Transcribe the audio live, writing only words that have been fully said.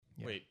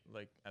Wait,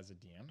 like as a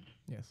DM?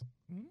 Yes.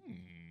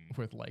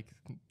 With like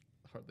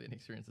hardly any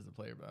experience as a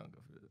player, but I don't go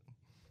for it.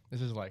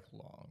 This is like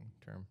long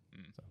term.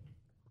 So.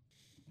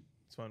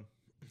 It's fun.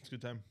 It's a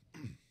good time.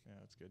 Yeah,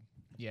 that's good.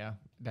 Yeah,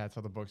 that's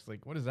how the book's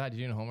like. What is that? Did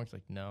you do homework? It's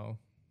like no.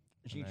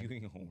 Are you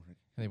doing homework?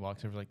 And he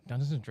walks over like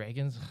Dungeons and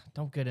Dragons.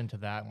 Don't get into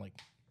that. I'm like,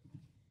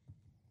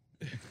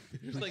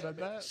 Like,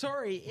 that?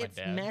 sorry, My it's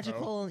dad,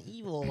 magical and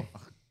evil.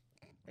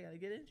 I gotta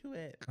get into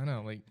it. I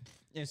know, like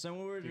If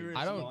someone were to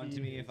I don't- respond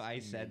to me if I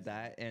said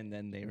that and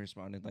then they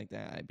responded like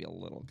that, I'd be a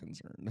little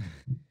concerned.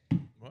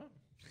 What?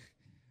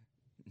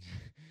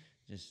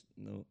 Just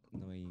the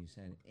way you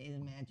said it is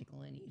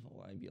magical and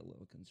evil, I'd be a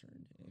little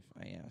concerned if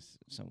I asked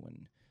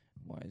someone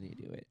why they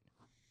do it.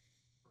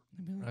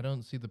 I'd be like, I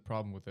don't see the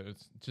problem with it.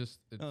 It's just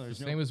it's Oh, the there's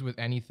same no- as with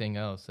anything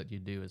else that you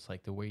do. It's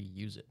like the way you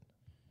use it.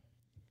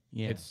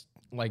 yeah. It's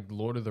like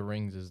Lord of the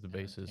Rings is the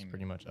basis Entertainment.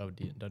 pretty much of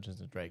Dungeons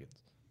and Dragons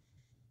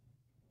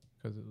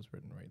because it was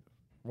written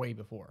way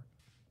before.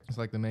 It's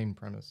like the main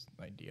premise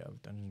idea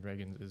of Dungeons and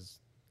Dragons is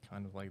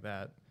kind of like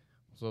that.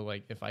 So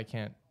like if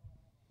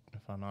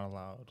I'm not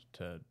allowed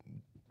to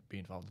be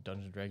involved with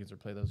Dungeons and Dragons or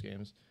play those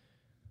games,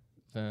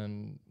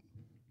 then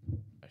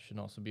I should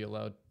not be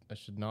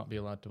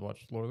allowed to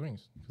watch Lord of the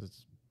Rings because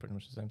it's pretty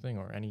much the same thing,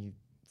 or any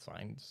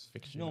science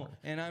fiction no, or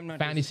and I'm not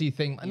fantasy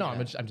thing. No, yeah.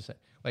 I'm just saying,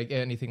 like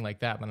anything like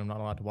that, then I'm not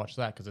allowed to watch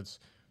that because it's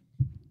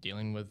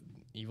dealing with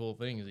evil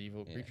things,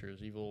 evil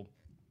creatures, evil.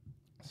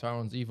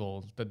 Sauron's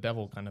evil, the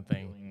devil kind of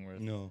thing. Dealing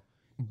with No.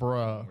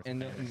 Bruh.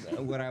 And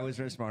what I was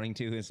responding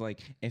to is like,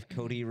 if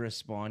Cody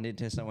responded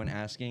to someone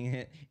asking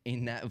it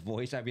in that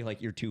voice, I'd be like,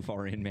 "You're too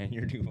far in, man.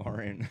 You're too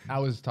far in." I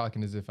was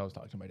talking as if I was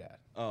talking to my dad.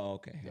 Oh,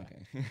 okay,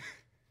 okay.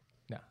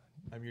 No.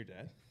 I'm your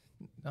dad.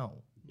 No.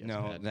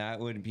 No, that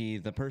would be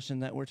the person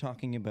that we're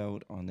talking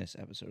about on this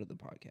episode of the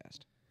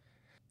podcast,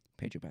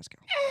 Pedro Pascal.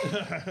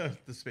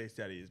 The space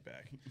daddy is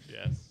back.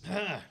 yes.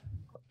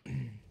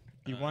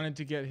 He wanted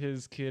to get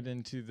his kid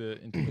into the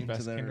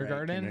best the right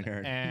kindergarten,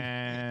 kindergarten.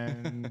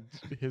 and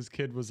his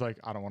kid was like,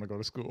 "I don't want to go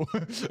to school."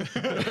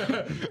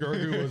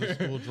 Grogu was a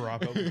school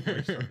dropout before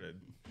he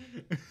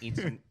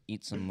started.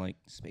 Eat some like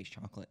space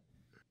chocolate.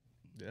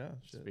 Yeah,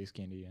 shit. Space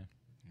candy,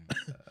 yeah.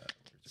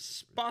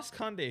 Spas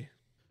Conde.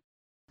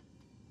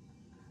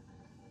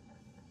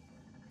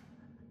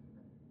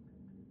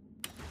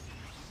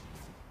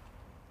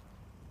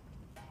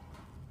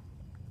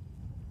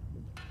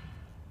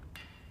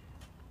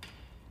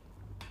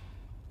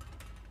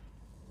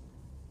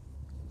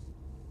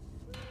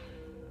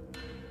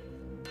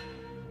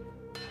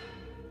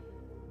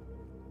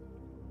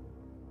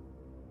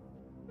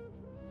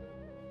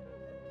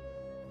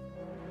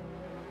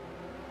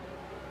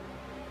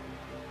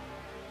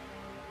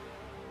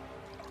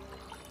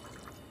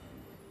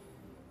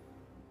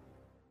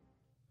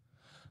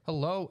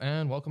 Hello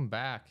and welcome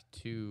back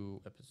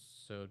to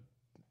episode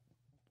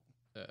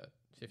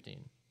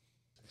 15.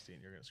 16,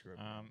 you're gonna screw up.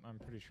 I'm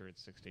pretty sure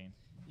it's 16.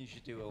 You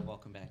should do a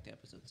welcome back to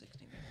episode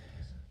 16.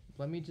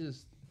 Let me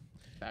just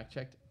fact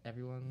check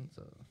everyone.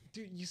 So,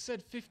 Dude, you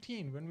said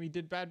 15 when we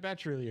did Bad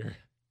Batch earlier.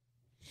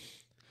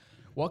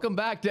 welcome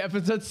back to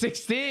episode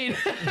 16.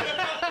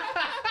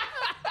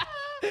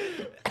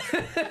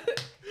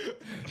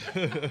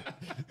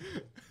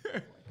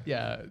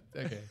 Yeah.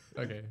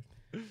 Okay.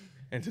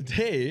 And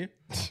today,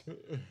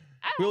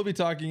 we'll be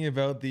talking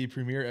about the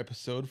premiere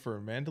episode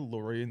for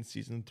Mandalorian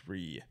Season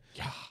 3.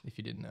 Yeah. If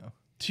you didn't know.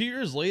 2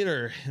 years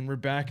later, and we're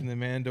back in the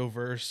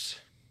Mandoverse.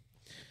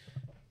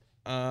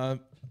 My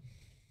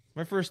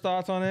first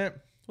thoughts on it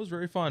was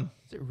very fun.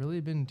 Has it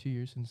really been 2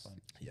 years since?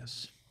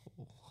 Yes.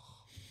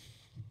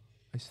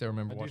 I still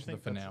remember I do watching the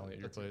think that's finale at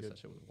your that's a place. good- That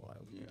shit was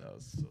wild. That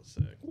was so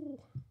sick.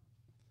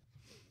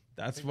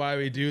 That's why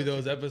we do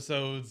those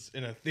episodes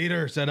in a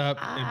theater setup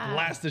and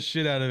blast the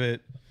shit out of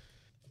it.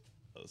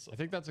 That was so I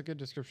think that's a good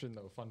description,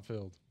 though. Fun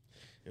filled.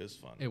 It was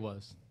fun. It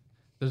was.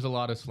 There's a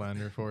lot of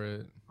slander for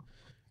it.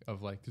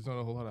 Of like, there's not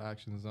a whole lot of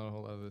action. There's not a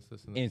whole lot of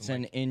this, and this. It's I'm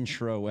an like,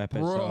 intro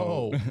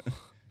episode.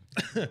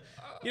 bro.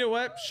 You know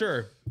what?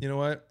 Sure. You know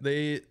what?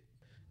 It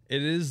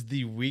is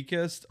the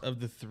weakest of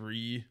the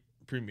 3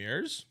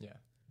 premieres. Yeah.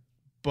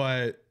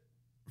 But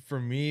for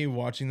me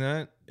watching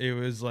that, it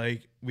was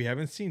like we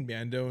haven't seen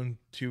Mando in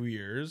 2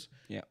 years.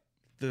 Yeah.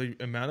 The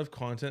amount of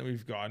content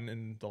we've gotten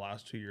in the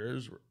last 2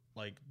 years were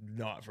like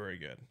not very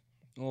good.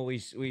 Well,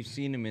 we've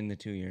seen him in the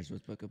 2 years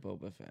with Book of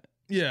Boba Fett,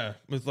 Yeah,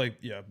 with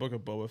like Book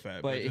of Boba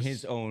Fett, but just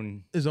his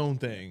own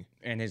thing.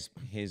 and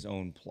his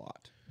own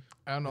plot.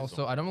 And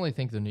also, I don't really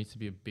think there needs to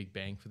be a big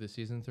bang for this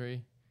season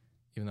 3,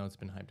 even though it's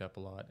been hyped up a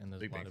lot. And there's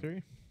Big a lot Bang of,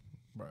 Theory.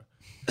 bro.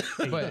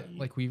 But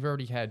like we've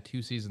already had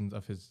 2 seasons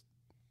of his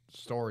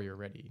story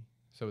already,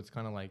 so it's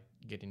kind of like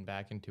getting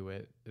back into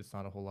it. It's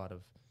not a whole lot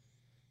of.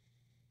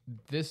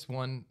 This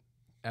one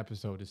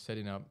episode is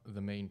setting up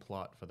the main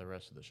plot for the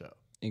rest of the show,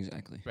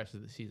 Exactly. rest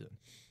of the season,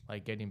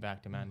 like getting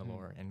back to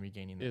Mandalore and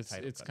regaining the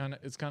title.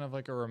 It's kind of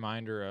like a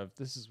reminder of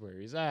this is where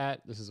he's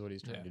at. This is what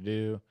he's trying to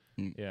do.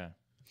 Mm. Yeah.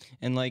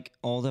 And like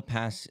all the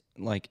past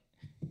like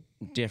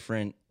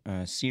different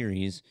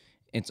series,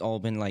 it's all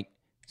been like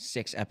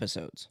 6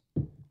 episodes.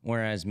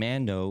 whereas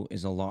Mando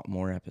is a lot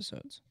more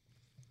episodes,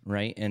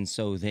 right? And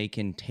so they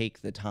can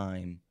take the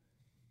time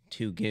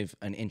to give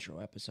an intro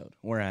episode,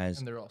 whereas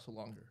And they're also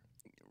longer.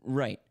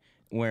 right,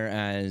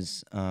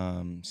 whereas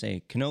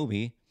say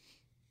Kenobi,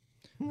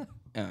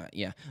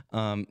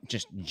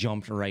 just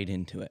jumped right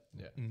into it,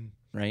 Yeah.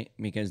 right?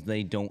 Because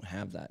they don't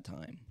have that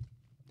time.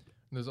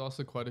 There's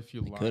also quite a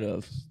few lines.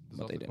 could've, There's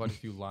but they also quite a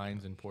didn't. few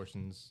lines and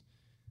portions,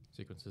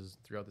 sequences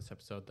throughout this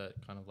episode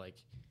that kind of like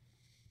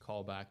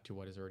call back to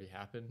what has already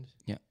happened.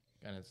 Yeah.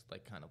 And it's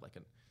like kind of like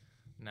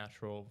a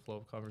natural flow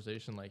of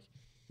conversation. Like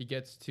he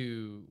gets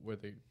to where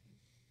the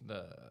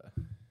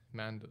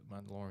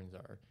Mandalorians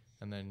are,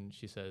 and then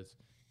she says,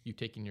 "You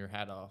taking your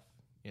hat off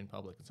in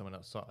public and someone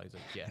else saw it." He's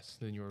like, "Yes."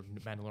 Then you're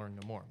Mandalorian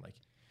no more. Like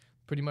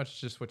pretty much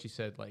just what she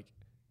said like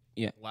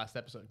Yeah. last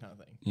episode kind of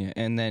thing. Yeah,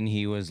 and then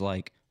he was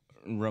like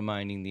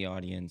reminding the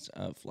audience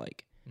of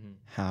like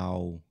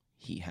how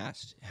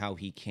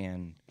he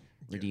can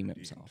redeem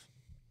himself.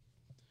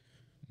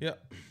 Yeah.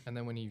 And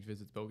then when he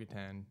visits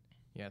Bo-Katan,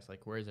 he asks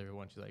like, "Where's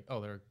everyone?" She's like, "Oh,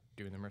 they're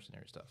doing the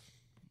mercenary stuff."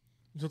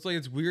 So it's like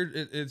it's weird.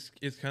 It's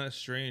kind of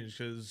strange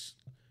because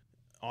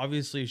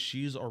obviously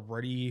she's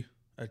already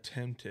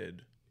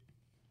attempted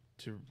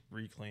to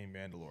reclaim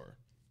Mandalore,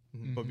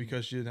 but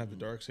because she didn't have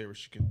the Darksaber,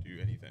 she couldn't do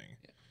anything.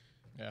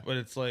 Yeah. But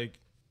it's like,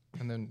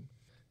 And then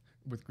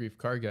with Grief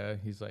Karga,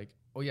 he's like,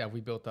 "Oh yeah, we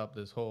built up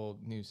this whole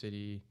new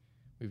city.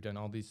 We've done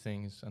all these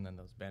things." And then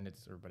those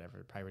bandits or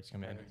whatever, pirates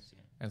come in. And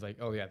it's like,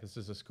 "Oh yeah, this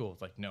is a school."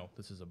 It's like, "No,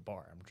 this is a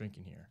bar. I'm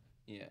drinking here."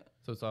 Yeah.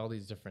 So it's all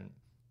these different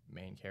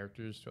main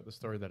characters throughout the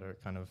story that are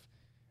kind of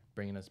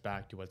bringing us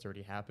back to what's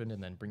already happened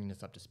and then bringing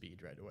us up to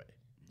speed right away.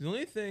 the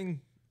only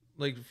thing,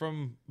 like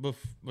from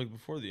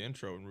before the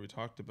intro when we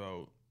talked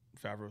about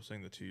Favreau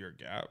saying the 2-year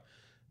gap,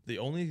 the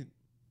only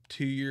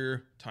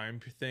 2-year time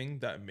thing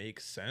that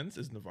makes sense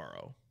is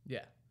Navarro,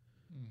 Yeah.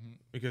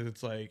 because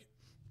it's like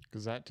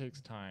Because that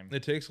takes time.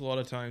 it takes a lot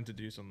of time to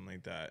do something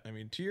like that. I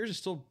mean, 2 years is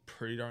still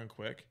pretty darn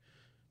quick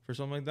for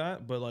something like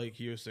that. But like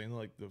he was saying,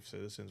 like the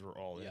citizens were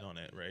all in on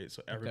it, right?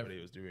 So everybody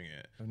was doing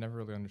it. I've never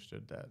really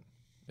understood that.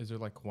 Is there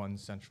like one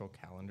central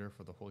calendar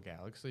for the whole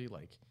galaxy?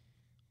 Like,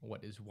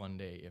 what is one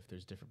day if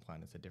there's different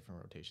planets at different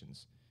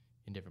rotations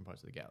in different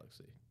parts of the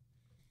galaxy?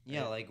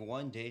 Yeah, like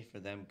one day for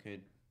them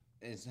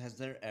has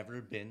there ever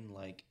been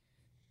like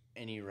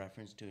any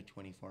reference to a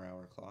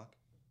 24-hour clock?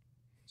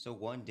 So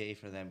one day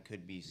for them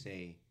could be,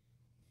 say,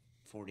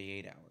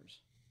 48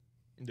 hours.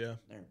 Yeah,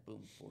 There,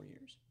 boom, 4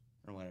 years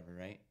or whatever,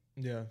 right?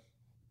 yeah.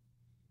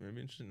 It'd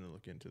be interesting to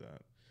look into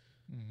that.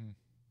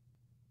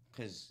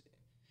 Because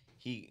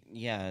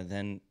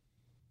then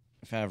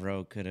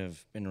Favreau could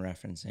have been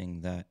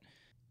referencing that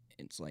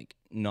it's like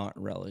not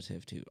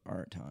relative to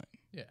our time.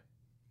 Yeah.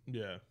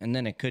 Yeah, And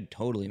then it could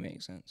totally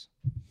make sense.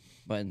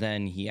 But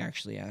then he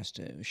actually has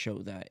to show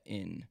that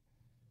in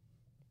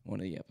one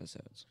of the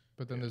episodes.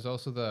 But then there's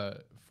also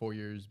the 4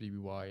 years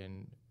BBY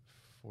and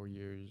 4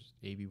 years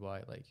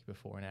ABY, like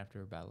before and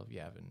after Battle of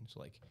Yavin. So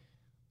like,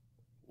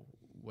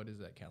 what is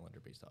that calendar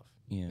based off?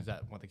 Yeah. Is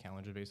that what the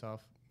calendar is based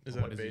off? is Or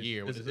that what is a based,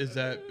 year? What is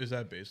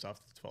that based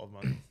off the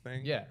 12-month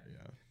thing? Yeah.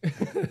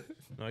 Yeah.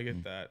 No, I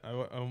get that.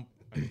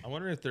 I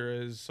wonder if there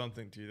is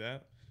something to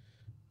that,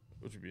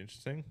 which would be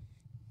interesting.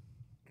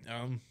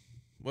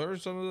 What are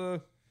some of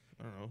the,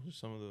 I don't know, just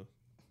some of the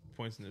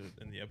points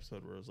in the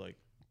episode where it was like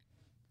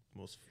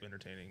most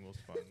entertaining, most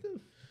fun?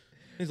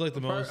 He's like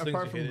the most things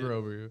apart you from hated.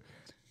 Grogu.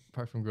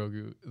 Apart from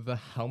Grogu, the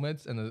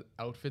helmets and the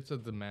outfits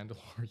of the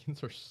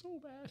Mandalorians are so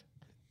bad.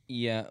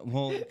 Yeah,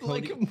 well,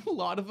 Like Cody, a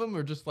lot of them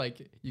are just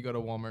like you go to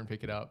Walmart and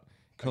pick it up.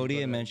 Cody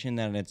But, had mentioned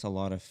that it's a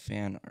lot of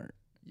fan art.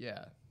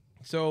 Yeah.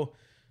 So,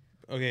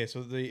 okay,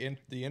 so the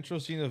intro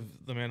scene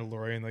of the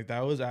Mandalorian, like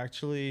that was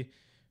actually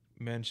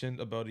mentioned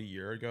about a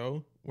year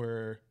ago,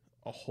 where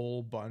a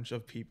whole bunch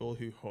of people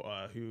who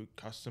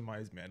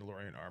customized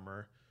Mandalorian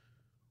armor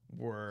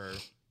were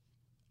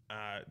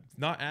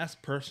not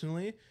asked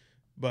personally,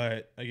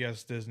 but I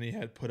guess Disney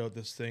had put out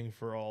this thing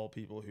for all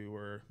people who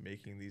were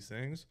making these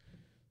things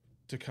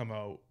to come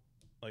out,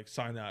 like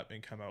sign up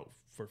and come out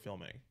for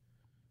filming,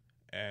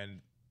 and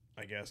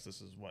I guess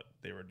this is what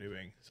they were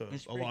doing. So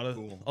It's a lot of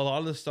pretty cool. a lot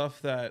of the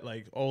stuff that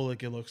like, oh,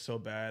 like it looks so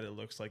bad, it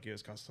looks like it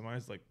was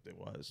customized, like it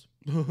was.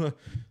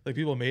 Like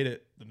people made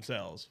it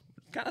themselves.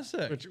 Kind of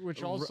sick.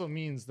 Which also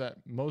means that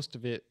most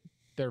of it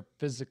they're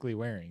physically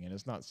wearing and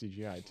it's not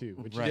CGI too,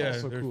 which Right. is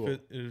also they're cool.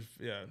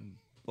 yeah.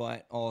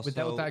 But also,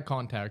 Without that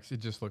context, it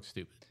just looks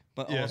stupid.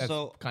 but Yeah. That's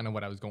also, kind of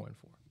what I was going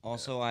for.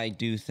 also, I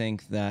do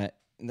think that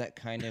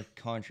kind of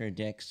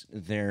contradicts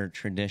their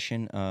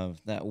tradition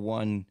of that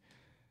one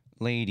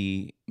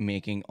lady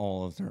making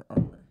all of their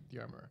armor. The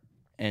armor.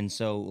 And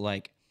so,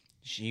 like,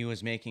 she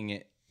was making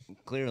it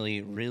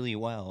clearly really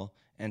well.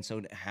 And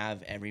so, to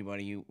have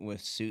everybody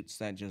with suits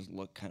that just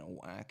look kind of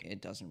whack,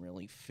 it doesn't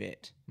really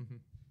fit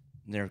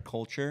their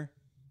culture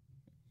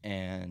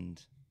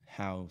and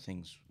how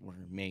things were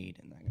made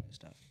and that kind of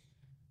stuff.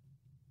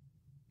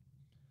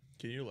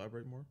 Can you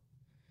elaborate more?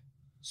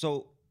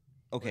 So,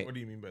 okay. What do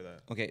you mean by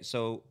that? Okay,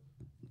 so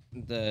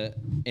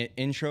it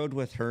introed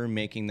with her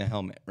making the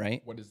helmet,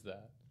 right? What is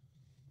that?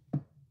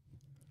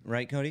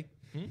 right, Cody?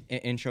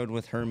 It introed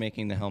with her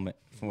making the helmet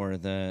for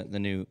the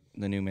new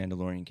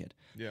Mandalorian kid.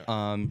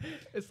 Yeah.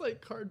 It's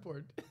like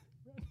cardboard.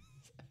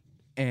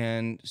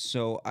 And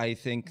so I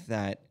think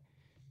that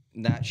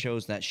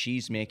shows that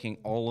she's making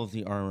all of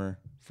the armor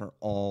for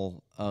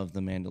all of the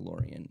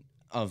Mandalorian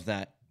of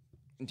that.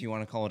 Do you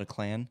want to call it a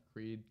clan?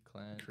 Creed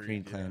clan.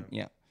 Creed clan.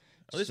 Yeah.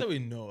 At least that we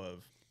know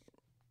of.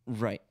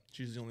 Right.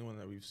 She's the only one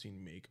that we've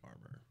seen make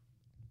armor.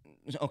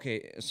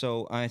 Okay.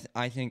 So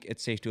I think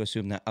it's safe to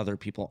assume that other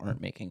people aren't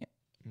making it.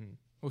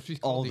 Well, if she's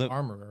All called the the-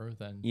 armorer,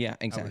 then Yeah,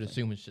 I exactly. would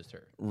assume it's just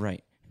her.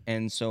 Right.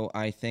 And so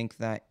I think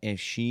that if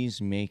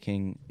she's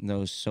making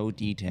those so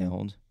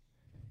detailed,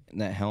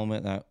 that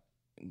helmet that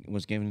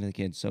was given to the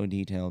kid so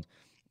detailed,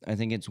 I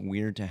think it's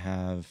weird to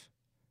have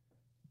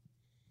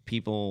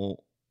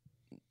people,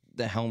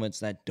 the helmets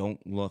that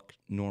don't look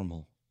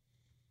normal.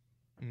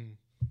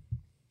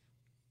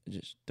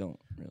 Just don't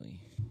really.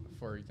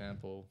 For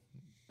example,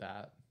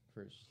 that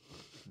versus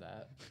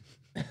that.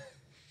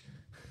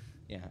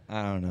 Yeah,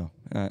 I don't know.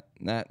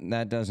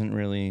 That doesn't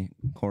really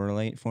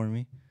correlate for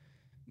me,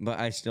 but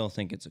I still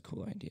think it's a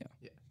cool idea.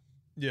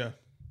 Yeah.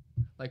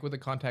 Like with the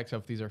context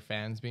of these are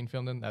fans being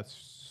filmed in, that's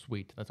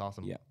sweet. That's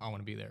awesome. Yeah. I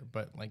want to be there.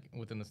 But like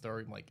within the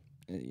story, like,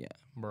 Yeah.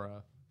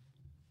 bruh.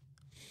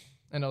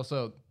 And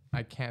also,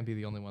 I can't be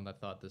the only one that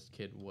thought this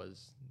kid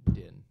was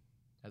Din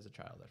as a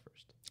child at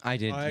first. I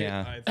did.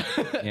 Yeah.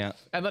 Yeah.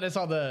 And then I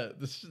saw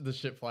the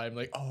ship fly. I'm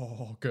like,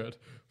 oh, good.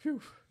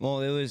 Phew.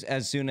 Well, it was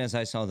as soon as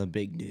I saw the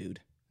big dude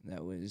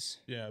that was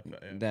Yeah.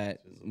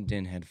 that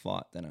Din had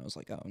fought, then I was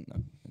like, oh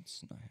no,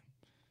 it's not him.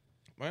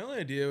 My only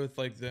idea with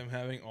like them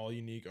having all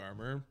unique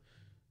armor,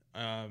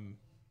 I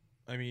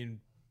mean,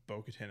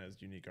 Bo-Katan has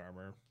unique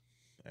armor,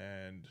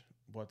 and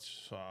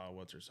what's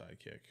her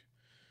sidekick?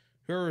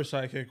 Whoever her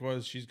sidekick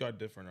was, she's got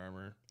different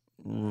armor.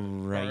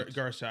 Right.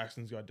 Gar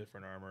Saxon's got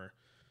different armor.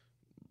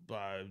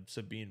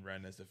 Sabine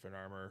Wren has different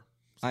armor.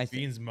 I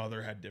Sabine's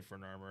mother had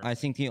different armor. I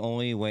think the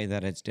only way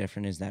that it's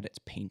different is that it's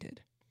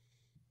painted.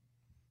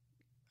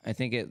 I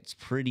think it's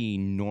pretty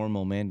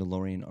normal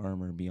Mandalorian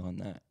armor beyond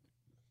that.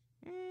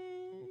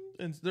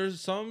 And there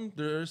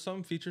are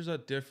some features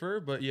that differ,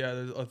 but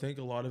yeah, I think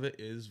a lot of it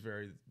is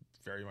very,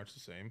 very much the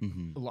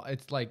same.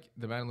 It's like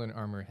the Mandalorian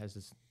armor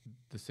has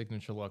the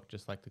signature look,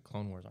 just like the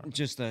Clone Wars armor.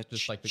 Just like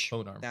the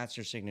clone armor. That's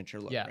your signature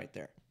look Yeah. right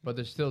there. But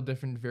there's still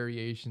different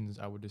variations,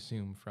 I would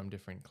assume, from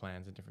different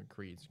clans and different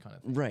creeds, kind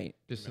of thing. Right.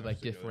 Just to like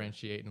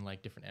differentiate and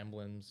like different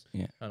emblems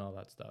Yeah. and all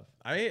that stuff.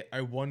 I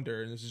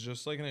wonder, and this is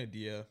just like an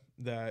idea,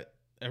 that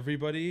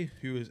everybody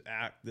who is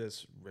at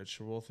this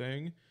ritual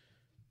thing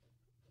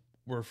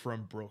were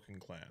from broken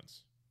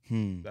clans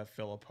that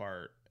fell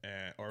apart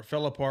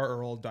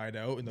or all died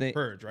out in the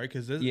purge, right?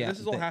 Because this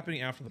is all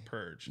happening after the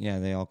purge. Yeah,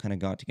 they all kind of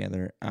got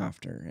together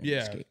after and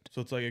Yeah, escaped.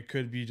 so it's like it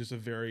could be just a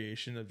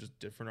variation of just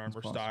different armor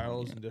possible,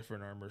 styles yeah. and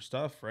different armor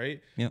stuff,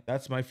 right? Yep.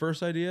 That's my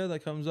first idea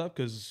that comes up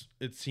because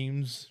it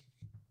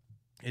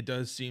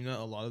does seem that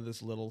a lot of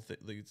these little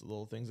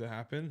things that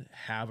happen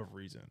have a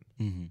reason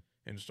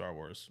in Star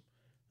Wars.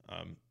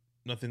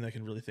 Nothing that I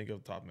can really think of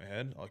off the top of my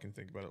head. I can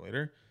think about it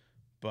later,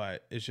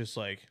 but it's just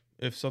like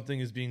if something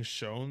is being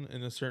shown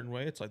in a certain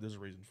way, it's like there's a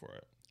reason for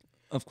it.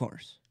 Of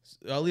course.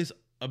 At least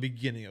a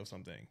beginning of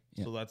something.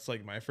 Yeah. So that's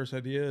like my first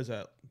idea is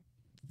that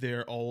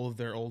all of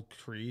their old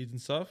creeds and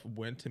stuff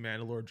went to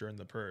Mandalore during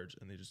the purge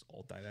and they just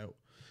all died out.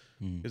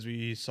 Because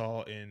we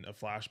saw in a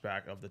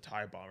flashback of the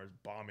TIE bombers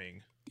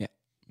bombing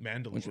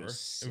Mandalore, Which was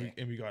sick.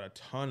 and we got a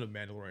ton of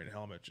Mandalorian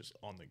helmets just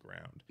on the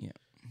ground. Yeah.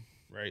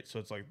 Right. So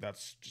it's like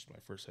that's just my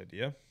first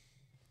idea.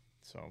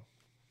 So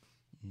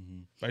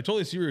but I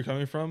totally see where you're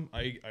coming from.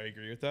 I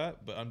agree with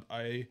that, but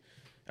I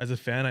as a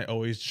fan, I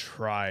always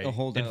try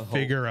hold and out hope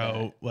figure that-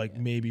 out like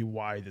maybe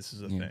why this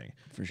is a thing,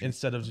 for sure.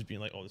 instead of just being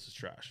like, "Oh, this is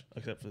trash,"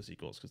 except for the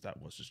sequels because that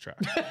was just trash.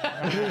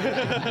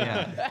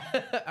 Yeah.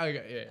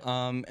 Okay,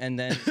 yeah. And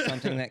then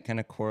something that kind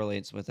of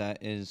correlates with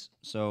that is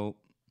so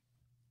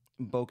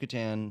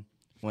Bo-Katan,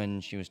 when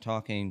she was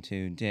talking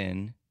to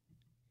Din,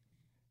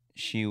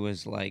 she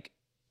was like,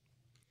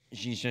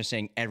 she's just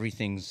saying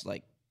everything's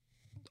like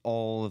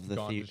all of the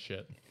Gone to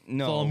shit.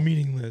 no, It's all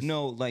meaningless.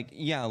 No, like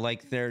yeah,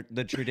 like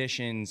the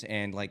traditions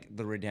and like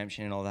the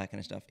redemption and all that kind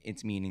of stuff.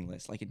 It's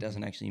meaningless. Like it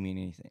doesn't actually mean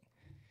anything.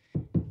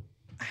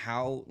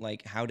 How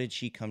did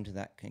she come to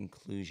that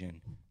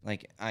conclusion?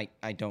 Like I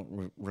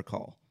don't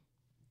recall.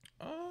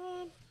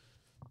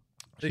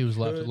 She was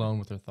left alone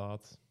with her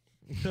thoughts.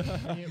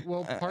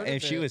 Well, part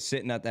If of she it, was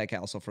sitting at that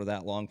castle for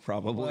that long,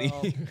 probably.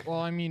 well,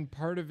 I mean,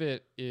 part of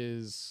it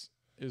is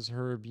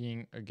her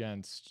being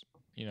against,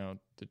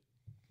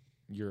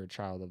 you're a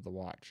child of the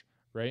Watch,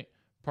 right?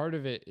 Part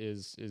of it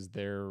is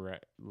their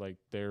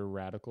their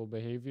radical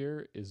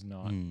behavior is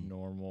not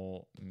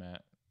normal.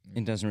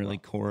 It doesn't really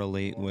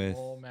correlate with.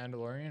 Normal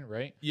Mandalorian,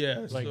 right?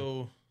 Yeah. Like-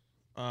 So,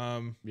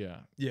 Yeah,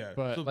 yeah.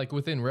 but so Like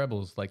within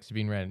Rebels, like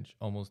Sabine Wren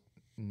almost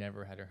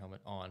never had her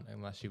helmet on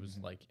unless she was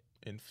like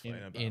in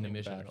in a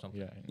mission or battle,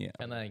 something. yeah.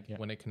 And like Yeah.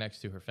 when it connects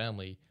to her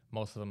family,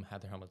 most of them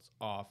had their helmets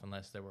off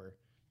unless they were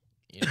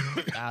in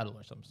battle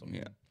or something.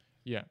 Yeah.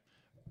 Yeah,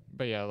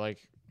 but yeah, like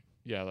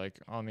yeah, like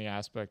on the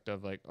aspect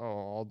of like, oh,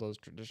 all those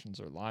traditions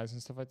are lies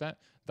and stuff like that.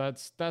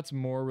 That's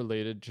more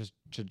related just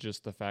to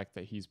just the fact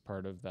that he's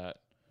part of that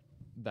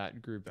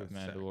group of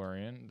That sect.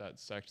 Mandalorian, that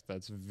sect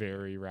that's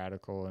very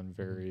radical and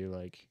very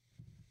like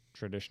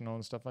traditional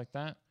and stuff like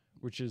that,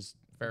 which is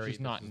Very,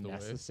 not this is the way.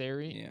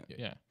 necessary. Yeah.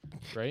 Yeah.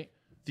 Right?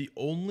 The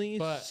only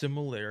But-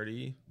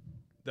 similarity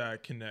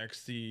that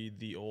connects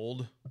the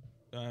old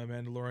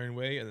Mandalorian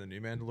way and the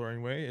new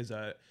Mandalorian way is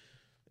that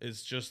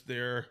it's just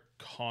their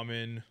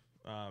common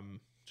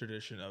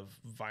tradition of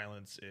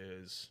violence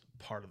is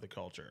part of the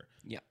culture.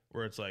 Yeah.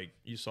 Where it's like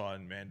you saw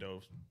in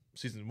Mando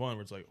season 1,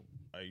 where it's like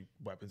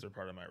weapons are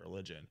part of my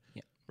religion.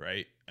 Yeah.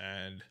 Right.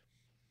 And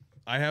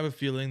I have a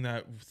feeling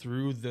that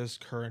through this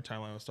current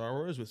timeline of Star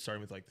Wars, with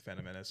starting with like the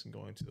Phantom Menace and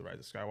going to the Rise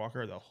of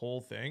Skywalker, the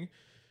whole thing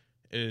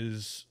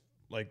is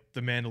like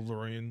the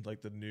Mandalorian,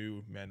 like the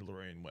new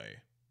Mandalorian way.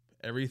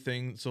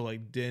 Everything. So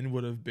like Din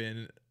would have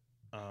been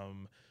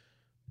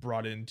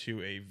brought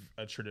into a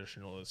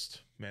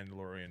traditionalist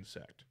Mandalorian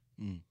sect.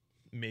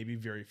 Maybe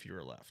very few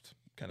are left,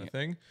 kind of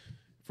thing.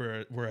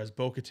 Whereas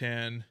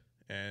Bo-Katan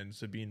and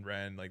Sabine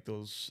Wren, like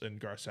those, and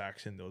Gar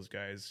Saxon, those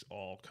guys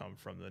all come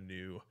from the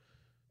new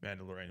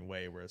Mandalorian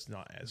way, where it's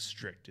not as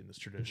strict in this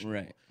tradition.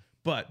 Right.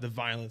 But the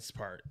violence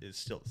part is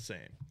still the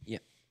same.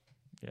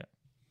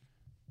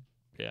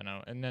 Yeah,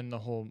 no. And then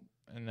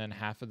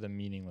half of the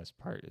meaningless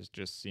part is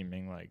just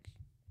seeming like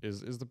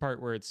is the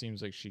part where it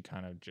seems like she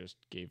kind of just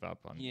gave up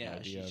on Yeah, the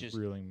idea she's of just-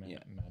 ruling yeah.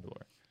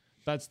 Mandalore.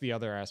 That's the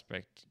other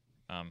aspect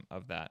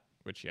of that,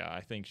 which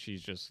I think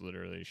she's just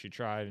literally she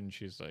tried and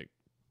she's like,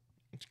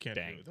 She can't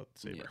Dang. do it without the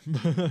saber.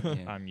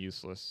 Yeah. I'm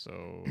useless,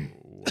 so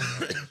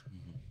whatever.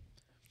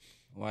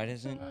 Why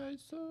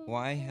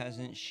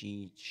hasn't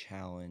she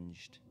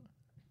challenged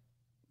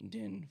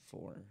Din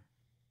for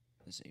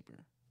the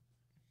saber?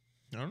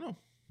 I don't know.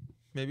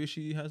 Maybe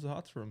she has the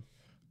hots for him.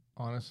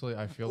 Honestly,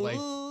 I feel like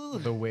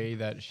the way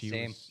that she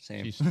Same, was,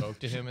 same. she spoke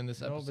to him in this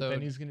No, episode. but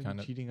then he's gonna kind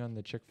be of, cheating on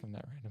the chick from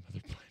that random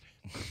other planet.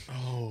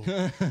 Oh,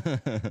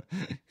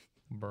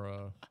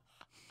 bruh.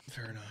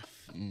 fair enough.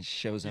 And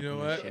shows up You know in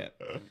the what?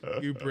 ship.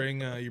 You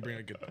bring a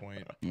good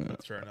point.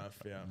 That's fair enough.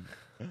 Yeah.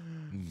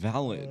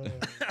 Valid.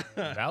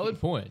 Valid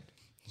point.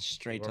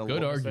 Straight to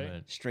Good What was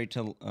argument. Straight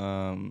to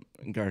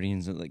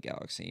Guardians of the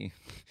Galaxy,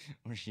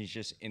 where she's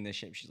just in the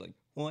ship. She's like,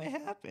 "What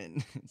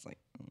happened?" It's like,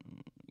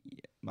 yeah,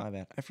 my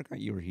bad. I forgot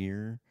you were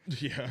here.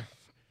 Yeah.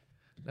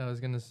 I was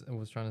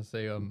trying to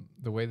say,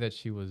 the way that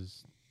she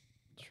was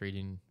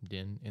treating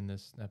Din in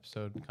this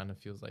episode kind of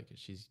feels like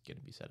she's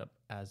gonna be set up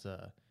as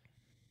a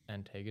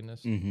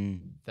antagonist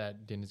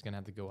that Din is gonna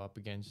have to go up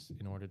against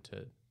in order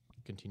to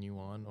continue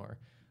on, or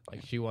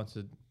like she wants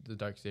the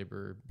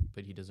Darksaber,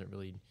 but he doesn't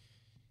really.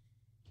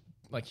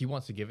 Like he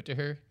wants to give it to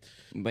her,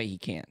 But he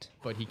can't.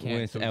 but he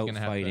can't so he's Without gonna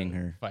have fighting to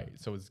her. Fight,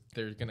 so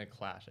they're gonna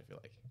clash. I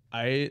feel like.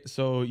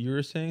 So you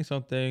were saying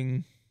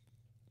something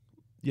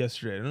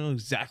yesterday. I don't know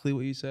exactly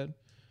what you said,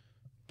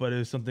 but it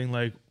was something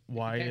like,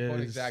 why is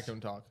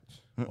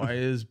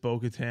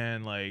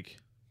Bo-Katan like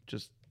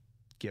just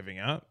giving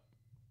up?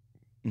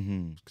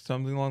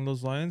 Something along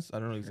those lines. I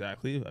don't know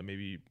exactly. That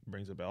maybe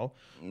rings a bell.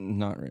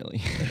 Not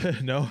really.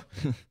 No,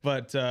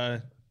 but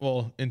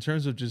well, in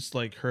terms of just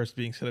like her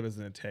being set up as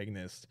an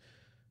antagonist,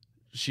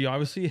 she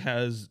obviously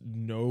has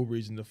no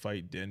reason to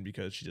fight Din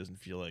because she doesn't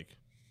feel like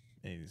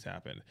anything's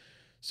happened.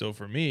 So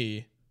for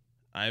me,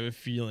 I have a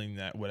feeling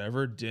that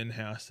whatever Din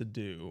has to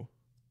do,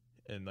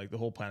 and like the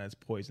whole planet's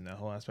poison, that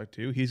whole aspect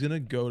too, he's gonna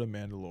go to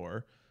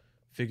Mandalore,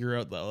 figure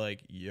out that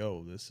like,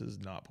 yo, this is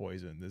not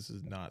poison. This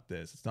is not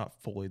this. It's not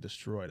fully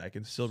destroyed. I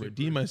can still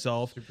redeem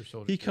myself. Super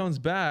soldier. He comes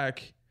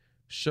back,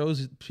 shows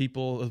how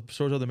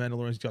the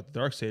Mandalorian's got the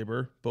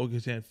Darksaber.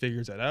 Bo-Katan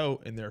figures that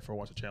out, and therefore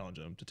wants to challenge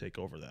him to take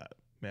over that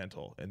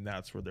mantle, and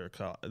that's where their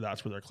clash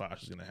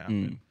is going to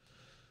happen.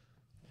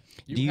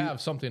 You Do you- have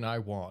something I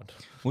want.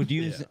 Would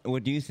you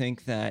would you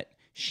think that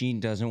she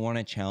doesn't want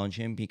to challenge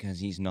him because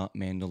he's not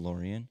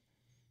Mandalorian?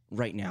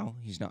 Right now,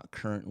 he's not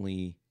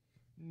currently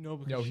No,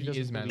 because No, she he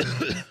doesn't is believe-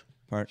 Mandalorian.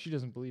 part. She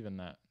doesn't believe in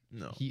that.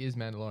 No, He is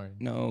Mandalorian.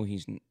 No,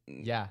 he's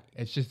Yeah,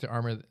 it's just the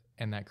armor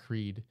and that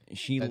creed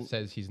she that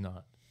says he's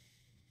not.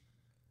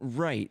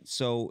 right.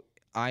 So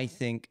I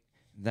think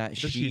that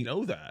does she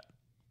know that?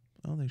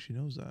 I don't think she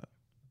knows that.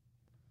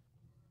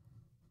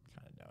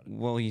 Kind of doubt it.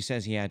 Well, he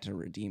says he had to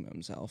redeem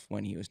himself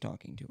when he was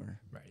talking to her.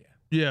 Right, yeah.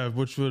 Yeah,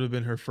 which would have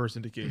been her first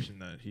indication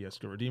that he has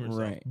to redeem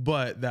himself. Right.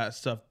 But that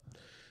stuff,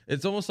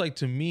 it's almost like,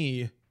 to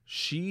me,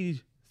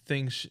 she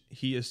thinks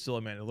he is still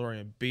a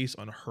Mandalorian based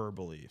on her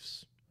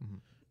beliefs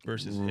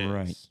versus his.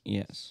 Right.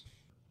 Yes.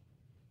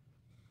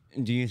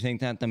 Do you think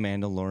that the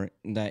Mandalorian,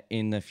 that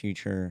in the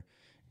future,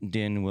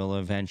 Din will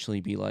eventually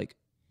be like,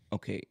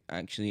 okay,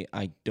 actually,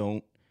 I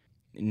don't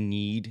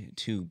need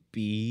to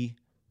be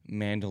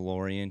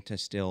Mandalorian to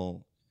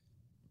still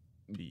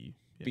be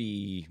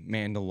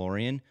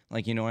Mandalorian?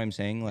 Like, you know what I'm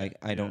saying? Like,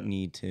 I don't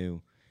need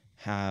to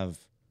have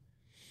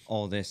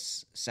all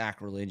this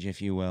sacrilege,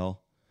 if you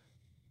will,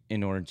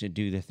 in order to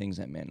do the things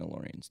that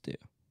Mandalorians do.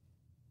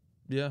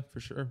 Yeah, for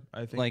sure.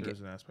 I think Like-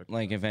 there's an aspect. of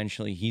Like that.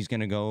 eventually he's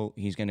gonna go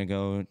to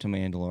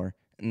Mandalore,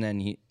 and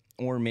then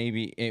or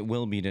maybe it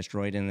will be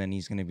destroyed, and then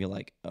he's gonna be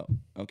like, oh,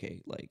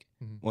 okay, like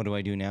what do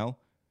I do now?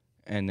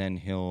 And then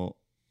he'll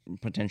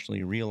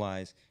potentially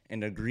realize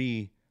and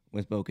agree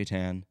with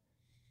Bo-Katan.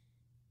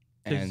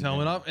 Takes his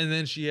helmet then- off, and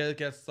then she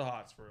gets the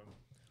hots for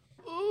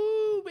him.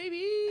 Ooh,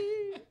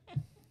 baby.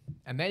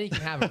 And then he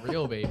can have a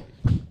real baby.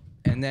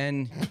 and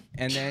then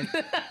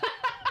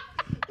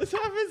This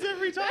happens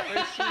every time.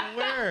 I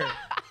swear.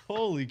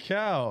 Holy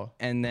cow!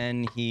 and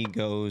then he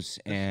goes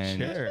and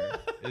Chair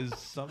is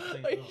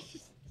something.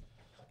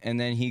 and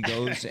then he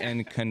goes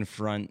and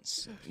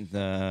confronts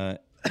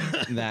that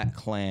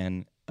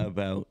clan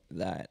about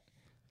that.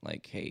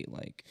 Like, hey,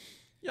 like,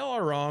 Y'all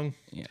are wrong.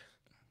 yeah.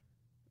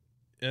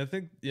 I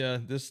think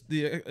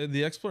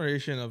the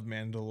exploration of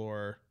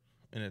Mandalore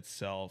in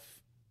itself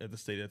at the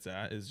state it's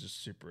at is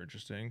just super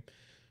interesting.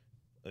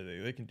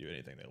 They can do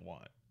anything they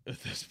want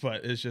with this,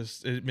 but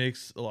it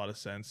makes a lot of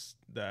sense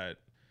that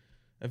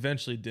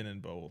eventually Din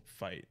and Bo will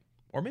fight,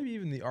 or maybe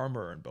even the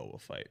Armorer and Bo will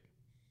fight.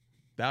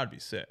 That would be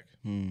sick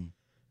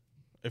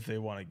if they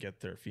want to get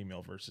their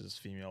female versus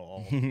female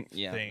all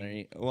Yeah.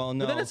 thing. Well,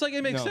 no. then it's like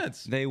it makes no,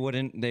 sense. They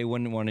wouldn't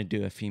want to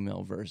do a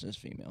female versus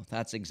female.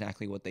 That's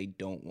exactly what they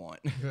don't want.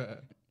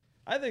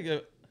 I think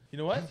you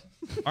know what?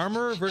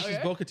 Armorer versus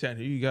Okay. Bo-Katan.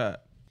 Who you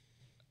got?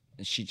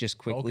 She just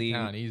quickly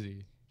Bo-Katan,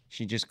 easy.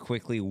 she just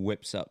quickly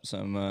whips up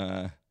some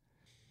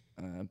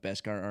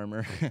Beskar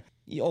armor.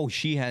 Oh,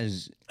 she's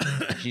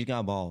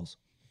got balls.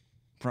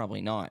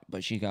 Probably not,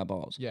 but she's got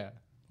balls. Yeah.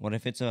 What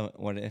if it's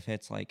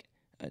like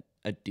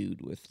a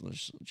dude with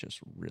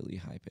just really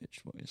high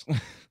pitched voice?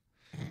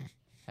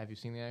 Have you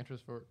seen the actress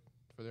for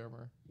the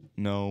armor?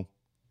 No.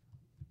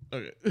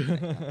 Okay.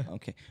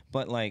 Okay.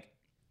 But like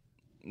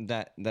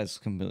that's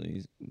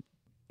completely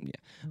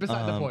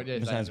Besides the point. Yeah,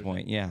 besides the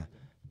point, yeah.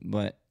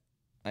 But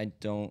I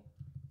don't.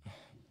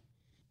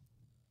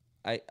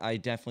 I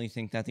definitely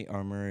think that the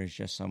armor is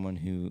just someone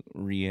who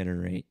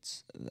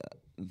reiterates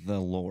the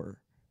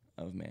lore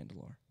of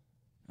Mandalore,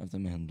 of the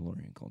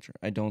Mandalorian culture.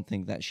 I don't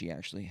think that she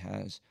actually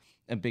has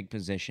a big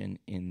position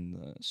in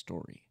the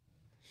story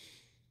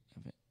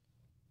of it.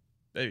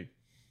 Maybe.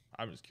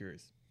 I'm just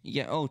curious.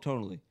 Yeah. Oh,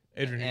 totally.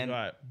 Adrian, And- you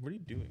got? What are you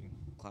doing?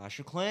 Clash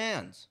of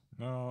Clans.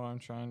 No, I'm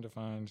trying to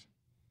find.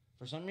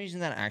 For some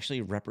reason, that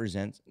actually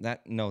represents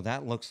that. No,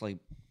 that looks like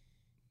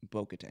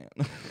Bo-Katan.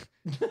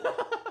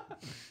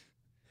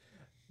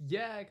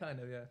 Yeah, kind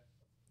of. Yeah.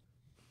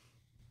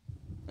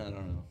 I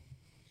don't know.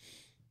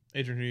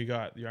 Adrian, who you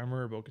got? The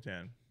Armorer or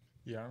Bo-Katan?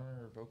 The armor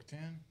or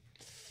Bo-Katan?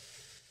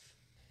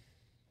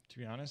 To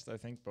be honest, I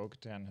think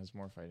Bo-Katan has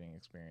more fighting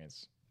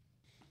experience.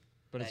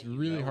 But That it's you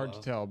really know hard to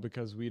of. tell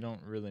because we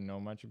don't really know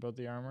much about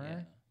the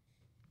armorer.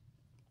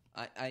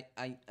 I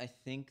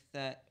think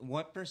that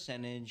what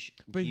percentage?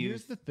 But do you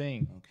here's the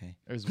thing okay.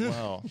 as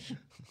well.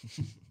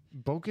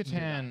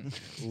 Bo-Katan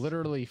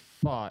literally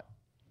fought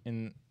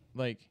in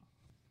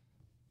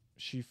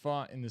she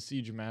fought in the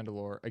Siege of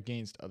Mandalore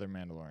against other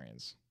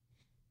Mandalorians.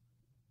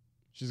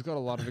 She's got a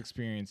lot of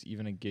experience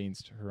even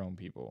against her own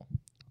people.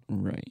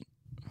 Right.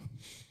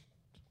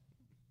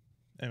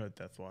 And with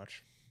Death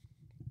Watch.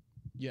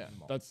 Yeah,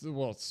 that's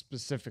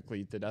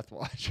specifically the Death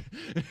Watch,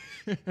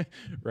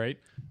 right?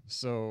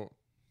 So,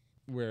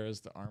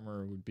 whereas the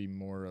armor would be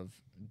more of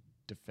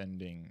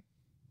defending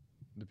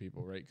the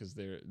people, right? Because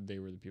they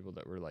were the people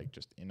that were like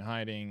just in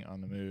hiding, on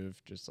the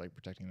move, just like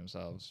protecting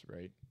themselves,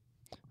 right?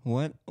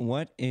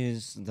 What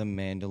is the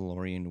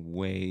Mandalorian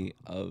way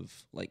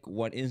of like?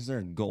 What is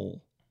their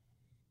goal?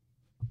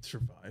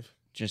 Survive.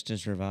 Just to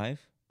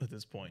survive? At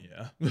this point,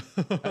 yeah.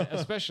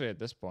 Especially at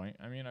this point.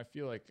 I mean, I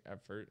feel like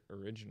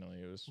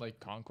originally it was like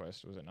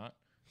conquest, was it not?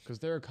 Because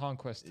they're a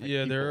conquest. Type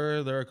Yeah,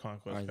 people. they're a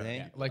conquest. Are pack. they?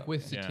 Yeah, like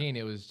with Yeah. Satine,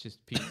 it was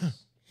just peace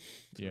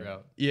Yeah.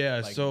 throughout.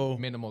 Yeah, Like so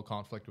minimal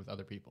conflict with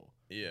other people.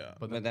 yeah,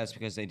 But that's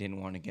because they didn't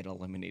want to get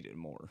eliminated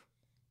more.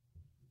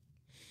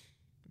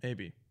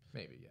 maybe.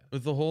 Maybe,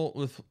 yeah.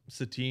 With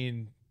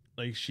Satine,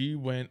 like she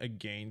went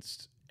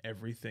against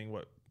everything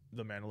what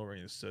the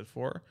Mandalorians stood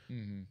for,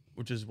 Mhm.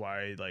 which is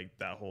why like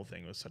that whole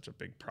thing was such a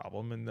big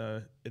problem in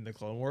the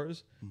Clone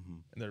Wars.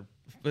 And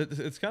but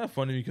it's kind of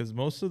funny because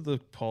most of the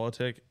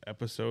politic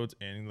episodes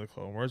in the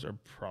Clone Wars are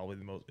probably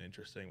the most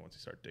interesting once you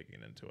start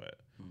digging into it.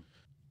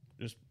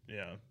 Just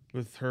yeah,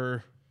 with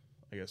her,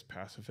 I guess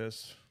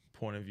pacifist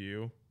point of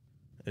view,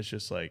 it's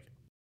just like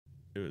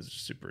it was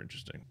super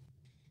interesting.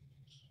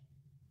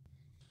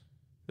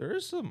 There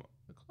is some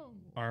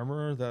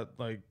armor that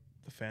like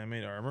the fan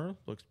made armor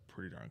looks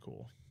pretty darn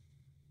cool.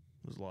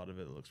 There's a lot of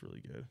it that looks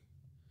really good.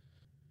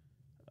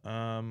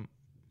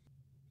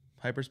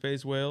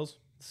 Hyperspace whales,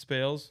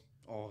 spales.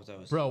 Oh, that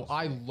was Bro,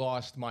 I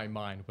lost my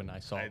mind when I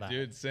saw that.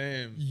 Dude,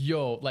 same.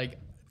 Yo, like,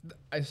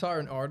 I saw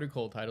an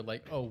article titled,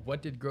 like, oh,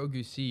 what did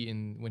Grogu see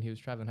when he was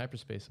traveling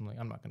hyperspace? I'm like,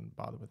 I'm not going to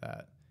bother with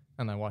that.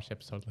 And I watched the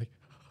episode, like,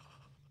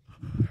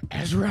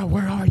 Ezra,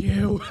 where are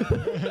you?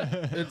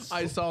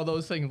 I saw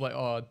those things, like,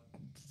 oh,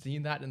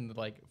 seeing that in the,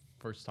 like,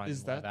 first time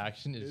Is in live that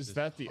action is is just,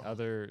 that the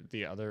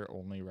other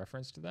only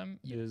reference to them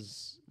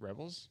is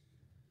Rebels?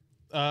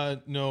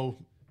 No.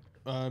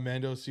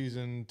 Mando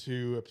season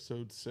 2,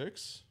 episode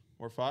 6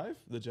 or 5,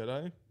 The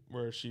Jedi,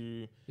 where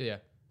she Yeah.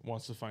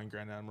 wants to find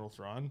Grand Admiral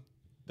Thrawn.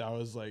 That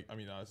was like, I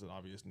mean, that was an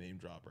obvious name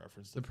drop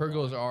reference. The to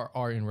Purgles Thrawn.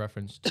 are in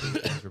reference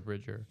to Ezra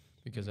Bridger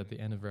because at the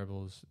end of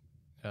Rebels,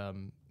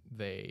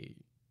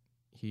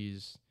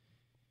 he's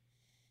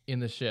in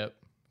the ship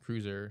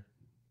cruiser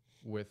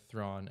with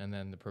Thrawn, and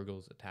then the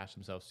Purgles attach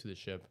themselves to the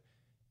ship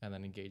and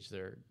then engage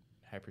their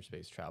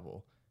hyperspace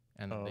travel,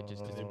 and then they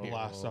just disappear.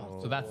 blast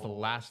off. So that's the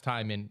last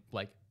time in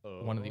like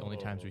one of the only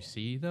times we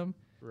see them,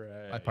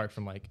 Right. apart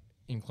from like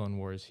in Clone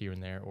Wars here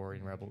and there or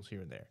in Rebels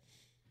here and there.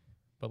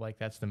 But like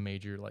that's the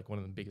major, like one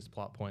of the biggest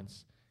plot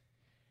points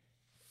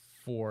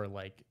for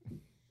like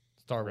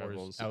Star Wars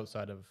Rebels.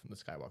 outside of the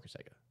Skywalker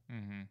saga.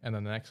 Mm-hmm. And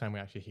then the next time we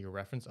actually hear a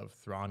reference of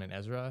Thrawn and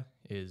Ezra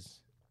is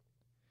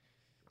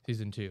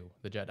season 2,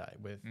 The Jedi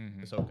with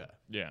Ahsoka.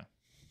 Yeah.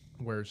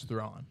 Where's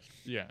Thrawn?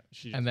 Yeah.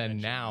 She And just then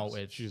mentions- now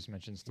it's she just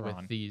mentions with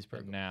Thrawn. these But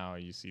Purgles. now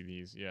you see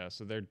these. Yeah.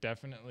 So they're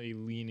definitely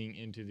leaning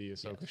into the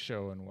Ahsoka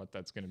show and what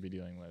that's going to be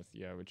dealing with.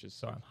 Yeah. Which is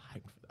So I'm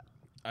hyped for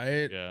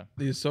that. yeah.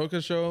 The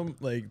Ahsoka show,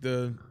 like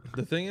the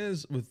thing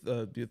is with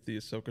the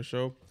Ahsoka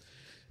show,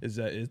 is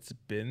that it's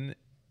been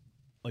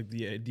like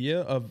the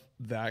idea of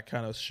that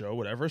kind of show,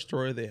 whatever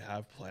story they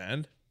have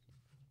planned,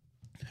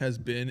 has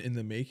been in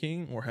the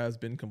making or has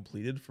been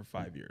completed for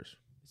 5 years.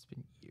 It's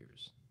been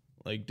years.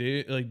 Like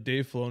Dave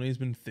Filoni's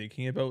been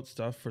thinking about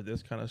stuff for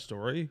this kind of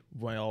story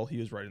while he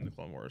was writing the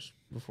Clone Wars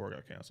before it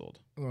got canceled.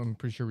 Well, I'm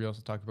pretty sure we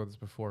also talked about this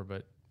before,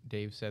 but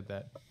Dave said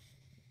that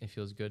it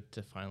feels good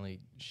to finally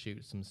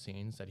shoot some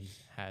scenes that he's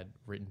had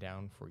written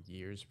down for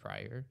years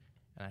prior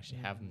and actually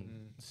have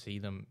them see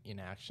them in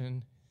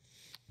action.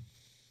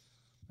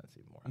 That's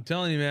even more. I'm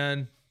telling you,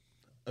 man,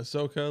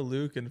 Ahsoka,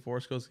 Luke, and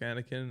Force Ghost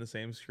Anakin in the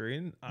same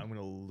screen, I'm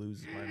gonna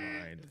lose my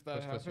mind. If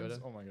that Force Ghost happens,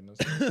 Yoda? oh my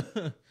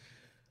goodness.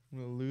 I'm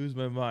gonna lose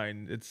my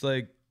mind. It's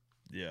like,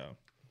 yeah,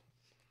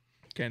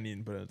 can't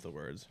even put it into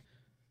words.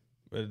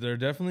 But they're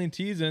definitely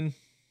teasing.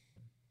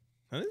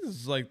 I think this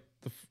is like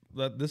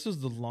this is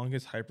the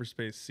longest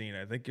hyperspace scene.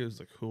 I think it was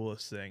the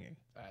coolest thing.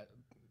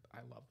 I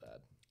love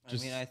that. I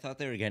mean, I thought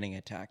they were getting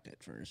attacked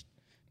at first,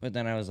 but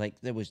then I was like,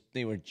 they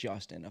were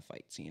just in a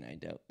fight scene. I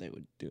doubt they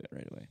would do it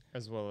right away.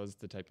 As well as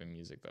the type of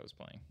music that was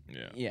playing.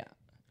 Yeah. Yeah,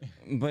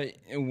 but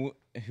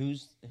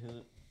who's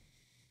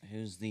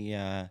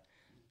the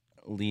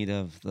lead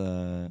of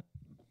the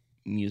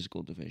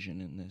musical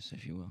division in this,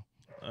 if you will?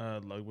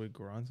 Ludwig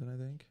Göransson, I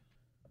think.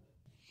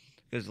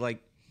 Because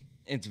like,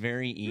 it's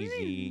very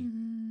easy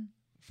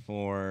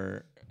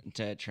to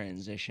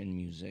transition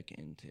music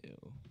into.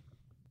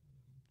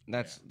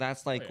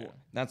 That's like yeah.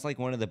 that's like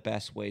one of the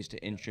best ways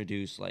to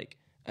introduce like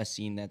a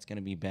scene that's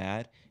gonna be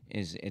bad.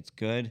 Is it's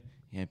good,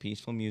 yeah,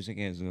 peaceful music,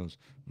 and it goes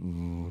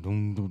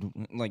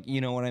like, you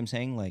know what I'm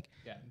saying? Like,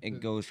 Yeah,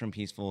 it goes from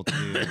peaceful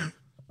to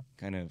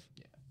kind of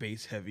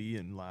Bass heavy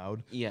and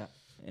loud. yeah,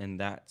 and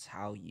that's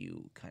how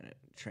you kind of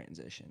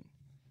transition.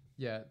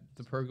 Yeah,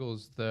 the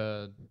Purgles,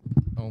 the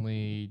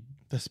only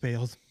The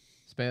Spales.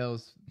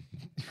 Spales.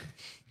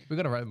 We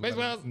gotta write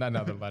Spales.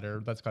 another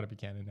letter. That's gotta be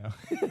canon now.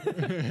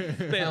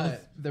 Spales.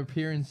 The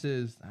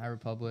appearances, High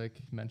Republic,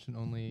 mention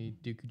only.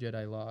 Dooku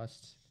Jedi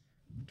Lost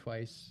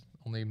twice,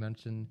 only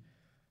mention.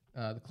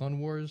 The Clone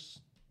Wars,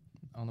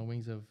 On the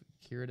Wings of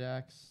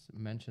Kiridax,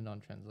 mentioned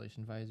on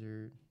Translation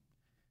Visor.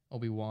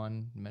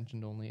 Obi-Wan,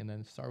 mentioned only. And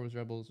then Star Wars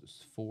Rebels,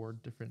 is 4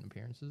 different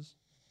appearances.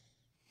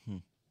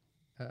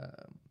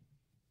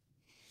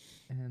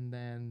 And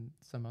then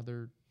some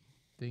other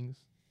things.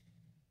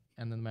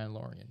 And then The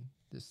Mandalorian,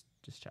 this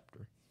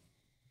chapter.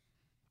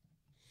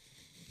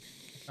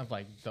 Of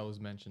like those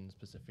mentioned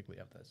specifically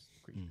of this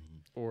creature.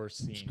 Or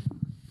scene.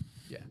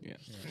 Yeah. Yeah.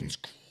 I'm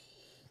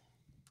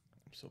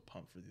so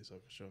pumped for the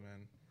Ahsoka show,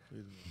 man.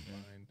 Losing my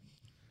mind.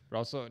 But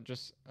also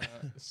just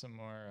some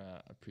more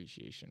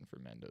appreciation for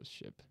Mando's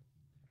ship.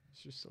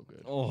 It's just so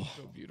good. Oh.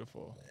 So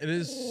beautiful. It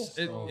is.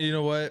 You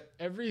know what?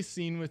 Every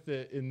scene with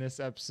it in this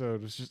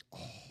episode was just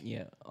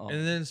Yeah. And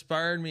it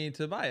inspired me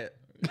to buy it.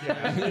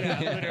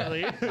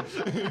 literally.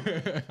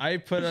 I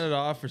put it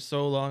off for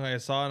so long. I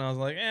saw it and I was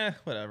like,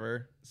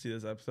 whatever. See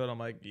this episode? I'm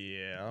like,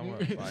 yeah, I'm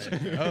gonna buy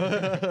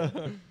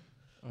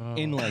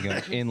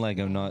it. in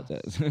Lego, not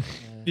that.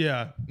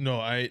 Yeah,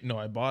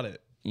 I bought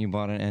it. You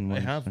bought an N1. I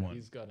have one.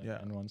 He's got an Yeah.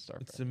 N1 Star.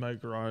 It's in my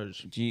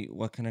garage.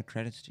 What kind of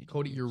credits do you?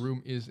 Cody, your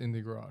room is in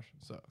the garage,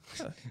 so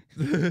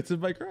It's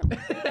in my garage.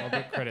 All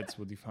the credits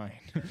will be fine.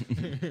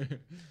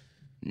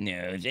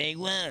 No, they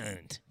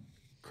won't.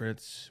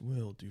 Crits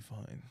will do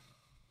fine.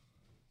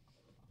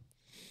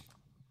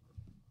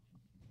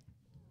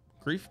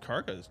 Grief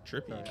Karga is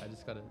trippy. sorry, I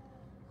just gotta.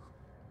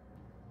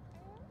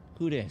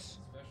 Who this?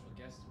 Special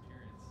guest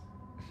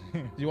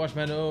appearance. Did you watch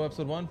Mando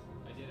episode 1?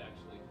 I did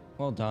actually.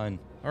 Well done.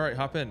 All right,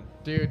 hop in.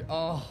 Dude,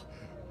 I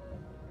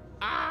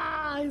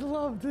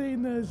love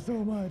doing this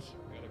so much.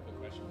 I got a quick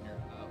question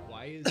here.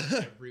 Why is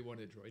everyone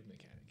a droid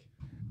mechanic?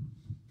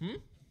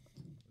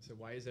 So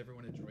why is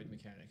everyone a droid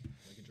mechanic?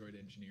 Like a droid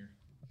engineer?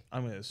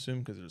 I'm gonna assume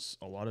because there's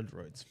a lot of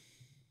droids.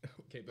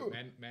 Okay, but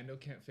Mando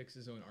can't fix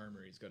his own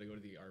armor. He's got to go to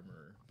the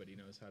armorer, but he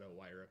knows how to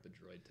wire up the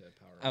droid to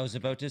power. I was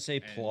about to say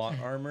And- plot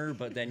armor,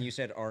 but then you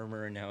said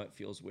armor, and now it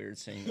feels weird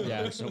saying Yeah.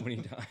 armor so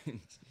many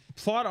times.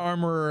 Plot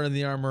armor and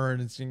the armor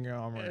and it's in your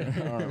armor.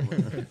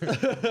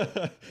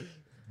 I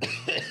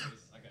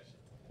got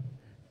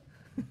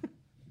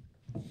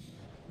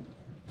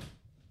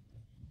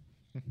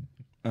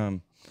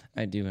you.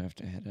 I do have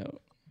to head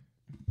out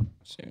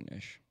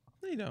soonish.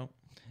 You know.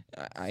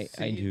 I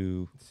See-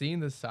 do. Seeing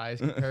the size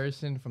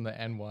comparison from the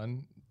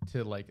N1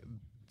 to like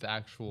the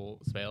actual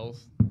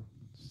spells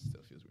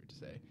still feels weird to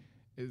say.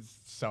 Is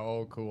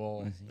so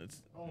cool.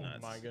 It's Oh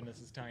nuts. my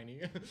goodness, it's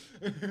tiny.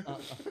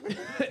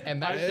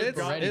 And that It's- ship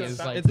already it's- is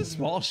like it's a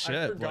small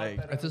ship. forgot Like,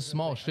 that it's a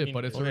small ship,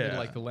 but it's already yeah.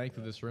 like the length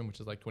of this room, which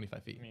is like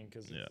 25 feet. I mean,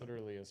 because it's Yeah.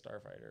 literally a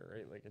starfighter,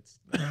 right? Like it's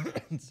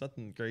it's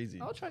nothing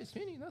crazy. I'll try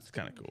spinning. That's It's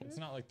kinda cool. it's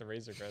not like the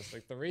Razor Crest.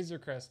 Like the Razor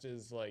Crest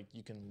is like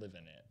you can live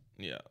in it,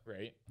 Yeah.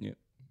 right?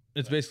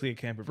 It's basically a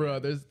camper.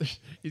 Bro,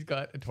 he's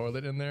got a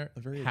toilet in there.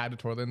 very- Had a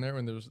toilet in there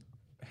when there's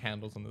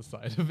handles on the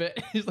side of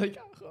it. He's like,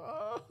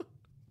 "Ah."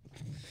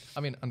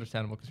 I mean,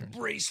 understandable concerns.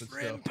 Brace but for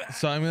still. impact.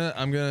 So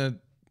I'm gonna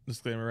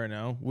disclaimer right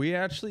now. We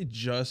actually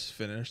just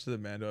finished the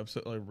Mando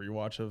episode, like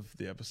rewatch of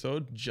the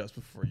episode, just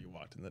before you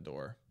walked in the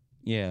door.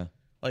 Yeah.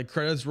 Like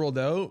credits rolled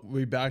out,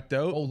 we backed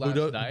out. Oh, booted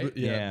last up, night?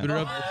 yeah,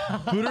 Yeah.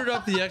 booted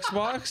up the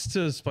Xbox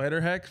to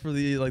Spider Heck for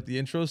the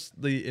intro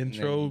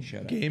you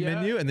shut up. game Yeah,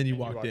 menu, and then you and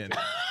you walked walked in. in.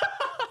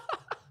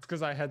 It's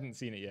because I hadn't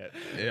seen it yet.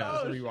 Yeah.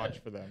 Just rewatch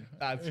for them.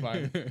 That's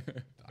fine.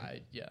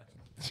 Yeah.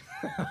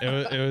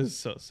 It was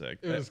so sick.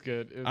 It was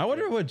good. It was I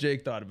wonder good. what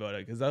Jake thought about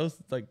it because that was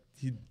like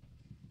he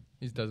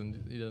He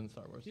doesn't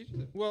Star Wars.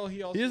 Well,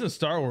 he also isn't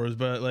Star Wars,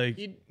 but like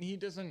he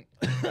doesn't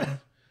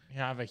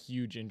have a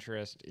huge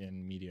interest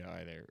in media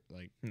either.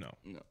 Like no.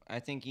 No, I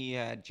think he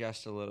had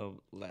just a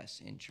little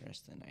less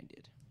interest than I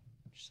did.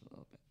 Just a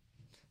little bit.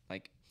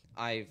 Like,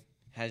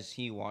 has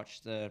he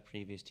watched the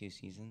previous 2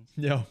 seasons?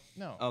 Yeah.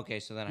 no. Okay,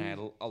 so then I had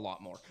a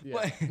lot more. Yeah.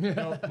 But-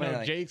 no, but no,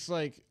 like- Jake's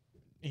like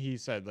he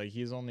said like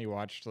he's only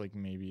watched like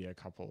maybe a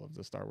couple of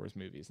the Star Wars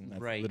movies, and that's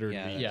right, literally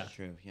yeah, Yeah. that's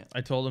true. Yeah. I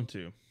told him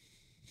to.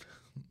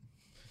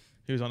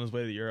 He was on his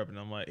way to Europe, and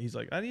I'm like, he's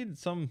like, I need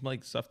some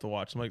like stuff to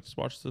watch. I'm like, just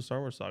watch the Star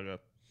Wars saga,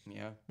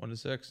 Yeah. 1 to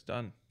 6,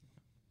 done.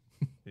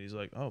 And he's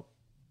like, oh,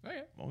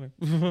 Okay.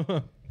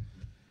 okay.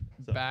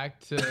 Back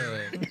to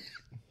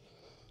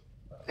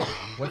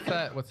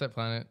what's that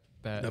planet?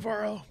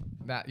 Navarro.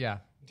 That yeah.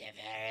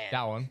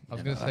 That one. I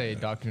was gonna say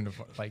Doctor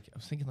Navarro. Like I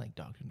was thinking like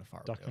Doctor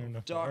Navarro.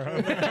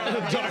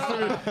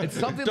 It's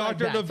something like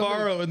Doctor that.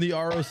 Navarro in the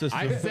RO system.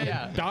 I said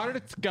Yeah.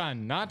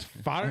 Dartgun, not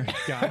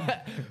Fartgun.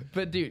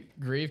 But dude,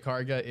 Grieve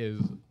Karga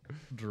is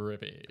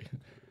drippy.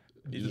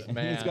 He's-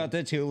 Man. He's got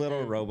the 2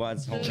 little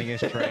robots holding his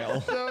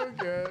trail. so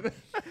good.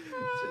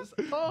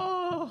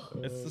 Oh.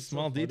 It's the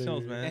small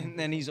details, man. And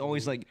then he's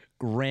always like,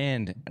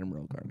 Grand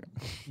Admiral Garner.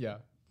 Yeah.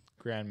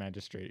 Grand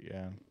Magistrate,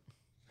 yeah.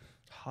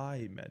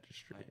 High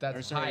magistrate. That's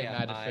Or sorry, high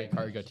yeah, magistrate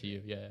high Karga to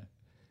you. Yeah.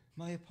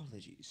 My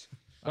apologies.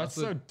 That's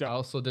also, so dumb. I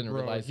also didn't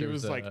Bro, realize he there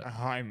was was like a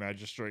high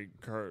magistrate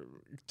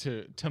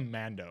to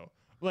Mando.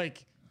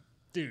 Like,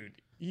 dude,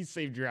 he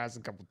saved your ass a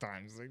couple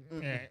times. Like,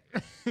 eh.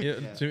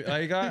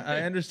 Yeah,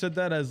 I understood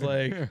that as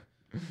like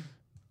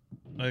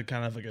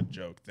kind of like a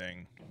joke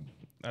thing.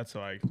 That's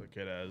how I took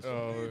it as.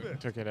 Oh,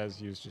 took it as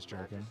he was just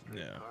joking.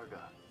 Yeah. Karga.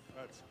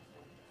 That's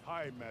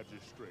High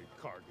Magistrate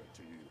Karga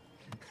to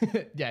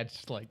you. yeah, it's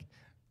just like,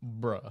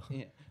 bruh.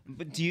 Yeah.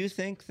 But do you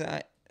think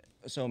that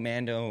so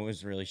Mando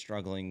is really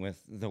struggling with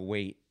the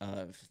weight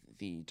of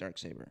the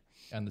Darksaber?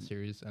 And the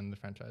series and the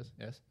franchise.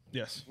 Yes.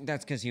 Yes.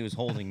 That's because he was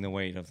holding the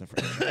weight of the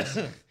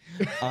franchise.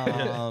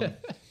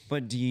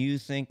 But do you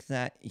think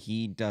that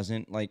he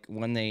doesn't like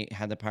when they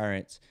had the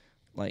pirates?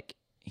 Like,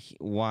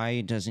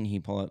 why doesn't he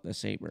pull out the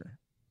saber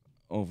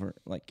over?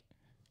 Like,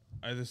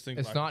 I just think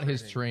It's not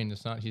his terrain.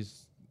 It's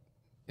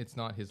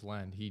not his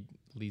land. He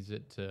leaves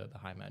it to the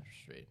High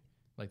Magistrate.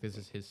 Like this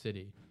is his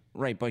city.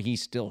 right? But he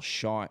still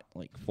shot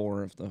like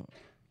 4 of the.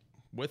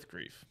 with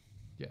grief.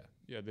 Yeah.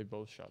 Yeah, they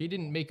both shot. He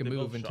didn't make a They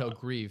move both until shot.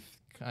 Grief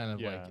kind of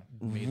Yeah.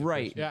 like made the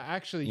Right. first- Yeah,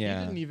 actually, Yeah.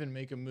 he didn't even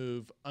make a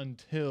move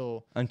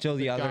until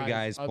The other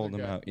guys other pulled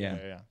him guy- out. Yeah.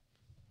 yeah.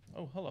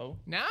 Oh, hello.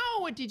 Now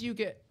what did you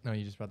get? No,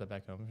 you just brought that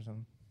back home or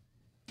something.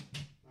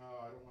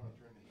 I don't want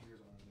to turn the heaters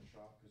on in the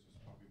shop because it's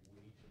probably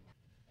way too much.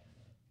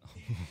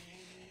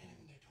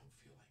 And I don't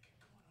feel like it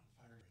going on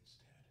fire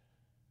instead.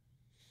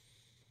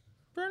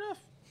 Fair enough.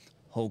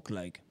 Hulk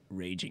like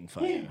raging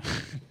fire.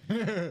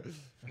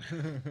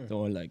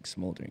 Thor like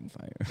smoldering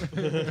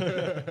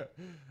fire.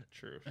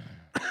 True.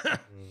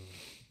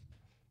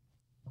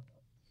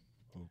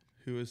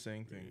 Who is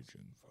saying things?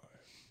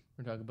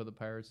 We're talking about the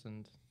pirates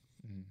and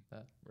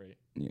that. Right.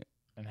 Yeah.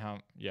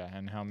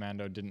 And how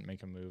Mando didn't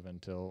make a move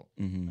until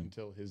Mhm.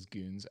 until his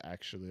goons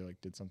actually like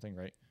did something,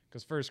 right?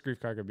 Because first Grief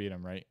Karga beat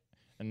him, right?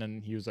 And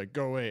then he was like,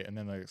 "Go away," and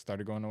then like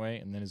started going away,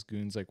 and then his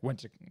goons like went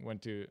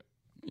to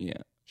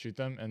Yeah. shoot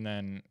them, and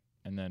then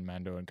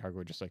Mando and Karga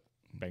were just like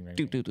bang bang.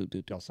 Do, bang. do, do,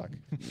 do, do. Y'all suck.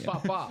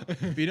 Bop, bop.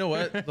 But you know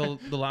what?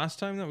 The last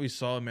time that we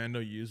saw Mando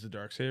use the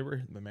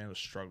Darksaber, the man was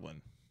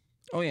struggling.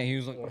 Oh yeah, he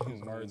was like,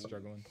 Hard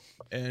struggling.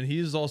 And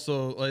he's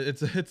also like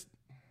it's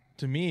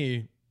to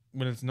me,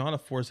 when it's not a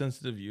force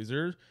sensitive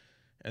user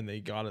and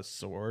they got a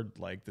sword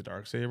like the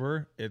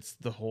Darksaber, it's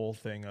the whole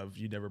thing of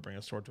you never bring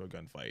a sword to a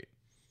gunfight.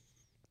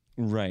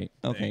 right.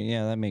 Okay, Thing.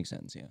 yeah, that makes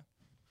sense. Yeah.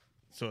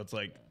 So it's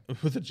like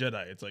with a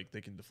Jedi, it's like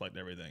they can deflect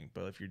everything,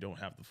 but if you don't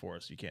have the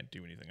force, you can't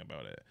do anything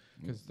about it.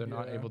 Because they're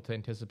not Yeah. able to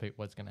anticipate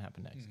what's going to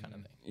happen next, kind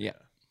of thing. Yeah.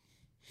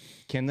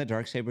 Can the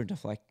dark saber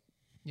deflect?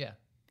 Yeah.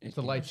 It's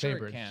a I'm sure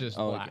it lightsaber. It's can. just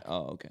Oh, black okay.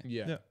 Oh, okay.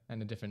 Yeah. Yeah.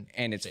 and a different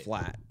And it's shape.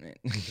 flat.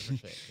 Different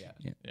shape,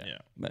 yeah. Yeah.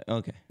 But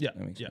okay. Yeah.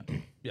 That makes Yeah.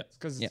 sense. It's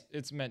because Yeah.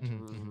 it's meant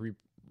to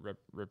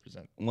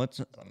represent. What's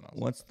something else.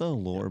 what's the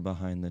lore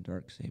behind the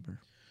dark saber?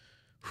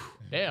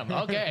 Damn,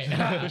 okay.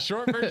 The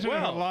short version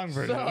and the long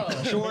version.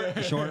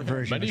 Short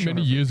version.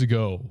 many years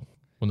ago,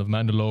 when the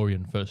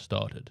Mandalorian first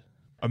started,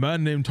 A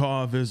man named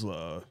Tar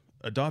Vizsla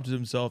adopted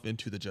himself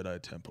into the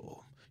Jedi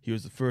Temple. He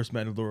was the first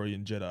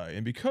Mandalorian Jedi,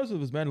 and because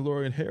of his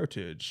Mandalorian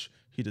heritage,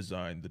 he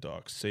designed the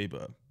dark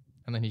saber.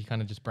 and then he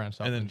kind of just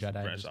branched off And from then Jedi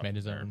and branched just off made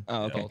his from there. own.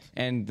 Oh, okay. cult.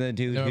 And the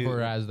dude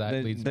Whoever has that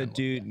the, leads the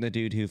Mandalorian, the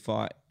dude who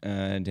fought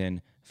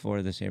Din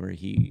for the saber,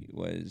 he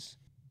was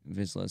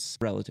Vizsla's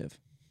relative,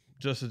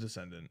 Just a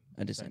descendant.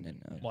 a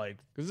descendant. Of, Like,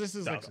 Because this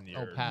is like 1,000 Oh,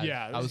 years. Paz.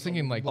 Yeah, I this was is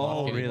thinking like. Oh,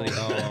 Moff really?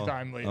 Gideon. Oh,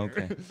 time later.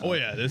 okay. oh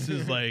yeah, this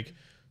is like,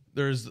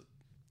 there's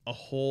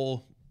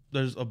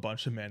a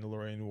bunch of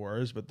Mandalorian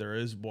wars, but there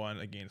is one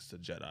against a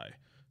Jedi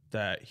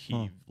that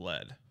he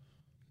led.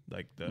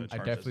 Like the. I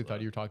Tar definitely Vizsla.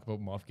 thought you were talking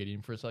about Moff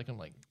Gideon for a second.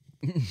 Like,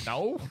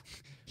 no.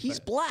 He's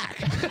black.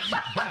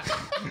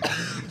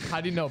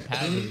 How do you know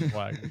Paz is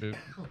black, dude?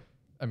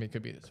 I mean, it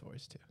could be his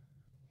voice too,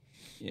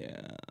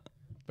 Yeah.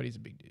 but he's a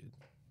big dude.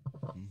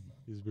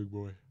 He's a big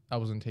boy. I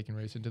wasn't taking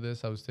race into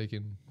this. I was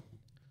taking.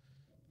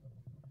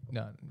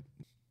 No.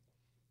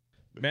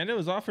 Mando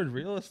was offered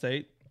real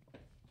estate.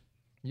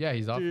 Yeah,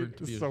 he's offered Dude,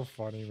 to be. it's so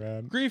funny,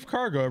 man. Grief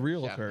Cargo, a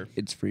realtor.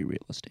 It's free real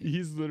estate.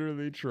 He's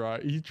literally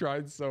tried. He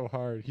tried so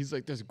hard. He's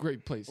like, "There's a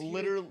great place. Here.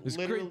 There's a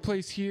literally- great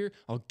place here.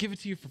 I'll give it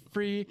to you for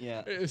free."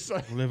 Yeah. It's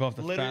like, Live off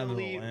the fat of the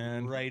Literally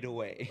land. right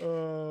away.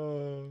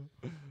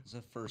 uh, It's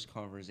the first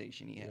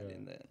conversation he had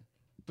in the.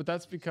 but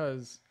that's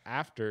because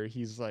after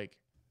he's like,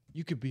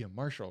 "You could be a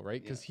marshal,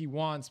 right?" Because he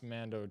wants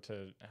Mando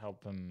to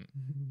help him.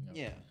 You know,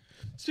 Yeah.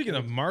 Speaking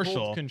of hold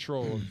Marshall,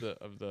 control of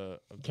the.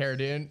 Cara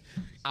Dune.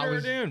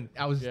 Cara Dune.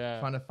 I was Yeah.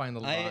 trying to find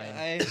the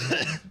line.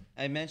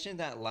 I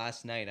mentioned that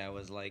last night. I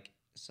was like,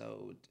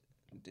 so,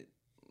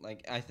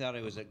 like, I thought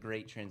it was a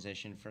great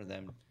transition for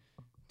them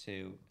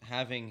to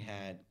having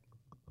had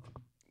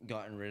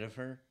gotten rid of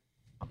her,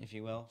 if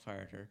you will,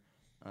 fired her.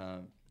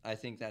 I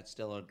think that's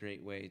still a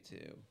great way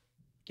to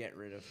get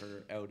rid of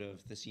her out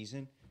of the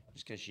season,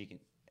 just because she can.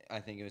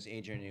 I think it was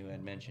Adrian who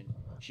had mentioned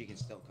she can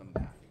still come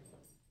back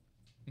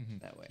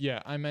that way.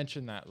 Yeah, I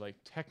mentioned that. Like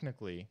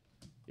technically,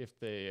 if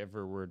they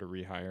ever were to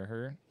rehire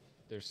her,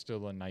 there's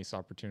still a nice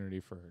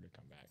opportunity for her to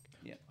come back.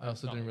 Yeah. I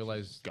also didn't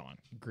realize Gone.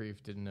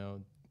 Grief didn't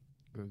know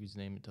Grogu's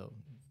name until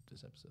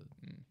this episode.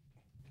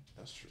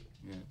 That's true.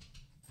 Yeah.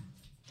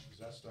 Is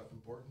that stuff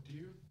important to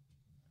you?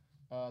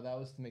 That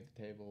was to make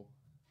the table.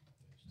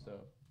 So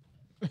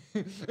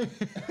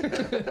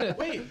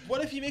wait,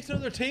 what if he makes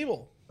another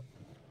table?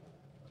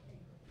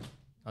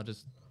 I'll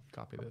just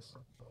copy this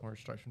or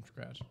start from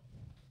scratch.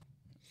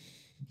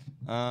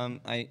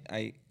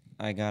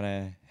 I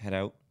gotta head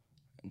out.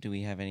 Do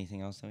we have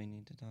anything else that we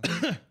need to talk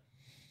about?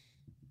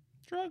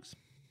 Drugs.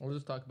 We'll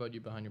just talk about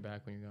you behind your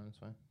back when you're gone. It's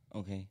fine.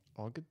 Okay.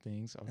 All good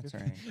things. All That's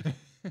good all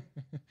right.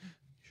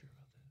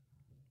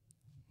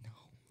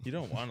 You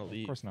don't want to Of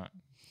leave. course not.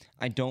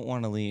 I don't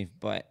want to leave,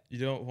 but You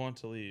don't want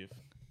to leave.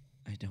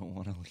 I don't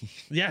want to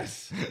leave.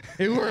 Yes,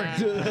 it worked.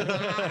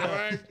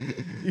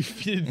 You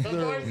feed I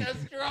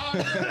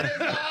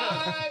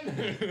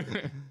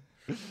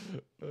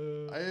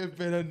have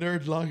been a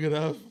nerd long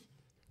enough.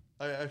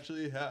 I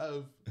actually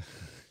have.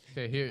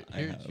 Okay, I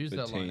have here's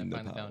that line. I attained the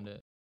finally power. found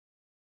it.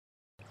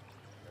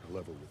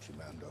 Level with you,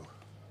 Mando.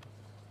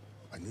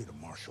 I need a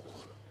marshal.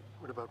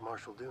 What about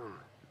Marshal Dune?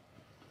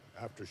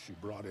 After she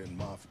brought in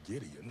Moff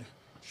Gideon,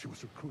 she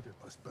was recruited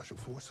by Special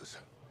Forces.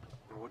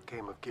 And what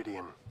came of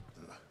Gideon?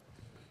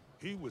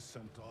 He was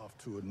sent off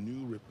to a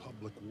new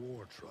Republic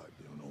War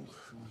tribunal.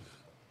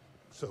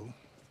 So,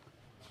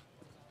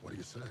 what do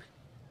you say?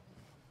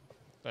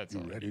 That's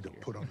You all I ready need to hear.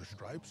 put on the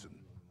stripes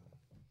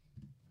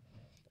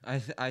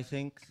and I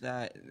think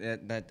that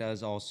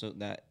does also,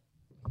 that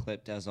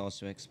clip does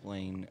also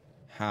explain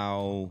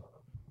how,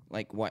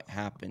 like, what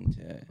happened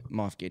to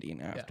Moff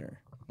Gideon after,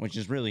 which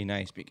is really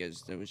nice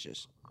because there was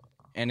just,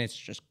 and it's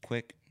just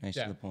quick, nice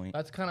to the point.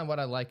 That's kind of what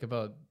I like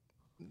about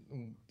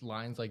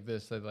lines like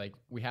this. That like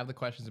we have the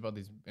questions about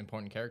these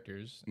important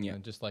characters. Yeah.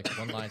 And just like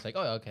one line, it's like,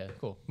 oh, okay,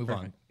 cool, move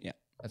on. Yeah.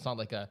 It's not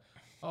like a,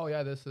 oh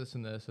yeah, this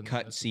and this and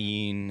Cut this.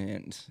 scene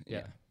and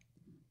Yeah.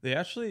 They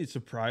actually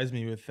surprised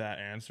me with that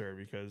answer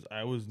because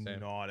I was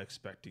not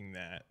expecting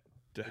that.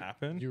 to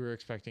happen. You were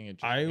expecting it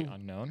just to be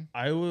unknown.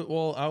 I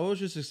was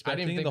just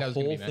expecting think the that was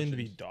gonna whole be thing to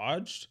be mentioned.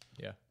 dodged.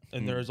 Yeah.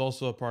 And there was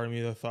also a part of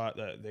me that thought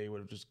that they would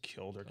have just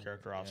killed her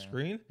character off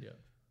screen. Yeah.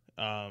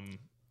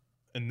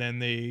 And then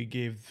they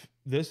gave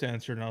this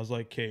answer, and I was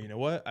like, okay, you know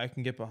what? I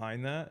can get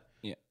behind that.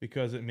 Yeah.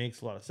 Because it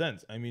makes a lot of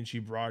sense. I mean, she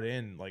brought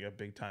in like a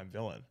big time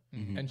villain.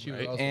 And she was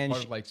Right. also And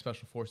part she- of like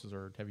special forces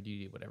or heavy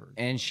duty, whatever.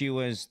 And she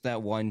was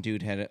that one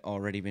dude had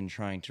already been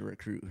trying to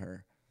recruit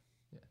her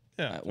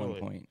Yeah. at one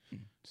point.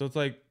 So it's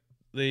like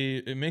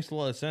it makes a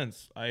lot of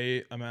sense.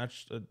 I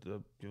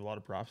give a lot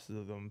of props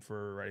to them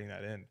for writing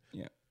that in.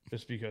 Yeah.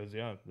 Just because,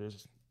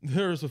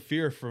 there's a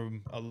fear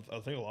from I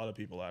think a lot of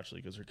people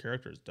actually, because her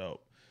character is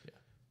dope. Yeah.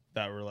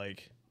 That were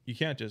like, you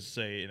can't just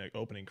say in an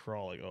opening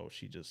crawl like, oh,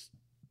 she just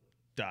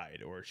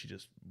died or she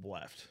just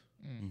left.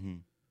 Mm-hmm.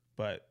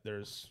 But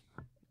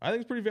I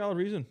think it's a pretty valid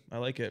reason. I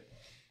like it.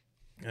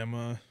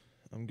 I'm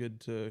good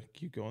to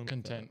keep going.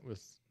 Content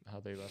with how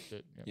they left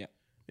it. Yep. Yeah.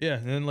 Yeah,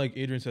 and then like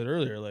Adrian said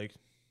earlier, like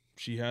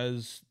she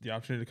has the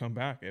opportunity to come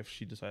back if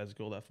she decides to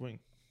go left wing.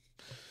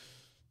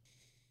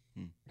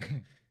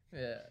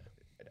 Yeah.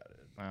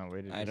 Wow,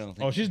 way to I just- don't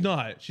think. Oh, she's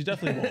not. She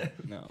definitely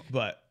won't. No.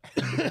 But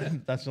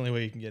that's the only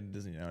way you can get in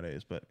Disney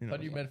nowadays. But you know,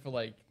 Thought you meant for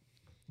like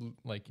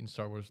in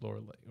Star Wars lore,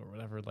 like or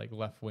whatever, like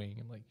left wing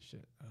and like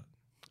shit.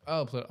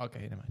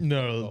 Okay, never mind.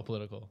 no, Oh,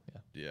 political.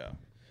 Yeah. yeah.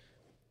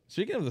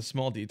 Speaking of the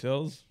small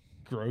details,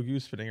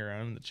 Grogu spinning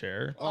around in the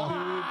chair.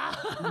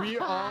 we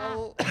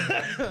all.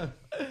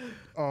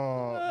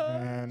 Oh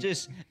man.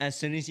 Just as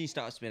soon as he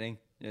stops spinning,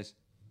 just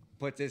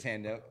puts his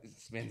hand up,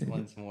 spins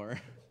once more.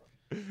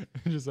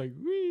 just like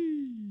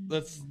wee.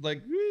 That's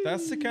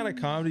the kind of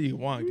comedy you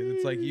want, because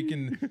it's like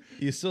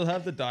you still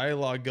have the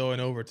dialogue going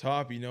over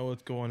top. You know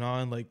what's going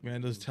on. Like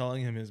Mando's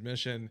telling him his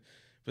mission,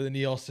 but then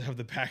you also have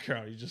the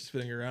background. He's just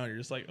spinning around. You're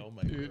just like, oh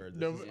my word,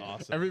 this is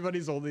awesome.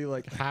 Everybody's only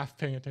like half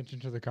paying attention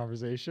to the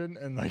conversation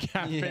and like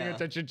half paying Yeah.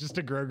 attention just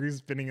to Grogu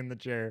spinning in the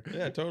chair.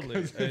 Yeah, totally.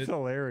 'Cause it's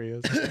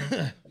hilarious.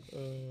 I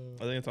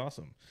think it's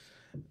awesome.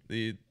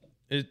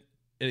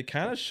 It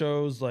kind of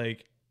shows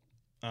like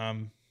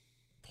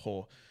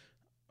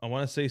I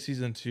want to say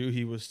season 2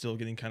 he was still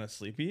getting kind of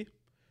sleepy,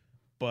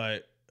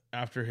 but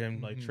after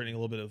him like training a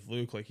little bit of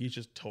Luke, like he's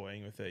just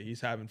toying with it.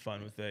 He's having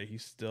fun with it. He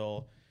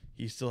still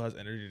has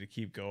energy to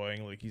keep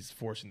going. Like he's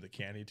forcing the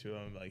candy to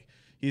him. Like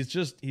he's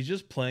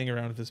just playing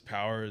around with his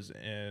powers.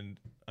 And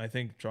I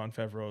think Jon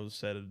Favreau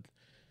said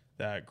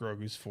that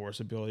Grogu's Force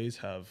abilities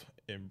have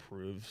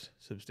improved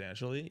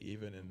substantially,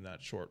 even in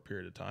that short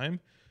period of time,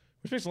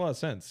 which makes a lot of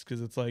sense,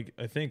 because it's like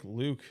I think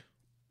Luke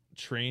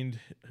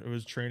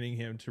was training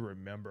him to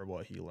remember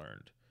what he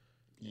learned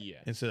Yeah.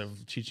 instead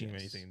of teaching him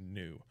anything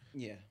new.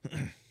 Yeah.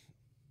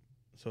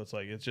 So it's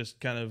like it's just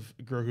kind of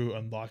Grogu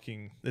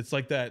unlocking. It's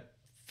like that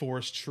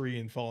Force tree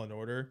in Fallen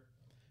Order.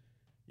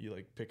 You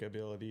like pick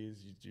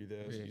abilities, you do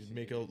this, you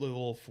make a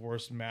little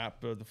Force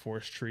map of the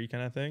Force tree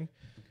kind of thing.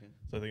 Okay.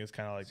 So I think it's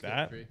kind of like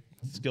that.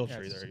 Skill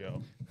tree. There you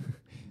go.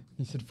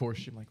 He said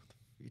force. I'm like, what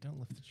the, you don't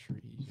lift the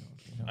tree. You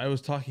don't. I was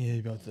talking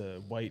about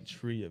the white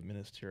tree of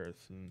Minas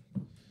Tirith, and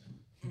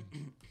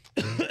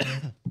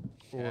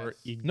Or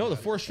no, the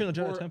Force tree in the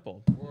Jedi Or-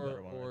 Temple. or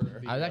That one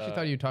right there. I actually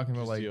thought you were talking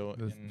about like Jazeel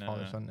the in,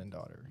 father, son, and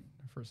daughter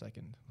for a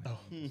second. Like,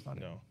 it's not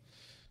it.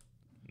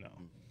 no.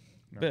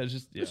 But it's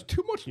just There's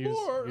too much he was,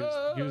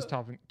 more. he was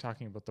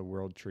talking about the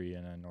world tree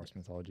in Norse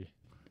mythology.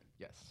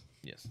 Yes.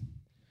 yes.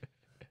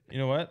 You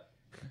know what?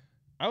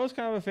 I was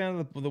kind of a fan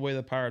of the way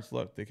the pirates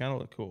look. They kind of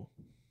look cool.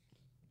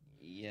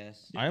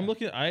 Yes. I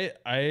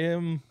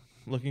am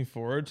looking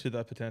forward to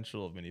the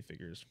potential of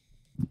minifigures.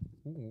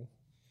 Ooh.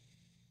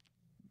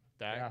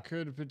 That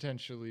could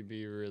potentially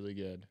be really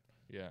good.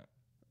 Yeah.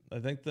 I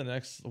think the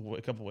next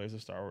couple waves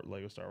of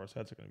Lego Star Wars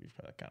sets are going to be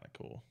kind of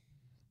cool.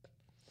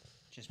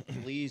 Just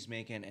please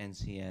make an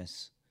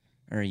NCS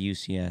or a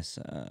UCS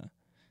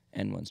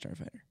N1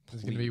 Starfighter.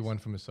 There's gonna be one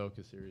from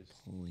Ahsoka series.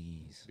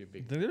 Please. Be a I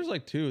big. think there's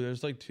like two.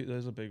 There's like two.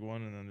 There's a big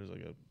one, and then there's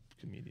like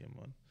a medium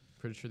one.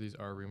 Pretty sure these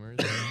are rumors.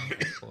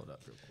 Pull it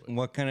up real quick.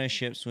 What kind of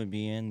ships would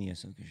be in the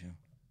Ahsoka show?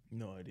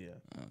 No idea.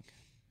 Okay.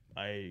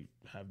 I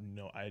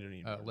don't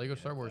even. Lego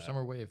Star Wars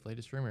Summer Wave,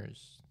 latest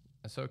rumors.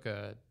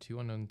 Ahsoka, 2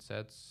 unknown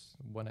sets,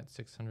 one at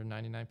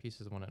 699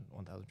 pieces, one at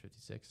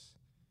 1,056.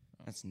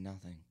 That's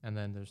nothing. And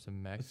then there's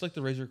some mechs. It's like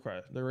the Razor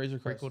Crest. The Razor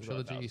Crest. prequel is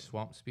about trilogy, 1,000.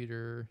 Swamp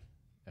Speeder,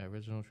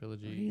 original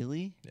trilogy,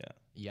 Really?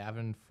 Yeah.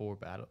 Yavin 4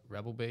 Battle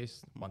Rebel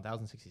Base,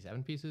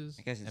 1,067 pieces,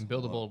 I guess it's and a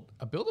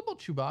a buildable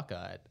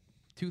Chewbacca at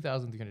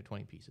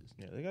 2,320 pieces.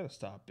 Yeah, they gotta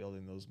stop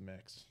building those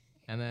mechs.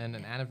 And then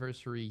an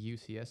anniversary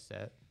UCS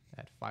set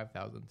at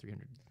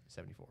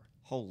 5,374.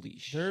 Holy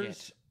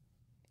shit.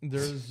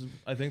 There's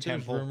I think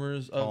there's Temple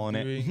rumors of calling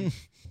it. doing.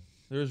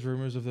 There's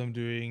rumors of them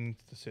doing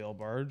the sail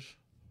barge,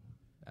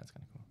 That's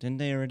kind of cool. Didn't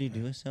they already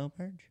do a sail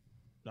barge?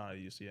 not a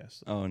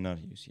UCS. Oh, not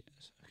a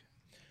UCS. Okay.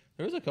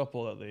 There was a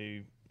couple that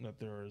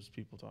there was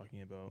people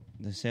talking about.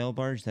 The sail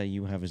barge that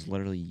you have is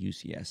literally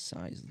UCS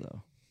size,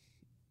 though.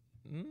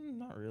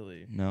 Not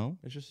really. No?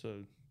 It's just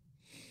a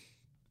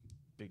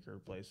bigger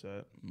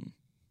playset.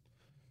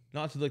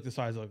 Not to like the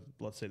size of,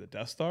 let's say, the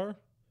Death Star,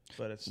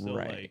 but it's still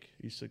Right. like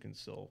you still can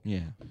still.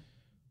 Yeah.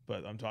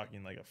 But I'm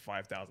talking like a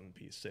 5,000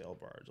 piece sail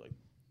barge. Like,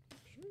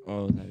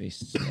 Oh, that'd be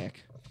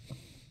sick.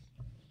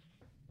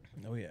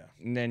 oh yeah,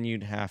 And then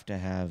you'd have to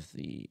have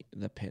the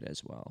pit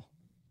as well,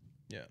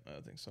 yeah, I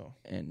think so.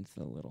 and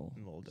the little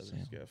And the little desert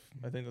sail. skiff.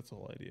 I think that's the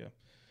whole idea.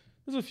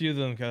 There's a few of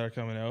them that are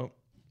coming out.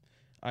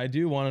 I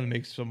do want to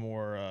make some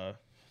more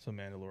some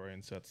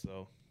Mandalorian sets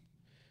though.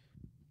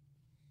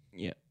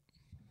 Yeah.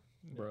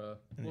 Bruh.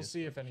 We'll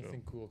see if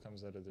anything cool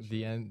comes out of this.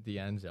 The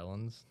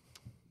Anzellans.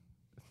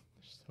 They're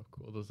so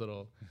cool. Those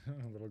little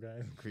little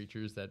guys.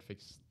 creatures that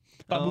fix.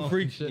 Babu Oh,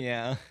 freaks.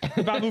 Yeah.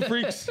 Babu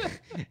freaks.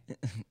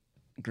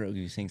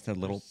 Grogu thinks they're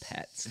little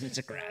pets. He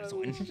just grabs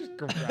one. Just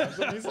grabs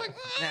him. He's like,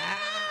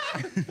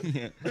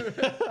 Yeah.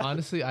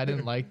 Honestly, I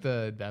didn't like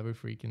the Babu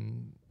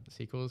freaking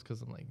sequels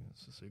because I'm like,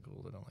 it's a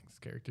sequel. I don't like this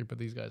character, but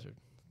these guys are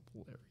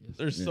hilarious.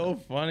 They're so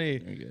funny.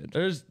 They're good.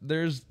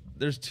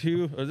 There's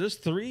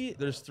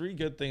three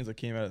good things that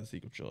came out of the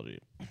sequel trilogy.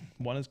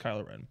 One is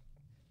Kylo Ren.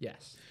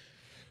 Yes.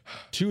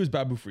 2 is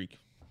Babu Freak,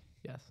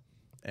 Yes.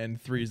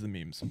 and 3 is the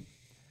memes.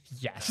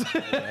 Yes.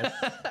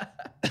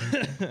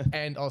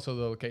 And also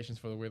the locations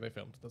for where they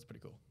filmed. That's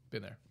pretty cool.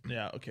 Been there.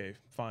 Yeah, okay,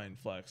 fine,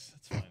 flex.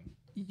 It's fine.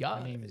 Yeah.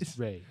 my name is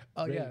Ray.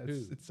 Oh Ray yeah.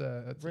 who? It's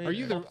Are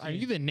you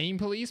the name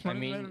police? I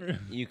mean,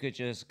 you could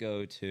just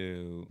go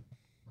to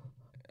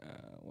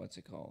what's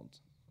it called,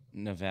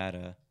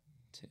 Nevada,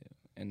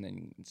 and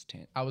then it's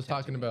I was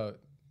talking Tatooine. about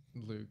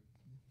Luke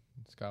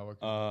Skywalker.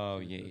 Oh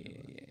yeah.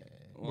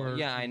 Well, Where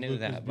yeah, I knew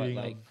Luke was that, but being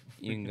a like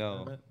you can freaking go.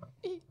 hermit.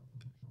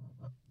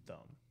 Dumb.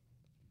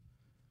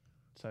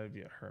 Decided to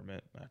be a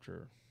hermit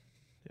after.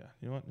 Yeah,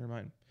 you know what? Never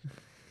mind.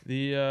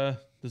 The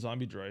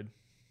zombie droid.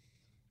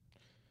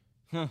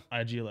 Huh.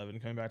 IG-11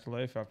 coming back to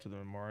life after the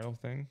memorial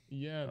thing.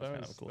 Yeah, That was that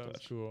kind was, of a cool that was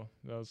touch. cool.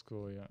 That was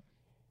cool. Yeah.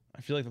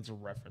 I feel like that's a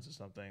reference to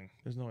something.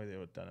 There's no way they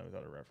would have done it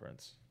without a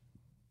reference.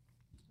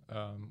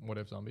 What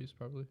if zombies?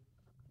 Probably.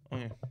 Oh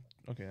yeah.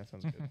 Okay, that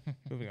sounds good.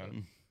 Moving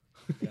on.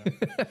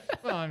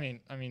 Well, I mean,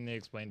 they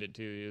explained it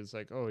too. It was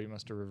like, oh, he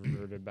must have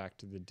reverted back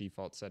to the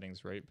default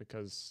settings, right?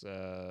 Because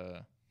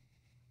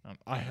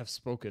I have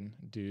spoken,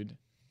 dude,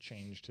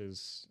 changed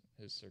his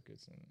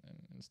circuits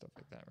and stuff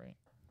like that, right?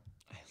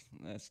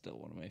 That's still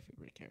one of my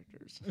favorite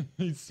characters.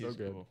 He's so He's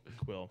good. cool.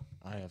 Quill.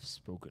 I have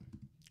spoken.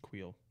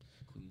 Queel.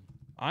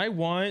 I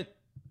want.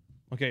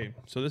 Okay,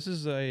 so this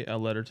is a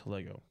letter to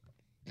Lego.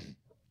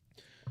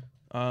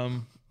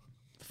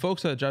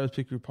 Folks at Java's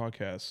Pick Group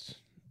podcast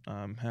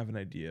have an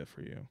idea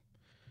for you.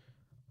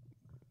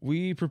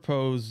 We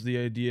propose the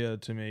idea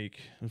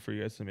for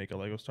you guys to make a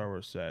Lego Star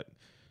Wars set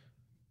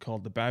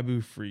called the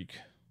Babu Freak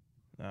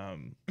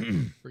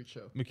Freak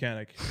show.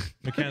 mechanic,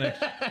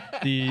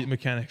 the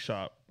mechanic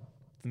shop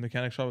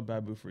of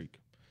Babu Freak,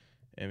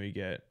 and we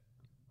get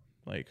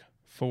like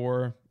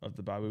 4 of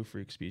the Babu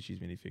Freak species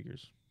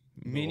minifigures.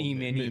 Mini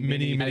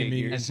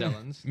figures.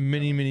 Anzellans.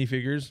 mini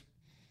figures,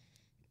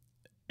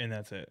 and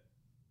that's it,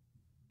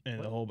 and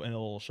a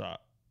little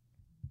shop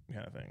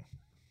kind of thing.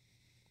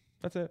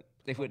 That's it.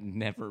 They would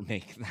never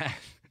make that.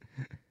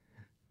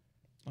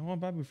 I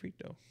want Babu Freak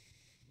though.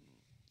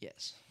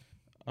 Yes.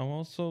 I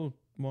also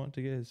want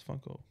to get his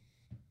Funko,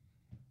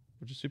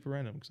 which is super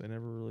random because I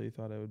never really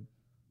thought I would.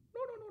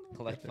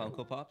 Collect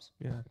Funko Pops.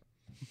 Yeah.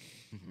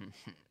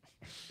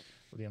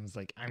 Liam's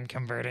like, I'm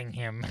converting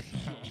him.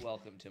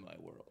 Welcome to my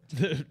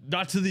world.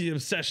 Not to the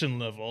obsession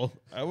level.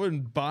 I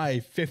wouldn't buy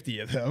 50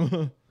 of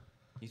them.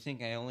 You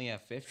think I only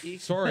have 50?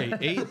 Sorry,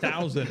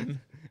 8,000.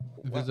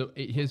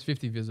 His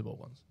 50 visible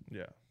ones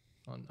Yeah.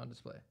 on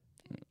display.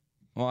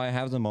 Well, I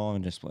have them all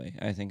on display.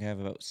 I think I have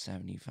about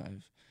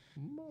 75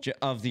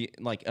 of the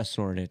like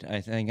assorted. I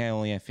think I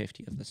only have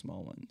 50 of the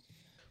small ones.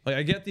 Like,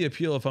 I get the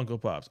appeal of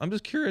Funko Pops. I'm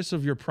just curious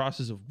of your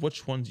process of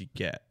which ones you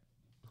get.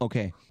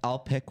 Okay, I'll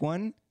pick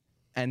one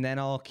and then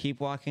I'll keep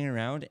walking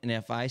around. And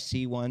if I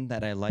see one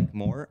that I like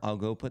more, I'll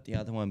go put the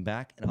other one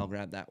back and I'll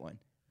grab that one.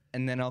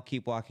 And then I'll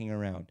keep walking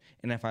around.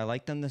 And if I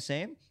like them the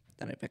same,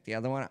 then I pick the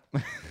other one up.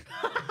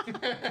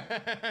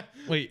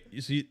 Wait,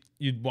 so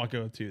you'd walk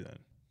out with 2 then?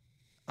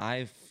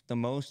 The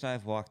most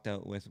I've walked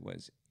out with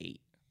was 8.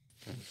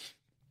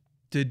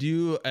 Did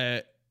you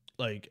at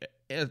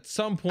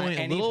some point At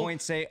any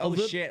point say, "Oh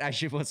shit, I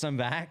should put some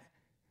back"?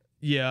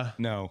 Yeah.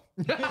 No.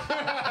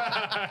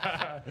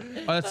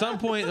 At some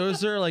point, was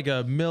there like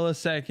a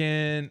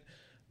millisecond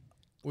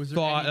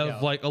thought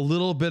of like a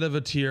little bit of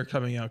a tear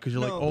coming out because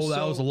you're No, like, oh, that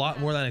so- was a lot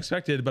more than I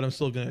expected, but I'm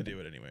still gonna do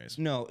it anyways.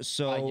 No.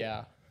 So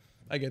Yeah.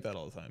 I get that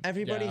all the time.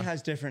 everybody Yeah.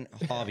 has different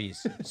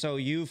hobbies. So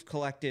you've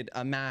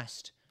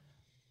amassed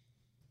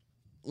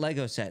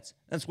Lego sets.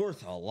 That's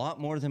worth a lot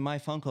more than my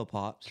Funko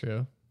Pops.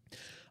 True.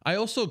 I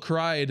also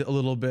cried a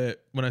little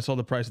bit when I saw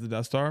the price of the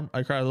Death Star.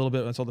 I cried a little bit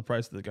when I saw the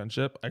price of the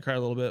gunship. I cried a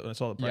little bit when I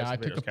saw the price Yeah, I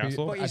of took Vader's a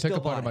castle. But you I took still a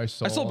part bought of my it.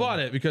 soul. I still bought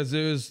it because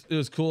it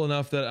was cool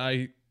enough that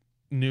I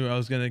knew I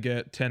was gonna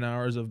get 10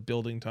 hours of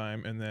building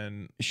time, and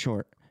then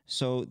Sure.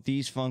 So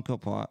these Funko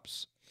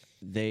Pops,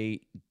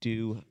 they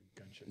do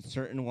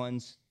certain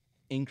ones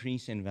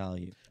increase in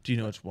value. do you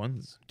know which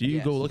ones? Do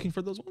you go Yes. looking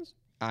for those ones?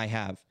 I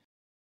have.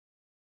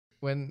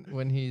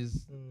 when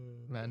he's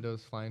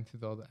Mando's flying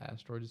through all the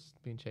asteroids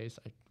being chased,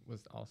 I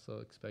was also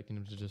expecting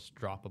him to just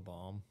drop a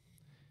bomb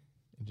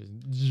and just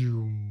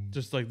zoom.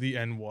 Just like the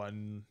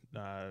N1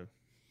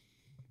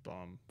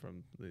 bomb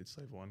from the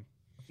Slave One.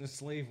 The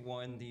Slave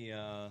One, the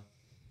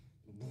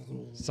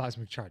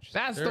Seismic charge.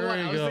 That's the There one.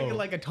 you I was thinking go.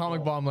 like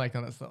atomic bomb, like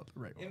on the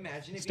right one.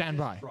 Imagine if Stand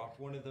you just by. dropped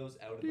one of those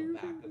out of the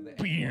back of the That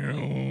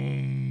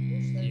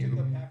took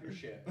up half your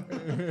ship.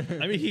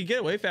 I mean, he'd get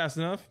away fast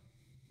enough.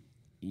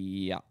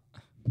 Yeah.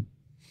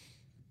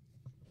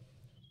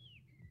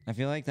 I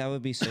feel like that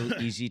would be so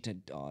easy to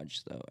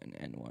dodge though in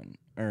N1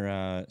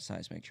 or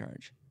seismic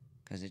charge,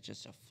 because it's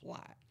just a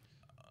flat.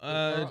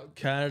 It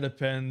kind of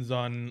depends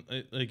on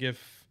like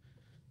if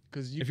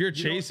Because If you're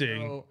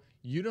chasing-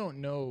 you don't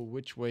know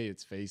which way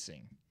it's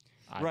facing.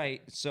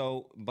 Right.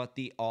 So, but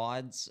the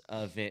odds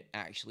of it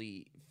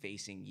actually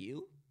facing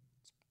you,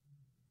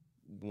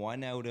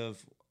 1 out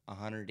of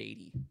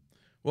 180.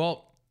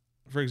 well,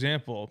 for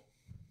example,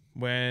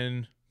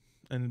 when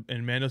in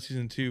Mando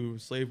season 2,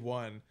 Slave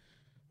One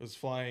was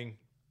flying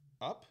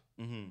up,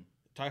 Mm-hmm.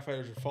 TIE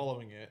fighters were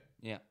following it.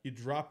 Yeah. He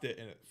dropped it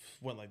and it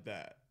went like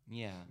that.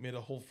 Yeah. Made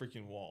a whole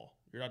freaking wall.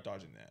 You're not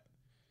dodging that.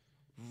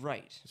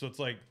 Right. So it's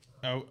like,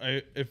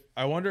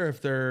 I wonder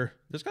if there's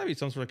got to be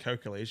some sort of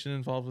calculation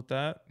involved with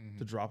that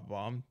to drop a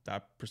bomb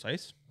that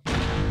precise.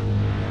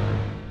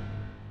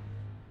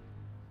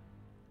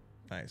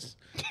 Nice.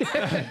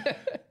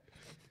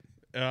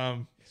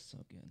 So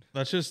good.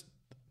 That's just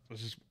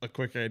a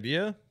quick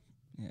idea.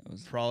 Yeah. It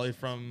was Probably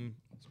from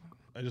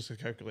just a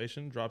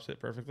calculation drops it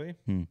perfectly.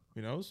 Hmm.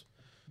 Who knows?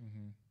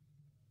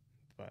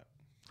 But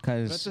But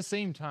at because the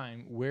same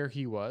time, where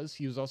he was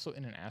also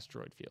in an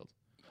asteroid field.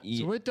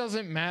 So it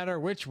doesn't matter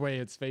which way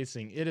it's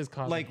facing. It is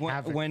causing like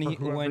havoc when for he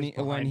whoever's when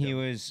behind he him.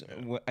 was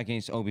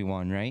against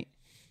Obi-Wan, right?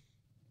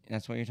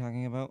 That's what you're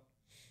talking about.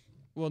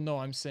 Well, no,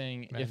 I'm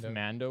saying if Mando.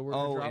 Mando were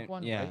Oh, to drop and-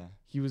 one, yeah. right?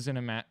 He was in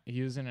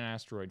an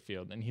asteroid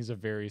field, and he's a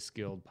very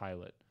skilled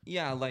pilot.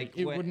 Yeah, like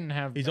It when, wouldn't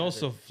have. he's mattered.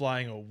 also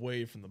flying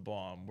away from the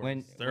bomb.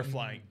 When- They're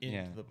flying into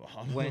yeah. the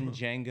bomb. when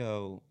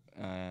Django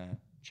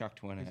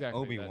chucked one at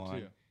Exactly, that Obi-Wan.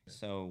 too.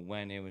 So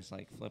when it was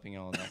like flipping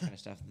all that kind of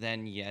stuff,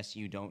 then yes,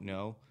 you don't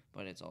know,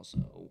 but it's also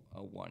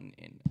a 1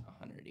 in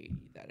 180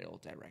 that it'll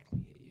directly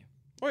hit you.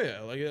 Oh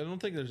yeah, like I don't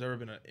think there's ever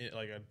been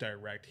a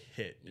direct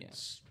hit. Yeah.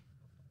 It's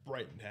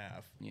right in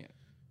half. Yeah.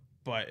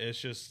 But it's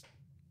just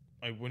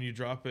like when you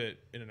drop it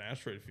in an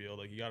asteroid field,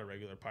 like you got a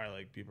regular pilot,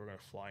 like people are gonna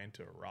fly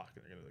into a rock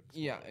and they're gonna explode.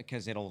 Yeah,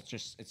 because it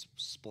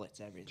splits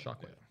everything.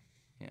 Shockwave.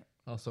 Yeah.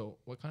 Also,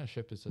 what kind of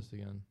ship is this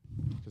again?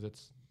 Because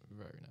it's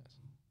very nice.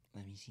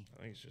 Let me see.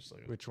 I think it's just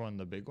like a Which one?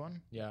 The big one?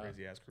 Yeah.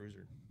 crazy ass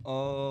cruiser.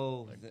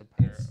 Oh, Like the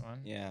it's- pirate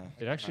one? Yeah.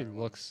 It actually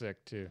looks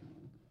sick too.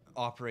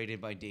 Operated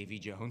by Davy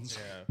Jones.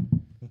 Yeah.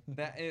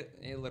 That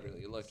it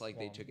literally looked like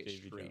they Swamp took it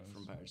Davy straight Jones.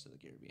 from Pirates of the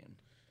Caribbean,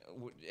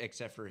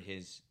 except for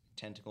his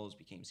tentacles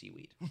became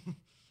seaweed.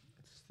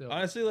 Still,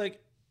 Honestly,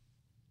 like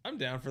I'm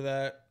down for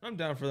that. I'm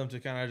down for them to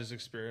kind of just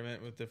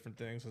experiment with different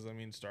things. Because I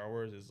mean, Star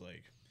Wars is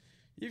like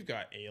you've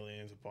got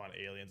aliens upon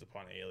aliens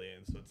upon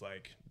aliens. So it's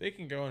like they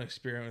can go and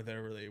experiment with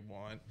whatever they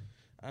want.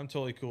 I'm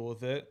totally cool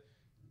with it.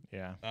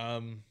 Yeah.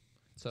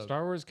 so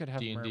Star Wars could have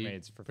D&D,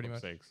 mermaids for pretty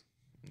fuck's much. sakes.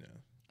 Yeah.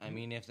 I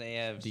mean, if they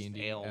have D&D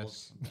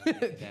scales, they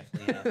could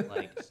definitely have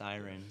like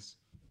sirens.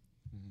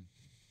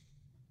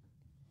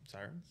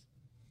 Sirens.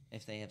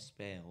 If they have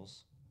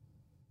spales,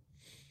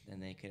 then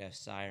they could have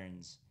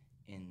sirens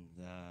in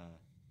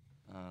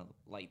the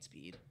light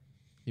speed.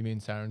 You mean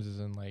sirens is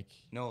in like?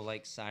 No,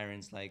 like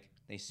sirens, like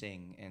they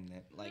sing and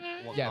that, like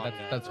Yeah,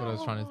 Wakanda. that's what I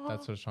was trying to.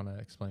 That's what I was trying to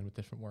explain with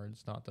different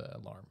words, not the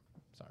alarm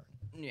siren.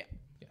 Yeah,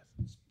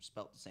 Yes.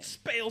 spelt the same.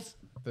 Spales.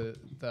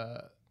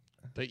 The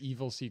The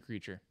evil sea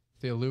creature.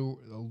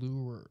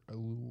 allure.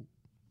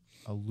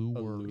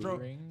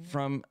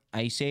 From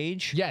Ice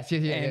Age. Yes,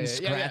 yes, yeah, And yeah, yeah,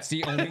 Scrat's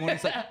the only one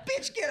that's like,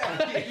 bitch, get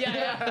out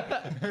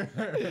here.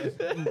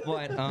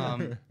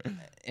 But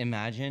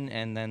imagine,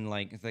 and then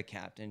like the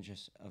captain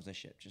just of the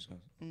ship just goes,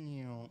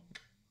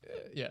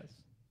 Yes.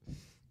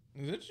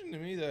 It's interesting to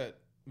me that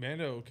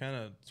Mando kind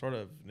of sort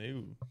of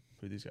knew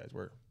who these guys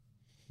were.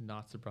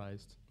 Not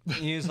surprised.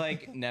 he was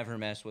like, never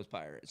mess with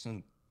pirates.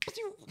 And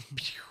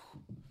This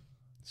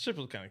ship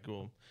was kind of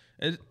cool.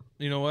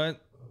 You know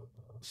what?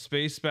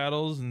 Space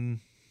battles and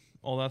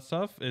all that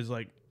stuff is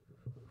like,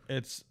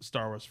 it's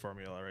Star Wars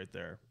formula right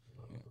there.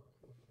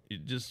 You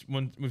just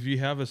if you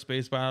have a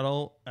space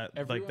battle at like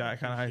Everyone that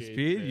kind of high appreciates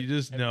speed, it. you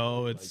just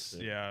know Everybody it's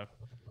likes it. yeah.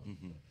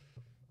 Mm-hmm.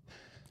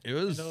 It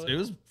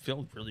was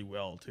filmed really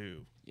well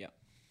too. yeah.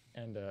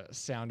 And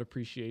sound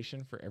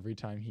appreciation for every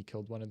time he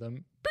killed one of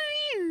them.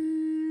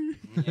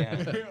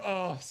 Yeah.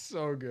 Oh,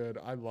 so good.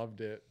 I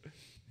loved it.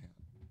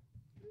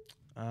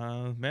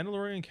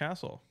 Mandalorian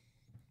Castle.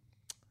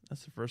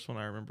 That's the first one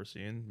I remember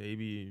seeing.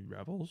 Maybe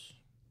Rebels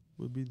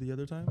would be the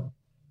other time.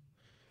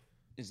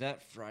 Is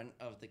that front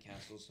of the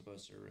castle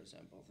supposed to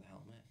resemble the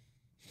helmet?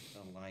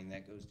 The line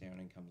that goes down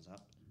and comes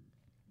up?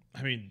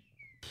 I mean,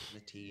 The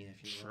T,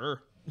 if you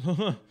will.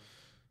 sure.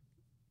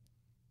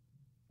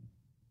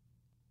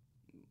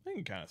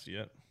 can kind of see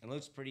it. It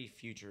looks pretty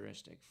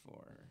futuristic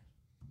for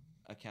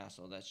a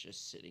castle that's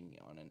just sitting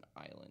on an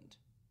island.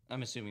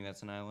 I'm assuming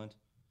that's an island.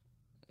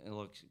 It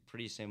looks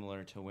pretty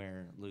similar to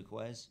where Luke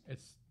was.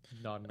 It's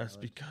not. That's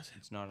because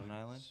It's not an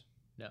island.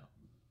 No.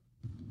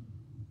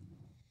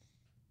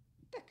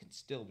 That could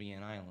still be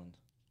an island.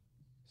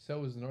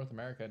 So is North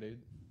America,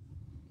 dude.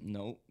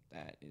 Nope,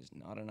 that is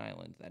not an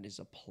island. That is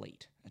a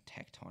plate, a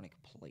tectonic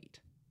plate.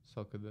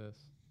 So could this.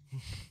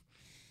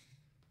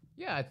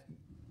 Yeah.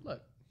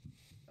 Look.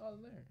 Oh,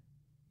 there.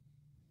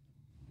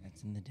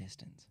 That's in the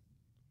distance.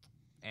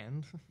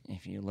 And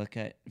If you look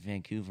at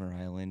Vancouver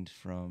Island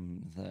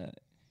from the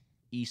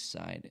east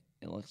side,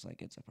 it looks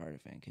like it's a part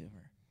of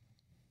Vancouver.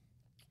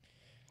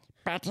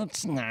 But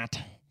it's not.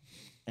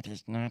 It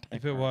is not.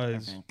 If it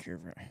was-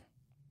 Vancouver,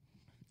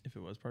 If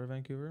it was part of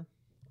Vancouver,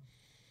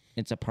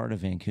 it's a part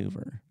of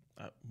Vancouver,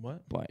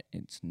 what? but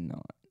it's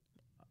not,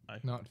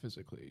 not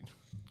physically.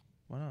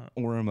 Why not?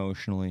 or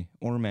emotionally,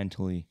 or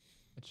mentally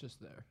It's just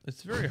there.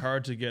 It's very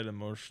hard to get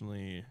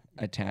emotionally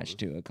attached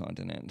to a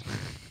continent.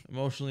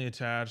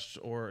 attached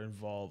or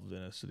involved in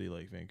a city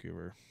like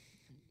Vancouver.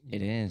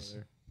 It is.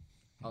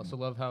 I also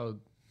love how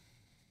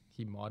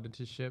he modded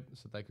his ship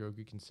so that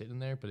Grogu can sit in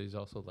there, but he's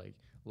also like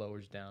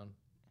lowers down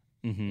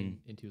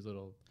Mm-hmm. into his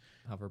little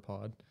hover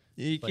pod.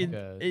 He Like can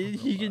a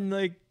he can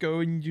like go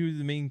into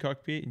the main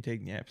cockpit and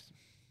take naps.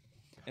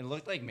 It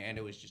looked like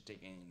Mando was just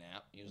taking a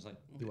nap. He was like,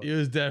 He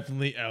was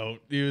definitely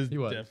out. He was, He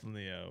was.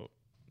 definitely out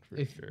for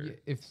If sure.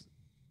 if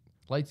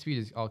light speed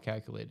is all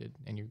calculated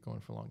and you're going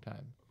for a long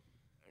time,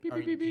 Do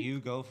you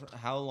go for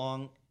how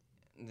long?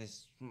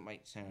 This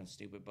might sound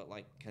stupid, but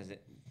like, because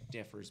it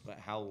differs, but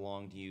how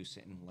long do you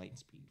sit in light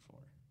speed for?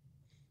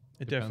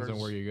 It depends differs. on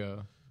where you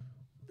go.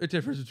 It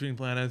differs between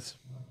planets.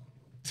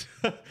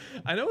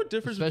 I know it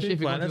differs Especially between if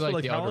you go planets, through, but like,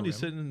 like the how outer long do you rim.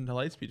 sit in the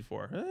light speed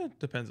for? It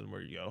depends on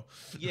where you go.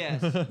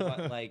 Yes,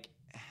 but like,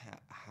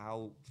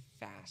 how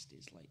fast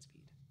is light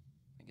speed?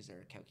 Like, is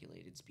there a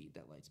calculated speed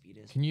that light speed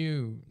is? Can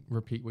you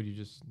repeat what you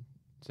just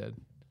said?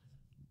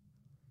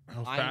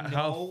 I How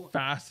know-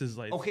 fast is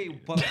light? Okay,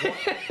 speed? but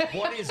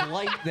what is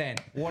light then?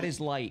 What is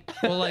light?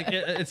 Well, like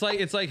it's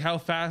like how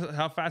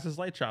fast is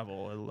light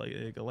travel?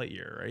 Like a light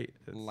year, right?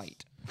 It's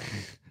Light.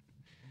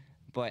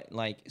 But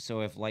like,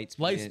 so if light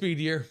speed, Light speed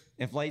year.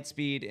 if light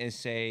speed is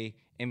say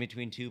in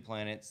between two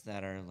planets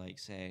that are like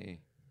say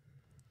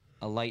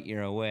a light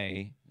year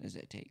away, does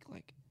it take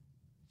like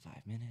 5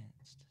 minutes?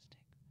 Does it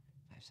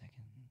take 5 seconds?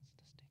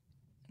 Does it take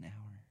an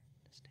hour?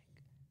 Does it take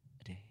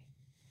a day?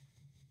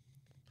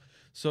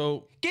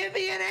 So Give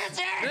me an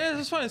answer. yeah,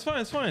 it's fine. It's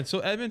fine. It's fine. So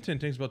Edmonton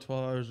takes about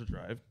 12 hours to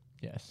drive,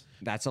 Yes.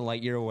 That's a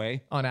light year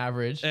away. On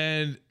average.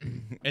 and then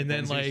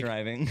Depends who's like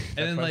driving.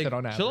 and then why I like said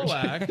on average.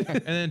 Chilliwack,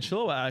 and then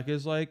Chilliwack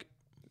is like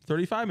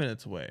 35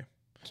 minutes away.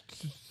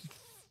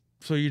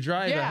 So you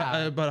drive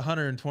Yeah. about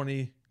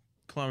 120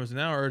 kilometers an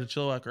hour to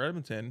Chilliwack or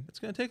Edmonton. It's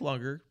going to take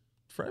longer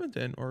for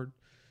Edmonton or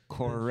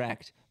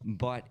Correct.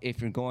 But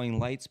if you're going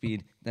light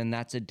speed, then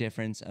that's a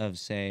difference of,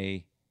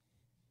 say,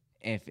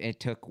 if it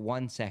took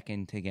 1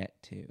 second to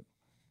get to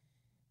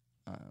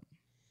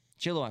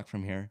Chilliwack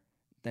from here,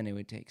 then it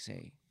would take,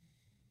 say,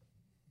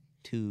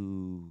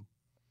 2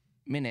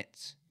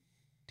 minutes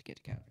to get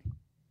to Calgary.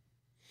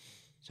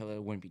 So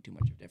it wouldn't be too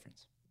much of a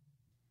difference.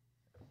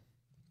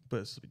 but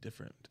this will be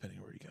different depending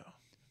on where you go.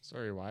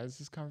 Sorry, why is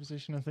this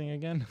conversation a thing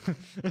again?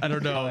 I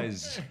don't know.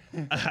 Because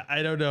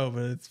I don't know,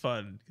 but it's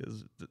fun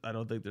because I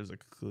don't think there's a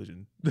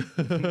conclusion.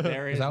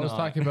 there is 'Cause I was not.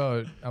 talking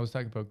about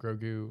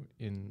Grogu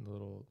in the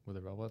little where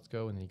the robots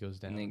go, and then he goes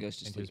down then he goes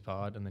to into his sleep.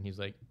 pod, and then he's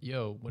like,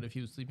 "Yo, what if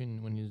he was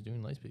sleeping when he was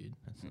doing light speed?"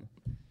 That's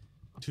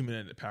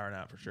 2-minute power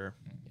nap for sure.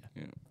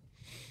 Yeah.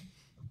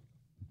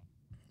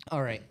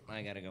 All right,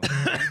 I gotta go.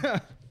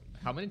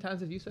 How many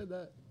times have you said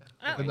that?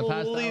 At In the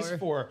past least hour?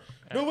 4.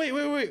 No, wait.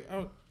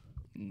 Oh,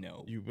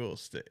 No. you will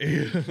stay.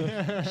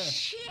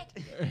 Shit.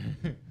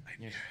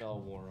 Your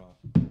spell wore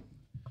off.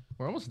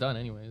 We're almost done,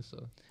 anyways.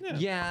 So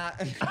Yeah.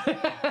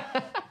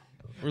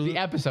 the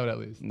episode, at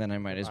least. Then I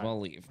might as well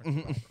leave.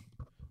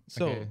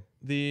 So Okay.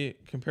 the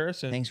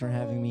comparison. Thanks for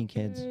having me,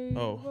 kids.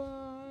 Oh,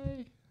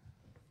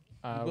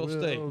 I you will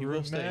stay. You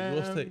will stay. You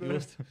will stay. You will remember.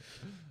 stay.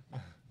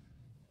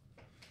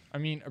 I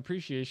mean,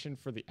 appreciation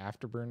for the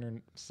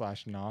afterburner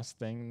 / NOS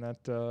thing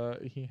that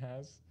he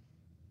has.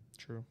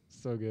 True.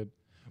 So good.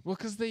 Well,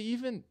 because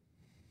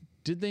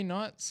did they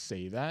not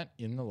say that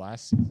in the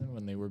last season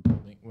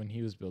when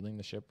he was building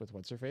the ship with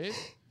what's her face?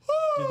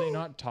 Did they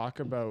not talk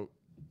about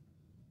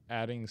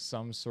adding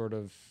some sort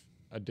of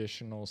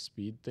additional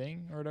speed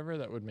thing or whatever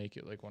that would make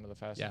it like one of the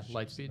fastest? Yeah,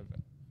 light ships speed.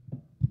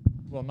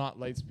 Well, not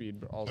light speed,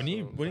 but also When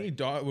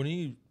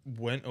he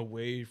went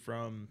away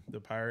from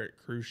the pirate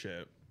cruise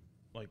ship,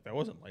 like that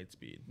wasn't light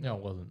speed, No,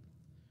 it wasn't.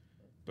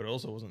 but it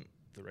also wasn't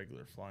the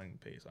regular flying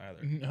pace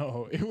either.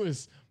 No, it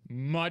was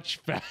much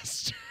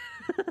faster.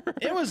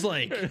 It was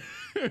like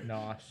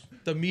Nosh.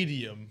 the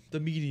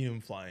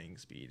medium flying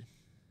speed.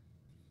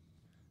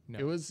 No.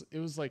 It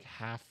was like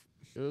half.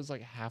 It was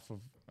like half of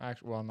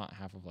actually. Well, not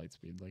half of light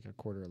speed, like a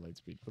quarter of light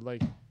speed. But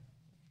like,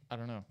 I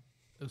don't know.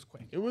 It was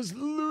quick. It was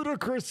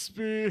ludicrous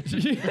speed.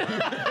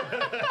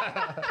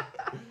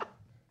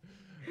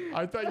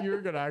 I thought you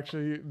were gonna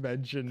actually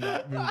mention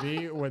that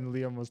movie when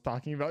Liam was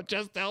talking about.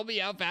 Just tell me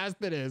how fast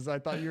it is. I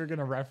thought you were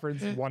gonna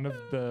reference one of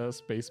the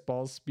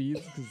Spaceballs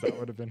speeds because that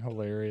would have been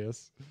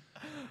hilarious.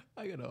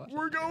 I gotta watch.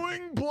 We're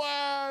going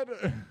plaid,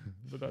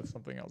 but that's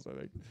something else, I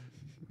think.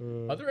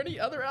 Are there any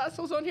other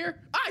assholes on here?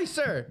 Aye,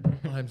 sir.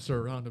 I'm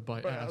surrounded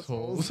by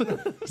assholes. So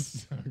good.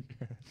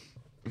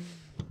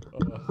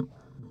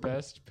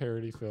 Best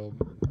parody film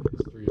in the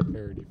history of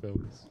parody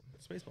films.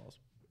 Spaceballs.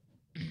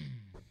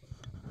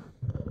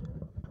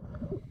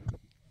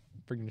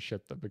 Freaking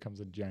ship that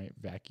becomes a giant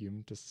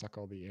vacuum to suck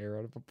all the air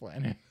out of a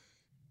planet.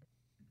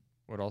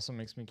 What also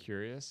makes me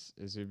curious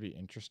is it'd be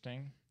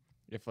interesting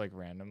if like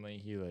randomly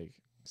he like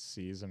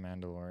sees a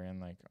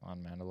Mandalorian like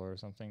on Mandalore or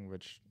something,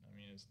 which I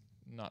mean is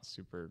not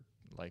super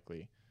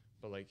likely,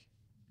 but like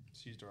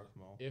Sees Darth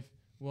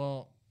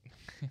Maul.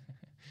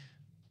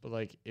 but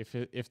like if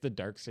the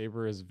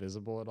Darksaber is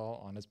visible at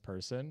all on his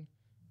person,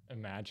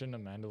 imagine a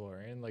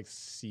Mandalorian like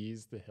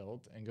sees the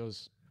hilt and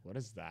goes, "What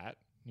is that?"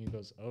 And he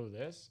goes, "Oh,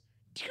 this."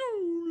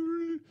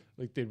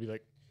 Like they'd be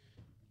like,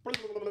 Well,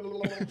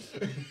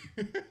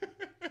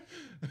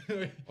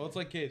 it's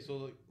like, okay, so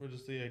like, we're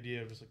just the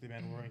idea of just like the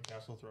Mandalorian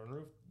Castle Throne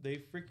Roof. They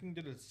freaking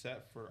did a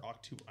set for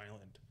Octu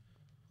Island.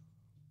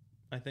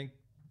 I think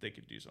they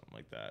could do something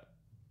like that,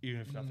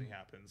 even if nothing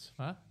happens.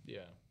 Huh? yeah.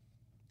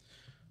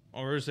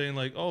 Or we're saying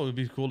like, oh, it'd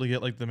be cool to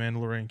get like the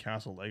Mandalorian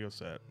Castle Lego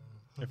set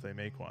if they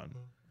make one.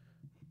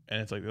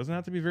 And it's like, it doesn't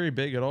have to be very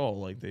big at all.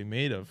 Like they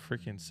made a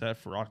freaking set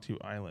for Octu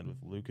Island with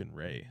Luke and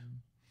Rey.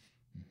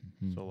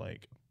 So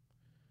like,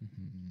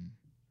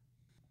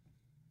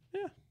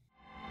 yeah.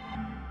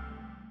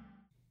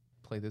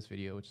 Play this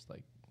video, which is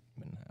like a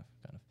minute and a half,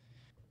 kind of.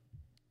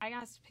 I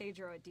asked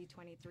Pedro at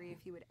D23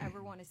 if he would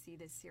ever want to see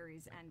this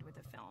series end with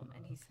a film,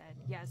 and he said,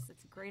 yes,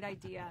 that's a great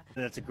idea.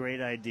 That's a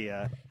great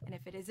idea. And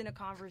if it isn't a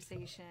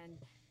conversation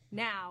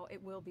now,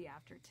 it will be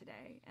after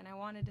today. And I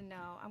wanted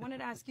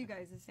to ask you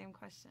guys the same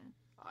question.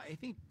 I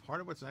think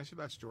part of what's nice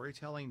about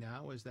storytelling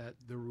now is that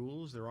there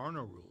are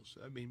no rules.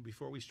 I mean,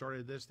 before we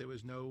started this, there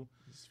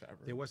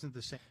wasn't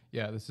the same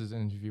Yeah, this is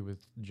an interview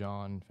with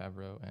Jon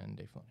Favreau and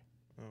Dave Filoni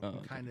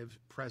kind of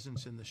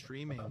presence in the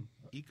streaming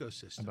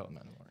ecosystem. about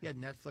Mandalorian. You had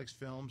Netflix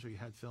films, or you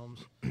had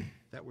films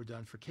that were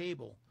done for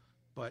cable,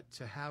 but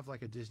to have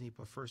like a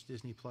first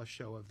Disney Plus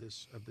show of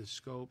this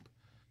scope,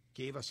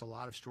 gave us a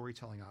lot of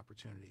storytelling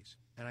opportunities.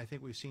 And I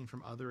think we've seen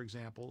from other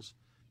examples.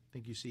 I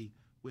think you see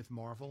with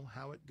Marvel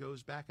how it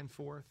goes back and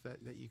forth,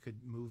 that you could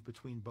move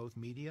between both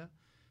media.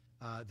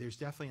 There's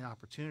definitely an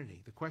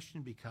opportunity. The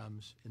question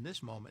becomes, in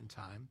this moment in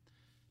time,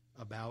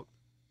 about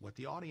what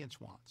the audience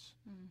wants.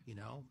 You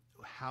know,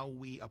 how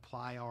we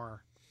apply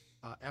our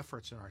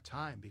efforts and our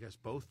time, because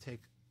both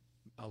take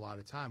a lot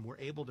of time. We're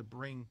able to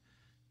bring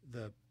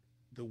the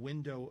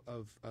window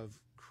of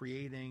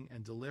creating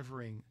and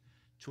delivering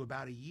to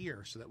about a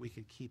year so that we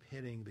could keep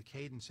hitting the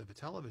cadence of a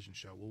television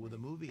show. Well, with a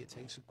movie, it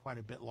takes quite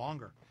a bit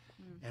longer.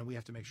 And we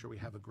have to make sure we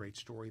have a great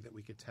story that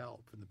we could tell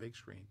from the big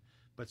screen.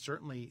 But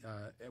certainly,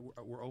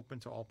 we're open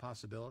to all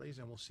possibilities,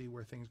 and we'll see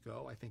where things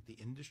go. I think the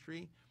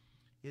industry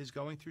is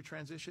going through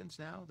transitions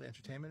now, the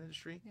entertainment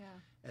industry,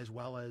 as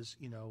well as,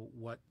 you know,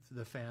 what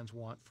the fans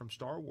want from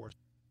Star Wars.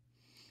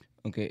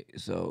 Okay,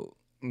 so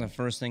the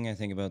first thing I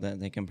think about that,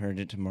 they compared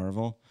it to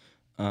Marvel.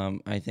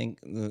 I think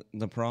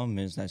the problem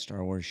is that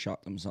Star Wars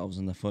shot themselves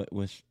in the foot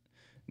with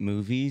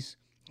movies.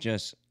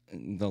 Just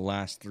the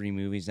last 3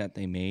 movies that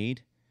they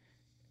made,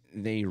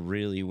 they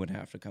really would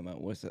have to come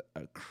out with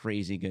a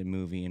crazy good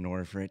movie in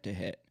order for it to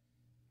hit.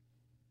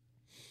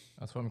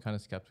 That's why I'm kind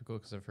of skeptical,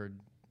 because I've heard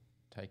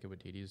Taika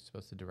Waititi is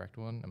supposed to direct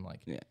one. I'm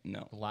like, Yeah,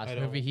 no. the last I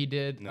don't- movie he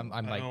did, no, I'm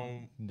I like,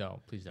 don't-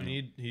 no, please don't.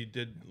 He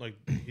did like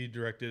he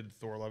directed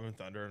Thor: Love and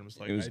Thunder, and was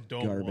like, It was I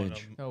don't want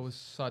garbage. him. That was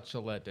such a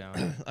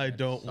letdown. I It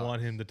don't sucked.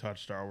 want him to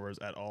touch Star Wars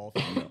at all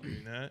for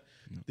doing that.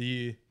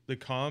 The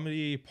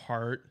comedy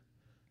part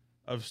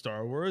of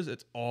Star Wars,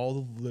 it's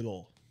all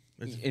little.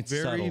 It's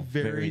very, subtle,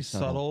 very, very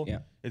subtle. subtle, yeah.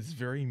 It's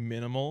very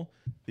minimal.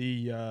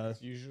 The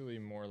It's usually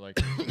more like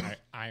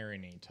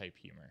irony type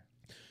humor.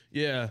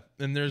 yeah,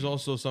 and there's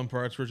also some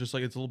parts where it's just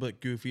like it's a little bit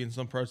goofy in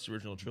some parts of the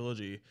original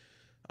trilogy.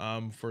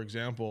 For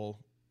example,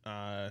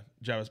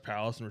 Jabba's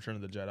palace in Return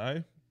of the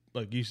Jedi.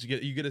 Like you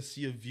get to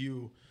see a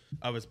view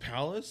of his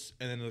palace,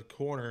 and then in the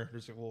corner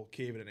there's like a little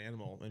cave and an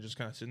animal, and just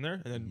kind of sitting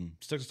there, and then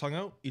sticks his tongue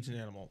out, eats an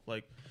animal.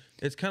 Like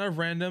it's kind of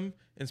random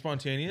and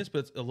spontaneous, but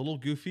it's a little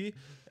goofy,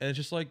 and it's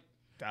just like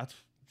that's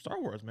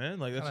Star Wars, man.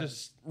 Like that's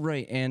just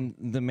Right, and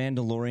The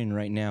Mandalorian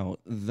right now,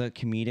 the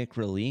comedic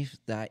relief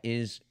that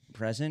is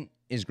present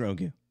is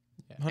Grogu.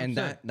 And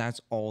 100%. that's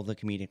all the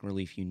comedic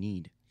relief you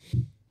need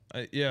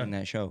yeah. in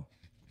that show.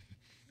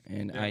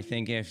 And I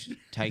think if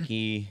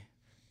Taika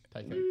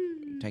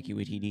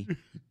Waititi,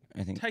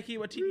 I think, Taika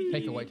Waititi.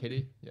 Taika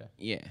Waititi, yeah.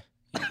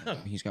 yeah,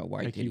 he's got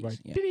white Taika titties.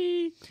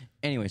 Yeah.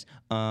 Anyways,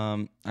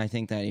 I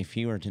think that if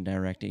he were to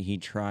direct it,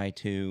 he'd try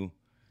to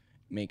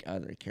make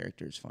other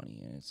characters funny,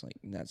 and it's like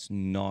that's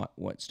not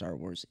what Star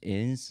Wars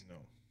is. No.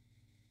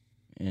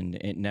 and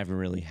it never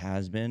really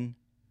has been.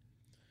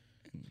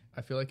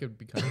 I feel like it'd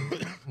be kind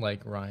of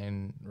like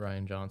Ryan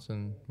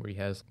Johnson, where he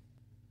has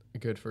a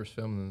good first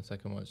film, and then the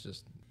second one is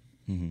just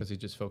because he's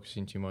just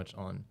focusing too much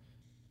on,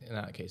 in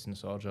that case,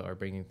 nostalgia or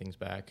bringing things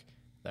back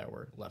that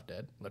were left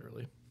dead,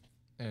 literally,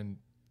 and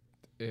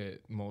a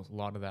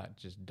lot of that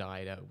just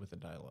died out with the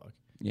dialogue.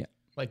 Yeah.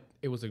 Like,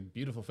 it was a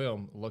beautiful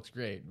film, looks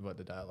great, but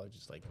the dialogue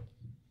just like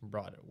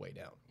brought it way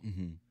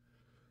down.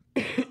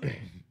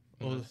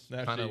 Well, It's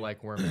kind actually- of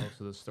like where most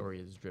of the story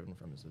is driven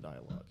from, is the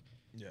dialogue.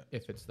 Yeah.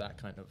 If it's that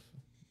kind of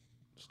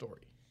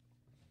story.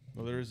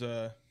 Well, there's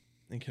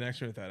in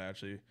connection with that,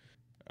 actually,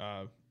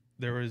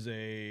 there was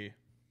an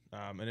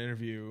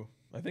interview.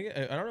 I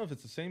don't know if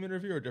it's the same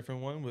interview or a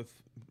different one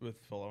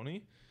with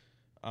Filoni.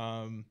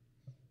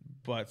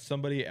 But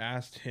somebody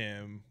asked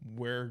him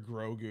where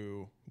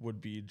Grogu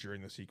would be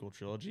during the sequel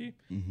trilogy,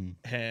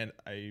 and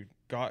I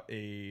got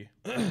a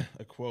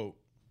quote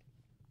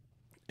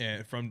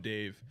and from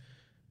Dave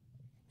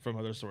from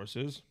other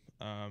sources.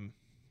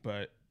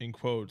 But in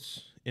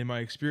quotes, in my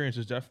experience,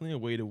 there's definitely a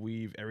way to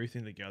weave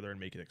everything together and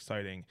make it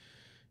exciting.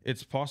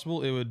 It's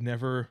possible it would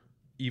never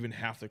even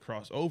have to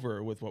cross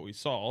over with what we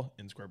saw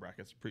in square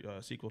brackets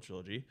sequel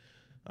trilogy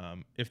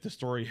if the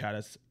story had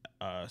us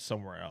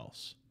somewhere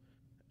else.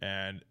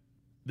 And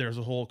there's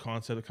a whole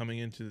concept of coming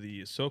into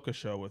the Ahsoka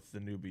show with the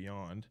New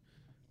Beyond,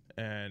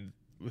 and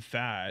with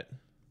that,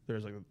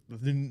 there's like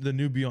the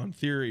New Beyond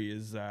theory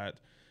is that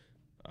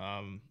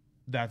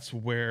that's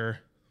where,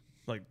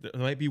 like, it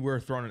might be where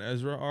Thrawn and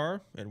Ezra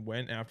are and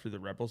went after the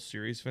Rebels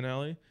series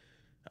finale.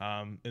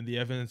 And the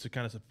evidence to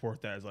kind of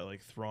support that is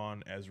like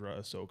Thrawn, Ezra,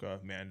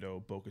 Ahsoka,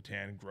 Mando,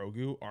 Bo-Katan,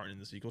 Grogu aren't in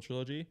the sequel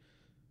trilogy.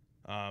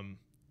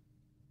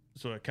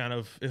 So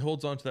it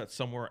holds on to that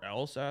somewhere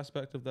else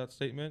aspect of that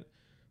statement.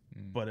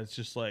 But it's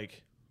just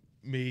like,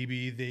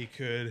 maybe they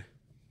could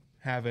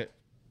have it.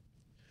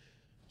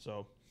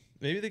 So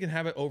maybe they can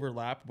have it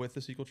overlap with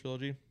the sequel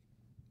trilogy,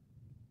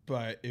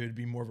 but it would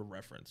be more of a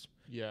reference.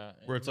 Yeah,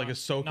 Where it's like not-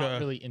 Ahsoka- not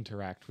really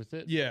interact with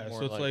it. Yeah, more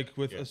so it's like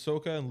with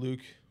Ahsoka and Luke.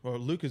 Well,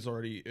 Luke is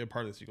already a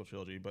part of the sequel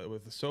trilogy, but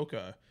with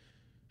Ahsoka,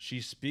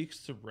 she speaks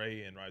to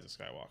Rey in Rise of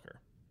Skywalker,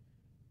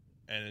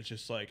 and it's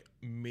just like,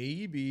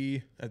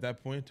 maybe at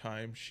that point in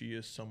time she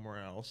is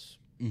somewhere else.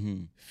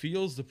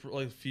 Feels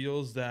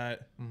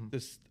that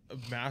this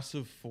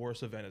massive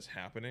force event is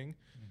happening,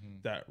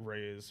 that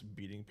Rey is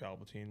beating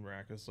Palpatine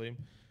miraculously,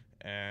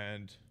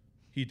 and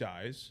he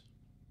dies,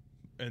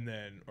 and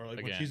then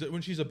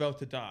when she's about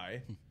to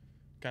die,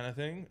 kind of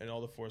thing, and all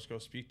the Force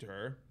Ghosts speak to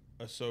her.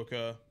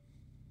 Ahsoka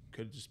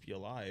could just be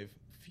alive,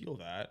 feel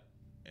that,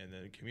 and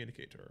then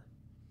communicate to her.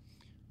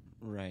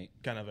 Right.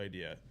 Kind of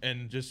idea,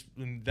 and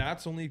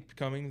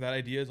that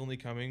idea is only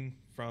coming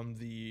from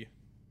the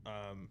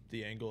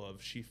angle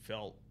of she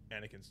felt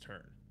Anakin's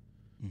turn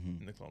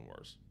in the Clone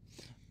Wars.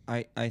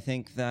 I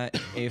think that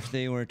if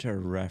they were to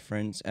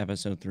reference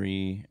Episode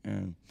 3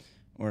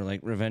 or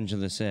like Revenge of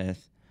the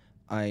Sith,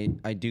 I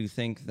do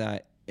think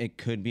that it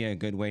could be a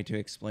good way to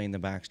explain the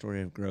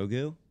backstory of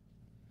Grogu,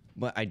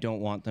 but I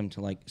don't want them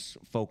to like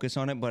focus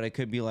on it. But it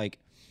could be like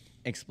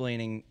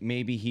explaining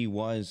maybe he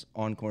was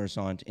on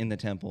Coruscant in the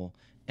temple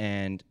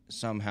and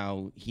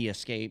somehow he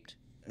escaped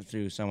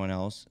through someone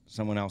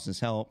else's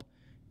help,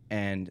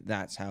 and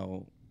that's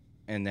how,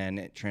 and then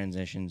it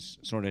transitions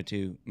sort of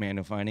to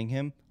Mando finding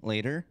him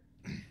later.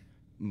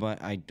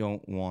 But I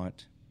don't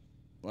want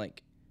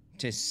like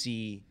to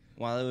see,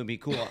 while it would be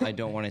cool, I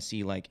don't want to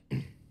see like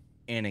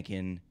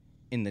Anakin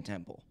in the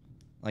temple.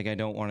 Like, I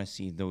don't want to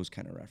see those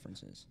kind of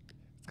references.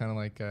 It's kind of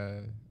like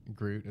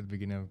Groot at the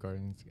beginning of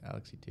Guardians of the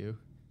Galaxy 2,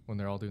 when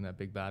they're all doing that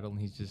big battle and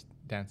he's just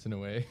dancing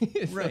away. So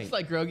Right. it's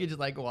like Grogu just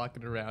like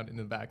walking around in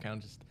the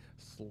background, just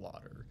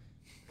slaughter.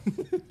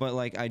 But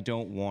like, I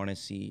don't want to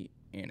see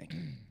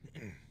Anakin.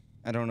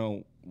 I don't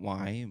know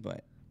why,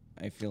 but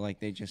I feel like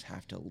they just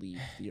have to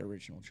leave the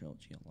original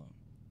trilogy alone.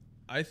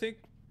 I think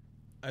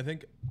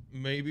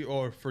maybe,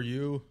 or for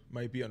you,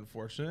 might be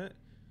unfortunate,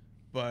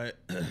 but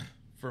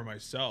for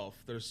myself,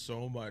 there's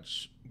so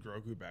much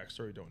Grogu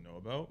backstory I don't know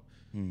about,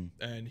 and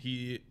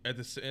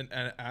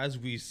and as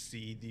we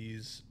see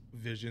these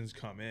visions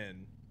come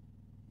in,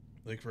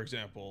 like for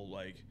example,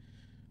 like,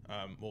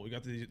 we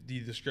got the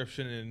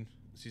description in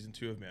season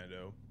 2 of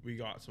Mando. We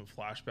got some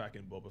flashback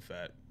in Boba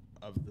Fett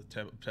of the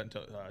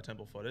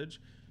temple footage.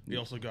 We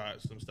also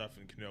got some stuff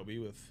in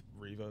Kenobi with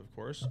Reva, of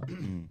course.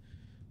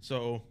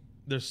 So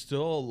there's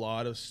still a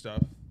lot of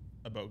stuff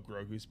about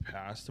Grogu's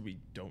past that we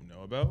don't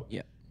know about.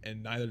 Yeah.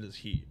 And neither does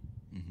he.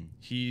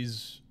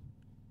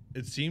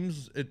 It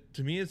seems like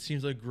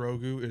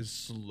Grogu is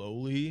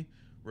slowly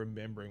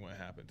remembering what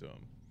happened to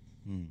him.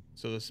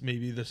 So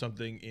there's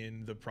something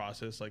in the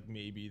process, like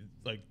maybe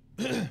like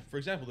for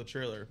example, the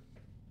trailer,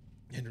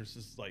 and it's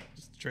just like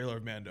the trailer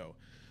of Mando.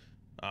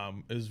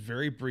 It was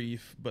very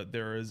brief, but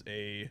there is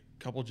a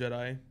couple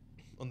Jedi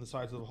on the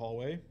sides of the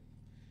hallway,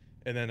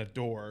 and then a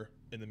door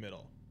in the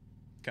middle,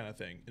 kind of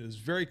thing. It is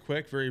very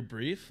quick, very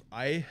brief.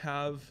 I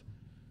have,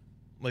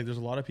 like, there's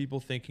a lot of people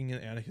thinking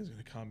that Anakin's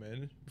going to come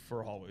in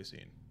for a hallway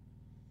scene,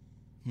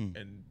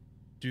 and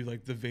do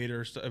like the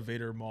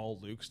Vader Maul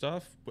Luke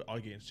stuff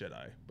against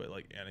Jedi, but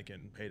like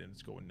Anakin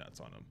Hayden's going nuts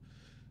on him.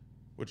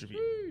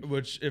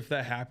 Which if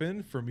that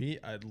happened for me,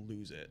 I'd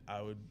lose it.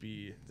 I would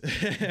be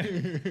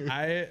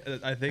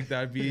I think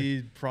that'd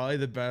be probably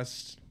the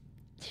best.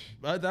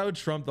 That would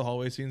trump the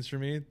hallway scenes for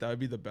me. That would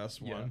be the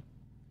best one.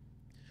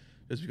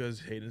 Just because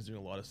Hayden's doing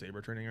a lot of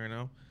saber training right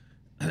now.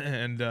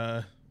 And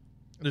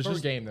there's for just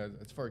a game though.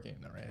 It's for a game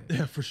though, right?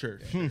 yeah, for sure.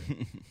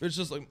 It's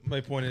just like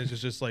my point is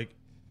it's just like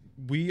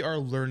we are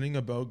learning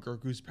about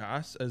Grogu's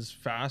past as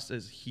fast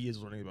as he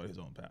is learning about his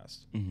own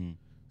past. Mm-hmm.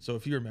 So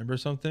if you remember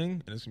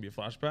something and it's gonna be a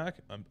flashback,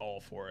 I'm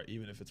all for it,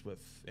 even if it's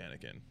with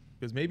Anakin,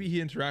 because maybe he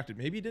interacted,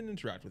 maybe he didn't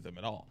interact with him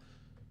at all,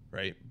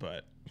 right?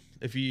 But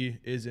if he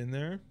is in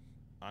there,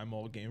 I'm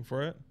all game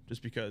for it,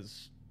 just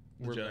because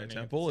the We're Jedi learning at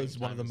Temple the is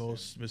same one of the time as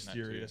most him, that too.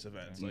 mysterious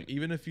events. Yeah. Like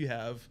even if you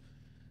have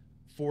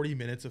 40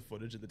 minutes of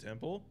footage at the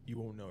temple, you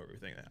won't know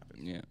everything that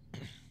happened. Yeah.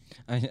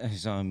 I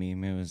saw a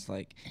meme. It was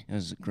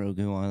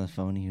Grogu on the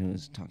phone. He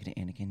was talking to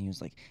Anakin. He was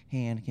like, "Hey,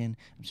 Anakin,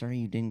 I'm sorry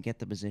you didn't get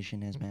the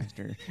position as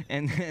master."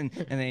 and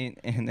then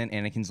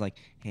Anakin's like,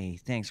 "Hey,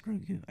 thanks,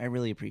 Grogu. I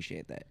really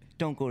appreciate that.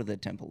 Don't go to the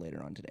temple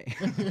later on today."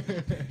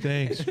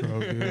 Thanks,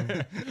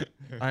 Grogu.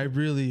 I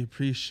really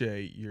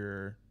appreciate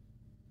your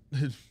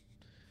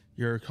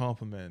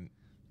compliment.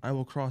 I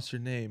will cross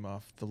your name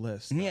off the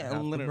list. Yeah, I have to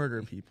literally.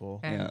 murder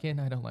people. Yeah. Anakin,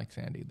 I don't like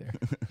sand either.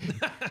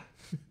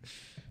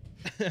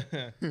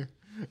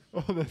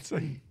 Oh, that's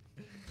like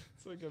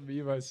it's like a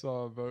meme I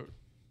saw about.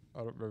 I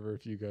don't remember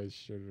if you guys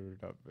showed it or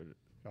not, but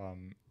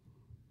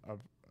of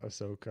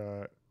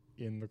Ahsoka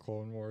in the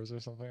Clone Wars or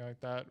something like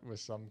that with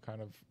some kind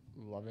of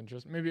love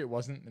interest. Maybe it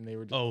wasn't, and they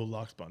were just, Oh,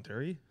 Lox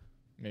Bonteri?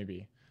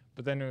 maybe.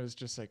 But then it was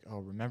just like, oh,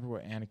 remember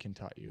what Anakin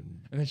taught you,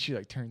 and then she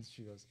like turns,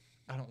 she goes,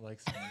 I don't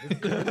like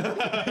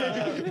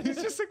sand.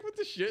 He's just like, what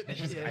the shit? And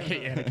she's like, I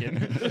hate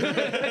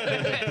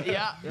Anakin.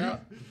 yeah.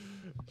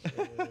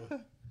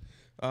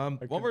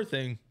 One more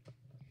thing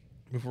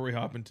before we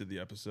hop into the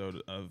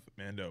episode of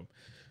Mando.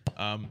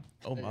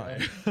 Oh my.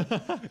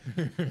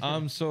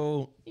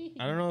 So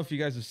I don't know if you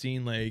guys have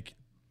seen like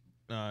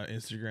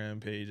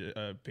Instagram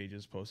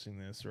pages posting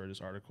this or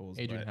just articles.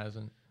 Adrian but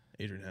hasn't.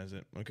 Adrian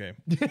hasn't. Okay.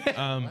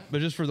 But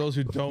just for those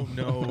who don't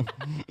know,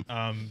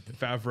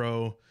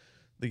 Favreau,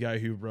 the guy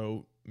who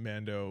wrote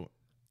Mando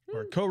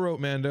or co-wrote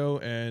Mando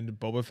and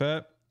Boba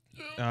Fett,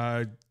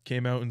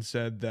 came out and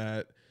said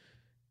that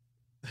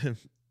the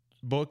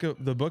book of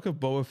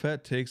Boba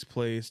Fett takes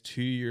place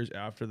 2 years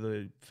after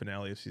the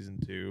finale of season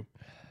 2.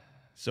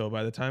 So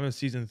by the time of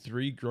season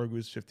 3,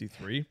 Grogu's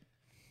 53.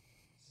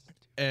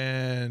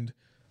 And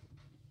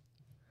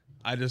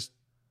I just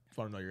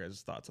want to know your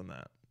guys' thoughts on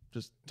that.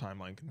 Just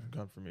timeline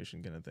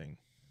confirmation kind of thing.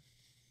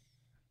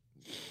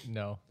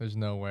 No, there's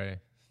no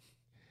way.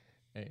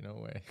 Ain't no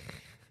way.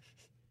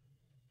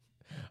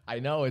 I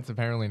know it's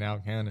apparently now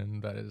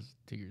canon, that is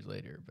 2 years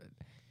later, but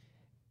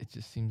it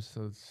just seems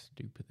so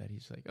stupid that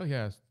he's like, oh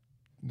yeah, it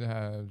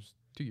was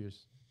 2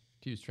 years.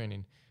 2 years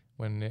training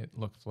when it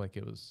looked like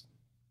it was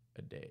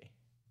a day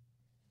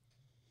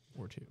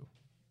or two.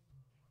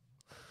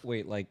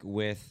 Wait, like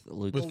with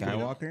Luke With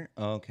Skywalker?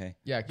 Oh, okay.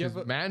 Yeah, because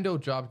but- Mando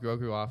dropped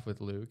Grogu off with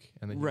Luke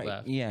and then he Right.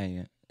 left. Yeah,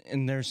 yeah.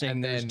 And they're saying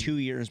And there's then- 2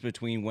 years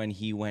between when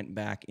he went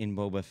back in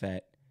Boba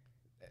Fett,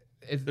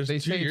 There's They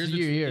 2 say years it's 2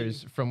 between-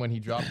 years from when he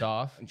dropped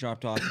off,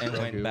 dropped off, and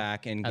went Grogu,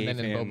 back and and gave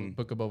then in him.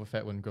 Book of Boba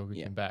Fett when Grogu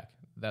Yeah. came back.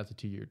 That's a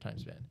 2 year time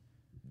span.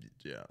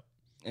 Yeah.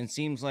 It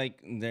seems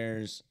like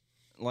there's,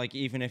 like,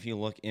 even if you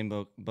look in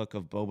Book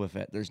of Boba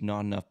Fett, there's not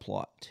enough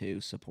plot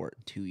to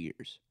support 2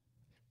 years.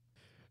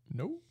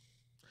 No.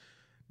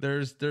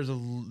 There's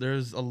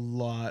a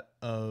lot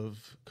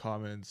of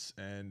comments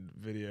and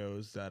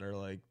videos that are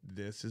like,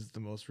 this is the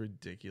most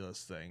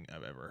ridiculous thing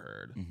I've ever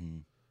heard. Mm-hmm.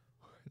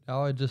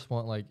 Now I just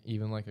want like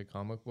even like a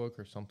comic book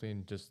or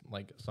something, just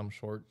like some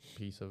short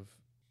piece of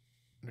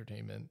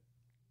entertainment,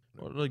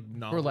 Or like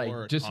novel like,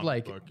 or a just comic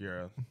like- book,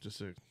 yeah.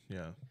 Just a,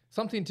 yeah.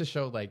 something to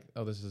show like,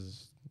 oh, this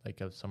is like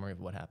a summary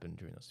of what happened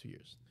during those 2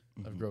 years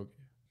of Grogu.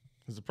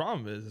 Because the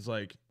problem is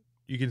like,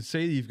 you can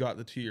say you've got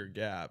the 2 year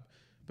gap,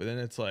 but then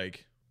it's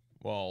like,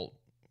 well,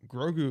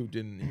 Grogu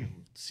didn't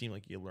even seem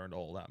like he learned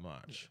all that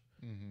much.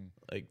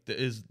 Like,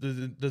 does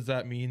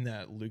that mean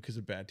that Luke is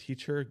a bad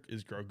teacher?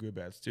 Is Grogu a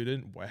bad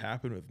student? What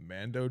happened with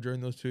Mando during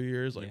those 2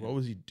 years? Like, Yeah. what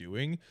was he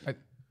doing?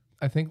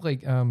 I think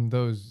like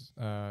those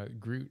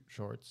Groot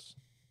shorts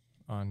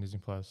on Disney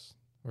Plus,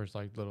 where it's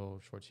like little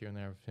shorts here and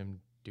there of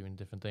him doing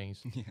different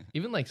things. Yeah.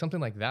 Even like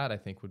something like that, I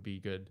think would be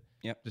good.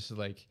 Yep. Just to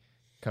like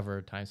cover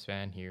a time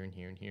span here and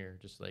here and here,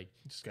 just like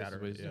Scatter this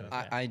is it, what he's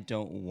yeah. doing. I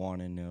don't want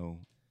to know.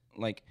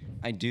 Like,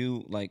 I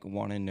do, like,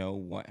 want to know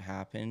what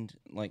happened,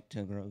 like, to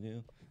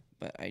Grogu,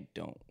 but I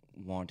don't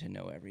want to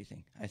know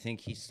everything. I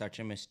think he's such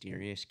a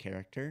mysterious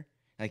character.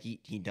 Like,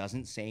 he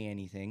doesn't say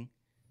anything.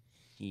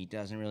 He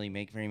doesn't really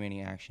make very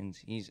many actions.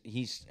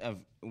 He's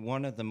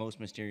one of the most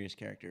mysterious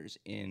characters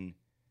in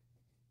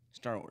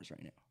Star Wars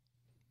right now.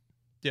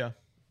 Yeah.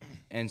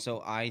 And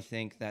so I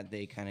think that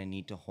they kind of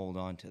need to hold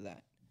on to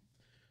that.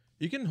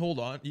 You can hold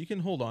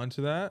on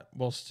to that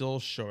while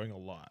still showing a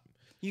lot.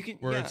 You can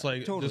where yeah, it's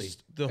like totally.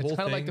 just the It's whole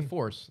kind of thing. like the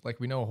Force. Like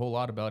we know a whole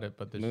lot about it,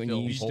 but there's When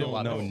still you a still whole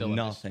lot know of still a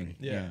nothing.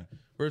 mystery. Yeah.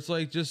 Where it's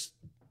like just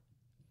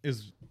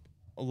is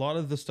a lot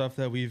of the stuff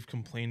that we've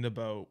complained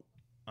about,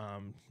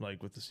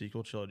 like with the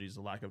sequel trilogies,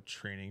 the lack of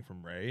training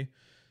from Rey,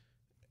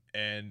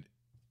 and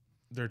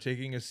they're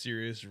taking a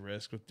serious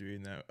risk with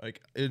doing that.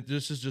 Like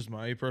this is just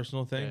my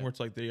personal thing, Yeah. where it's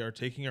like they are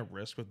taking a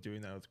risk with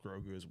doing that with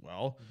Grogu as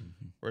well.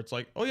 Where it's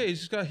like, oh yeah,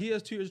 he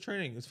has 2 years of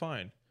training, it's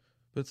fine,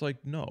 but it's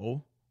like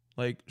no,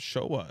 like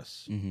show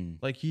us. Mhm.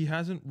 Like he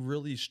hasn't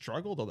really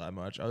struggled all that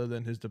much, other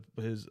than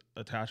his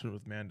attachment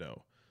with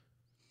Mando.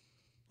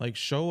 Like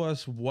show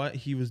us what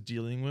he was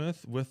dealing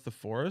with the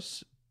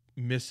Force,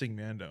 missing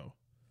Mando,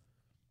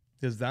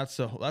 because that's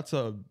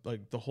a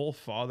like the whole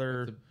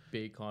father It's a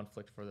big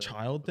conflict for the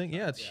child thing.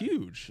 Yeah, it's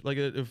huge. Like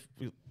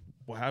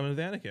what happened with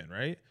Anakin,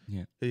 right?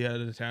 Yeah. He had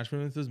an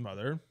attachment with his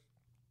mother.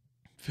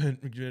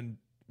 And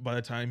by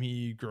the time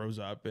he grows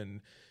up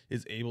and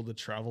is able to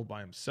travel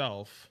by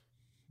himself,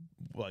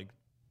 like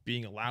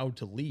being allowed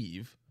to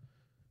leave,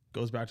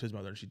 goes back to his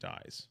mother and she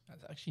dies.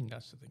 That's actually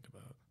nuts to think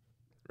about.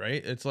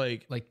 Right? It's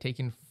like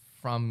Taken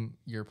from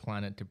your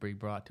planet to be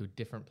brought to a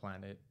different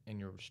planet, and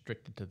you're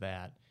restricted to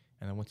that.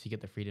 And then once you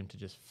get the freedom to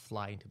just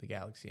fly into the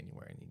galaxy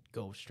anywhere and you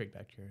go straight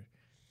back to your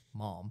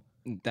mom.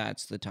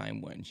 That's the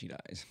time when she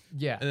dies.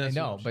 Yeah, And I that's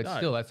know, when she but died.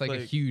 still, that's like a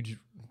Like- huge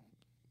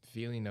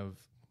feeling of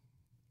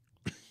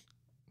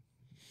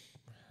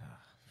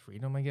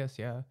freedom, I guess.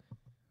 Yeah,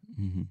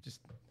 Mm-hmm.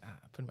 just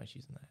putting my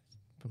shoes in that,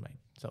 put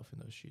myself in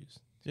those shoes.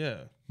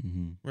 yeah.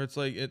 Mm-hmm. Where it's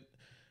like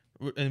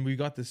and we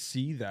got to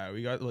see that.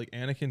 We got like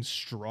Anakin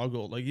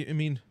struggled. Like I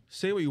mean,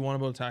 say what you want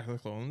about Attack of the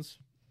Clones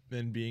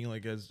and being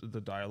like as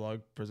the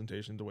dialogue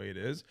presentation the way it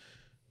is,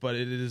 but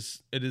it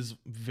is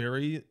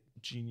very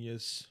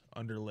genius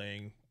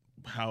underlaying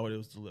how it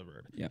was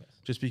delivered. Yeah.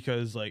 Just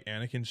because like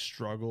Anakin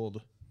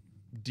struggled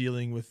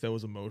dealing with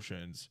those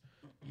emotions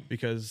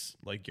because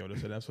like Yoda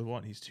said in episode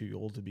 1, he's too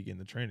old to begin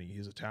the training.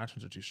 His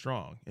attachments are too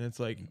strong. And it's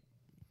like,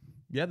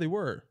 yeah, they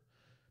were.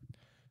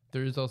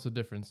 There is also a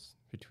difference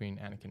between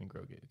Anakin and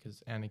Grogu,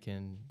 because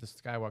Anakin, the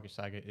Skywalker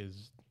saga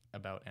is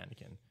about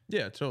Anakin,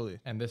 Yeah, totally.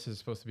 and this is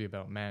supposed to be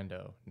about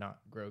Mando, not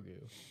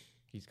Grogu.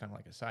 He's kind of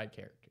like a side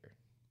character,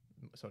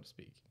 so to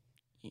speak.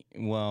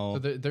 Well, So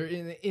they're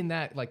in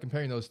that, like,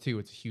 comparing those two,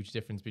 it's a huge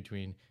difference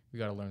between we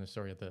got to learn the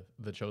story of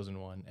the chosen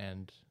one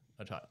and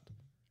a child.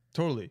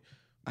 Totally.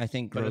 I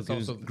think But it's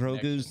Grogu's also the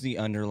Grogu's the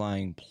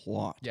underlying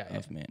plot Yeah,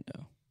 of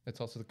Mando.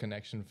 It's also the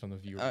connection from the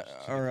viewers to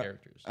the or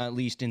characters. at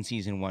least in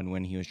season 1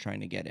 when he was trying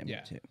to get him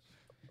Yeah. to.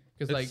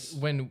 Because like It's-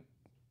 when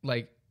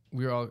like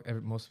we were all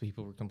most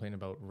people were complaining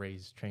about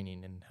Rey's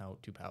training and how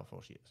too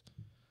powerful she is.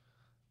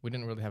 We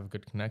didn't really have a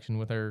good connection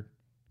with her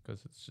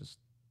because it's just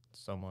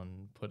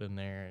someone put in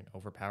there and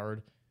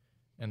overpowered.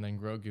 And then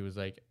Grogu was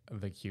like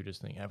the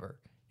cutest thing ever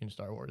in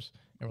Star Wars.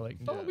 And we're like,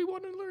 oh, Yeah. we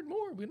want to learn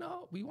more.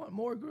 We want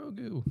more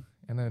Grogu.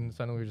 And then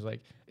suddenly we're just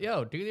like,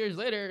 yo, 2 years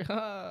later,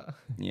 ha.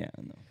 Yeah,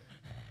 no.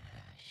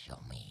 Show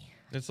me.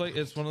 It's like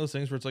it's one of those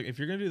things where it's like if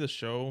you're gonna do the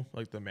show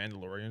like the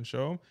Mandalorian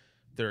show,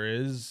 there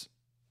is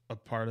a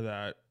part of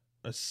that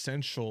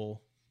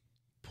essential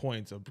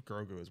points of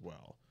Grogu as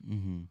well,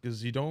 Mm-hmm.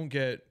 because you don't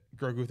get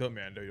Grogu without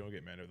Mando, you don't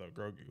get Mando without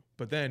Grogu.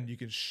 But then you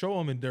can show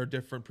them in their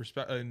different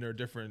in their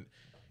different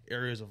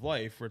areas of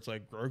life, where it's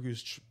like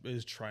Grogu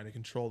is trying to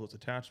control those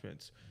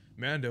attachments.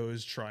 Mando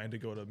is trying to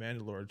go to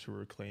Mandalore to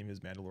reclaim his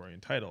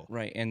Mandalorian title.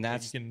 Right, and Like,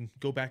 that's you can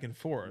go back and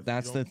forth.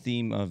 that's You the don't-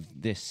 theme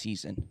of this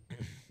season.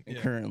 Yeah.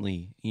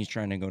 Currently, he's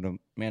trying to go to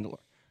Mandalore.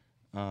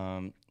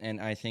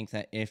 And I think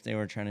that if they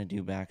were trying to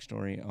do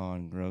backstory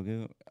on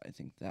Grogu, I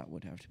think that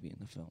would have to be in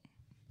the film.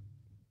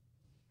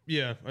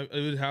 yeah. It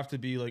would have to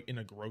be like in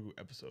a Grogu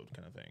episode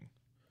kind of thing.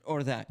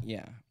 Or that,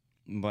 yeah.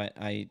 But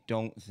I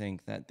don't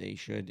think that they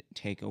should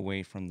take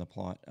away from the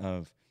plot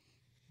of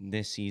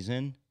this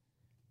season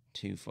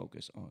to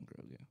focus on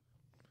Grogu.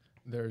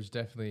 There's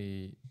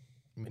definitely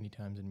many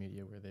times in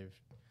media where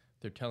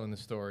they're telling the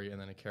story and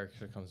then a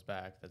character comes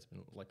back that's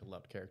been like a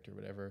loved character or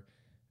whatever,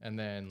 and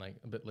then like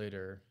a bit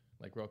later,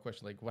 like real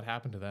question, like what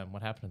happened to them,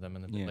 and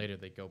then a bit Yeah. later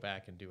they go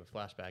back and do a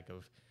flashback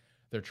of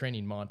their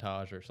training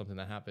montage or something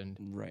that happened,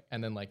 Right.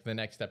 and then like the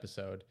next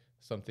episode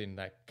something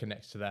that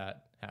connects to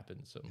that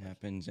happens. So like,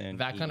 Happens and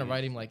that kind of he-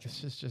 writing, like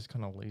this is just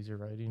kind of lazy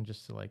writing,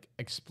 just to like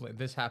explain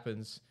this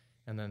happens,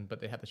 and then but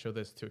they have to show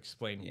this to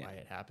explain Yeah. why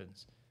it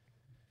happens.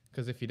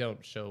 Because if you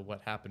don't show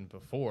what happened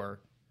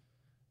before,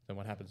 then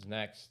what happens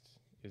next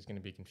is going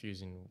to be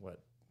confusing.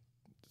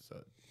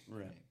 So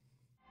Right.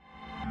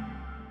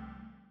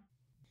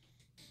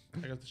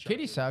 I got the shot.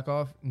 Katie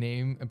Sackhoff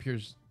name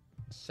appears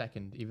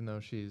second, even though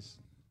she's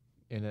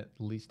in at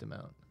least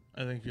amount.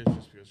 I think it's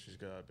just because she's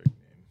got a big name.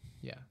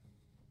 Yeah.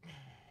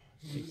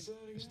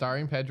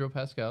 Starring Pedro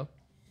Pascal,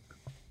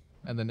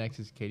 and then next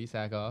is Katie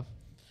Sackhoff,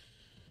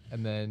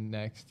 and then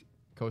next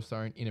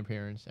co-starring in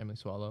appearance Emily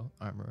Swallow,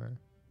 Armorer,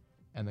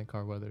 and then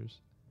Carl Weathers,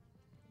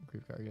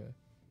 Grief Karga,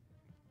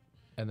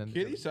 and then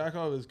Katie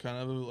Sackhoff is kind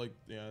of like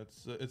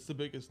it's the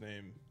biggest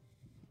name,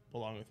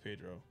 along with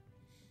Pedro,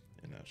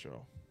 in that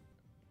show.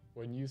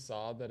 When you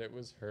saw that it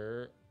was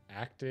her,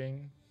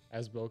 acting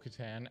as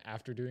Bo-Katan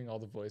after doing all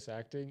the voice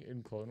acting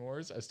in Clone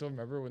Wars. I still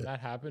remember when that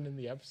happened in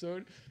the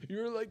episode. You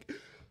were like,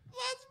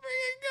 let's bring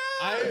it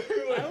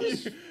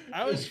go!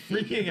 I was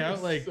freaking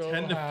out like So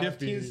 10 to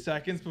 15 happy.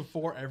 seconds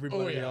before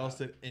everybody yeah. else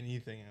did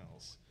anything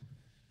else.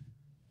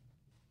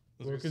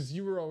 Well, because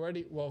you were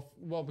already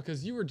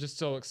because you were just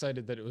so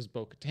excited that it was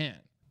Bo-Katan,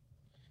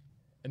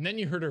 and then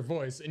you heard her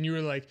voice, and you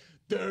were like,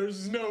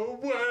 "There's no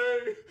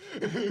way."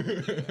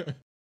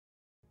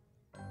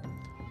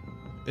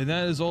 And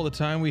that is all the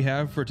time we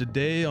have for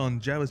today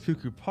on Jabba's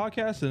Puku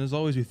podcast. And as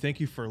always, we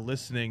thank you for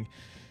listening.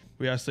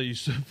 We ask that you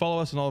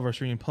follow us on all of our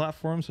streaming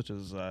platforms, such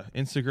as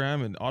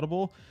Instagram and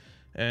Audible,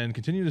 and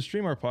continue to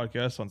stream our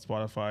podcast on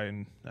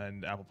Spotify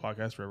and Apple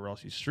Podcasts, wherever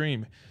else you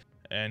stream.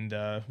 And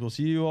we'll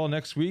see you all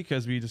next week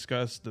as we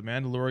discuss The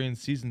Mandalorian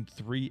Season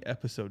 3,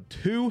 Episode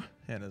 2.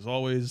 And as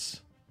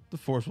always, the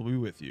Force will be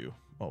with you,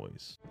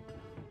 always.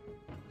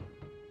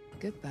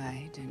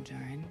 Goodbye, Din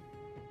Djarin.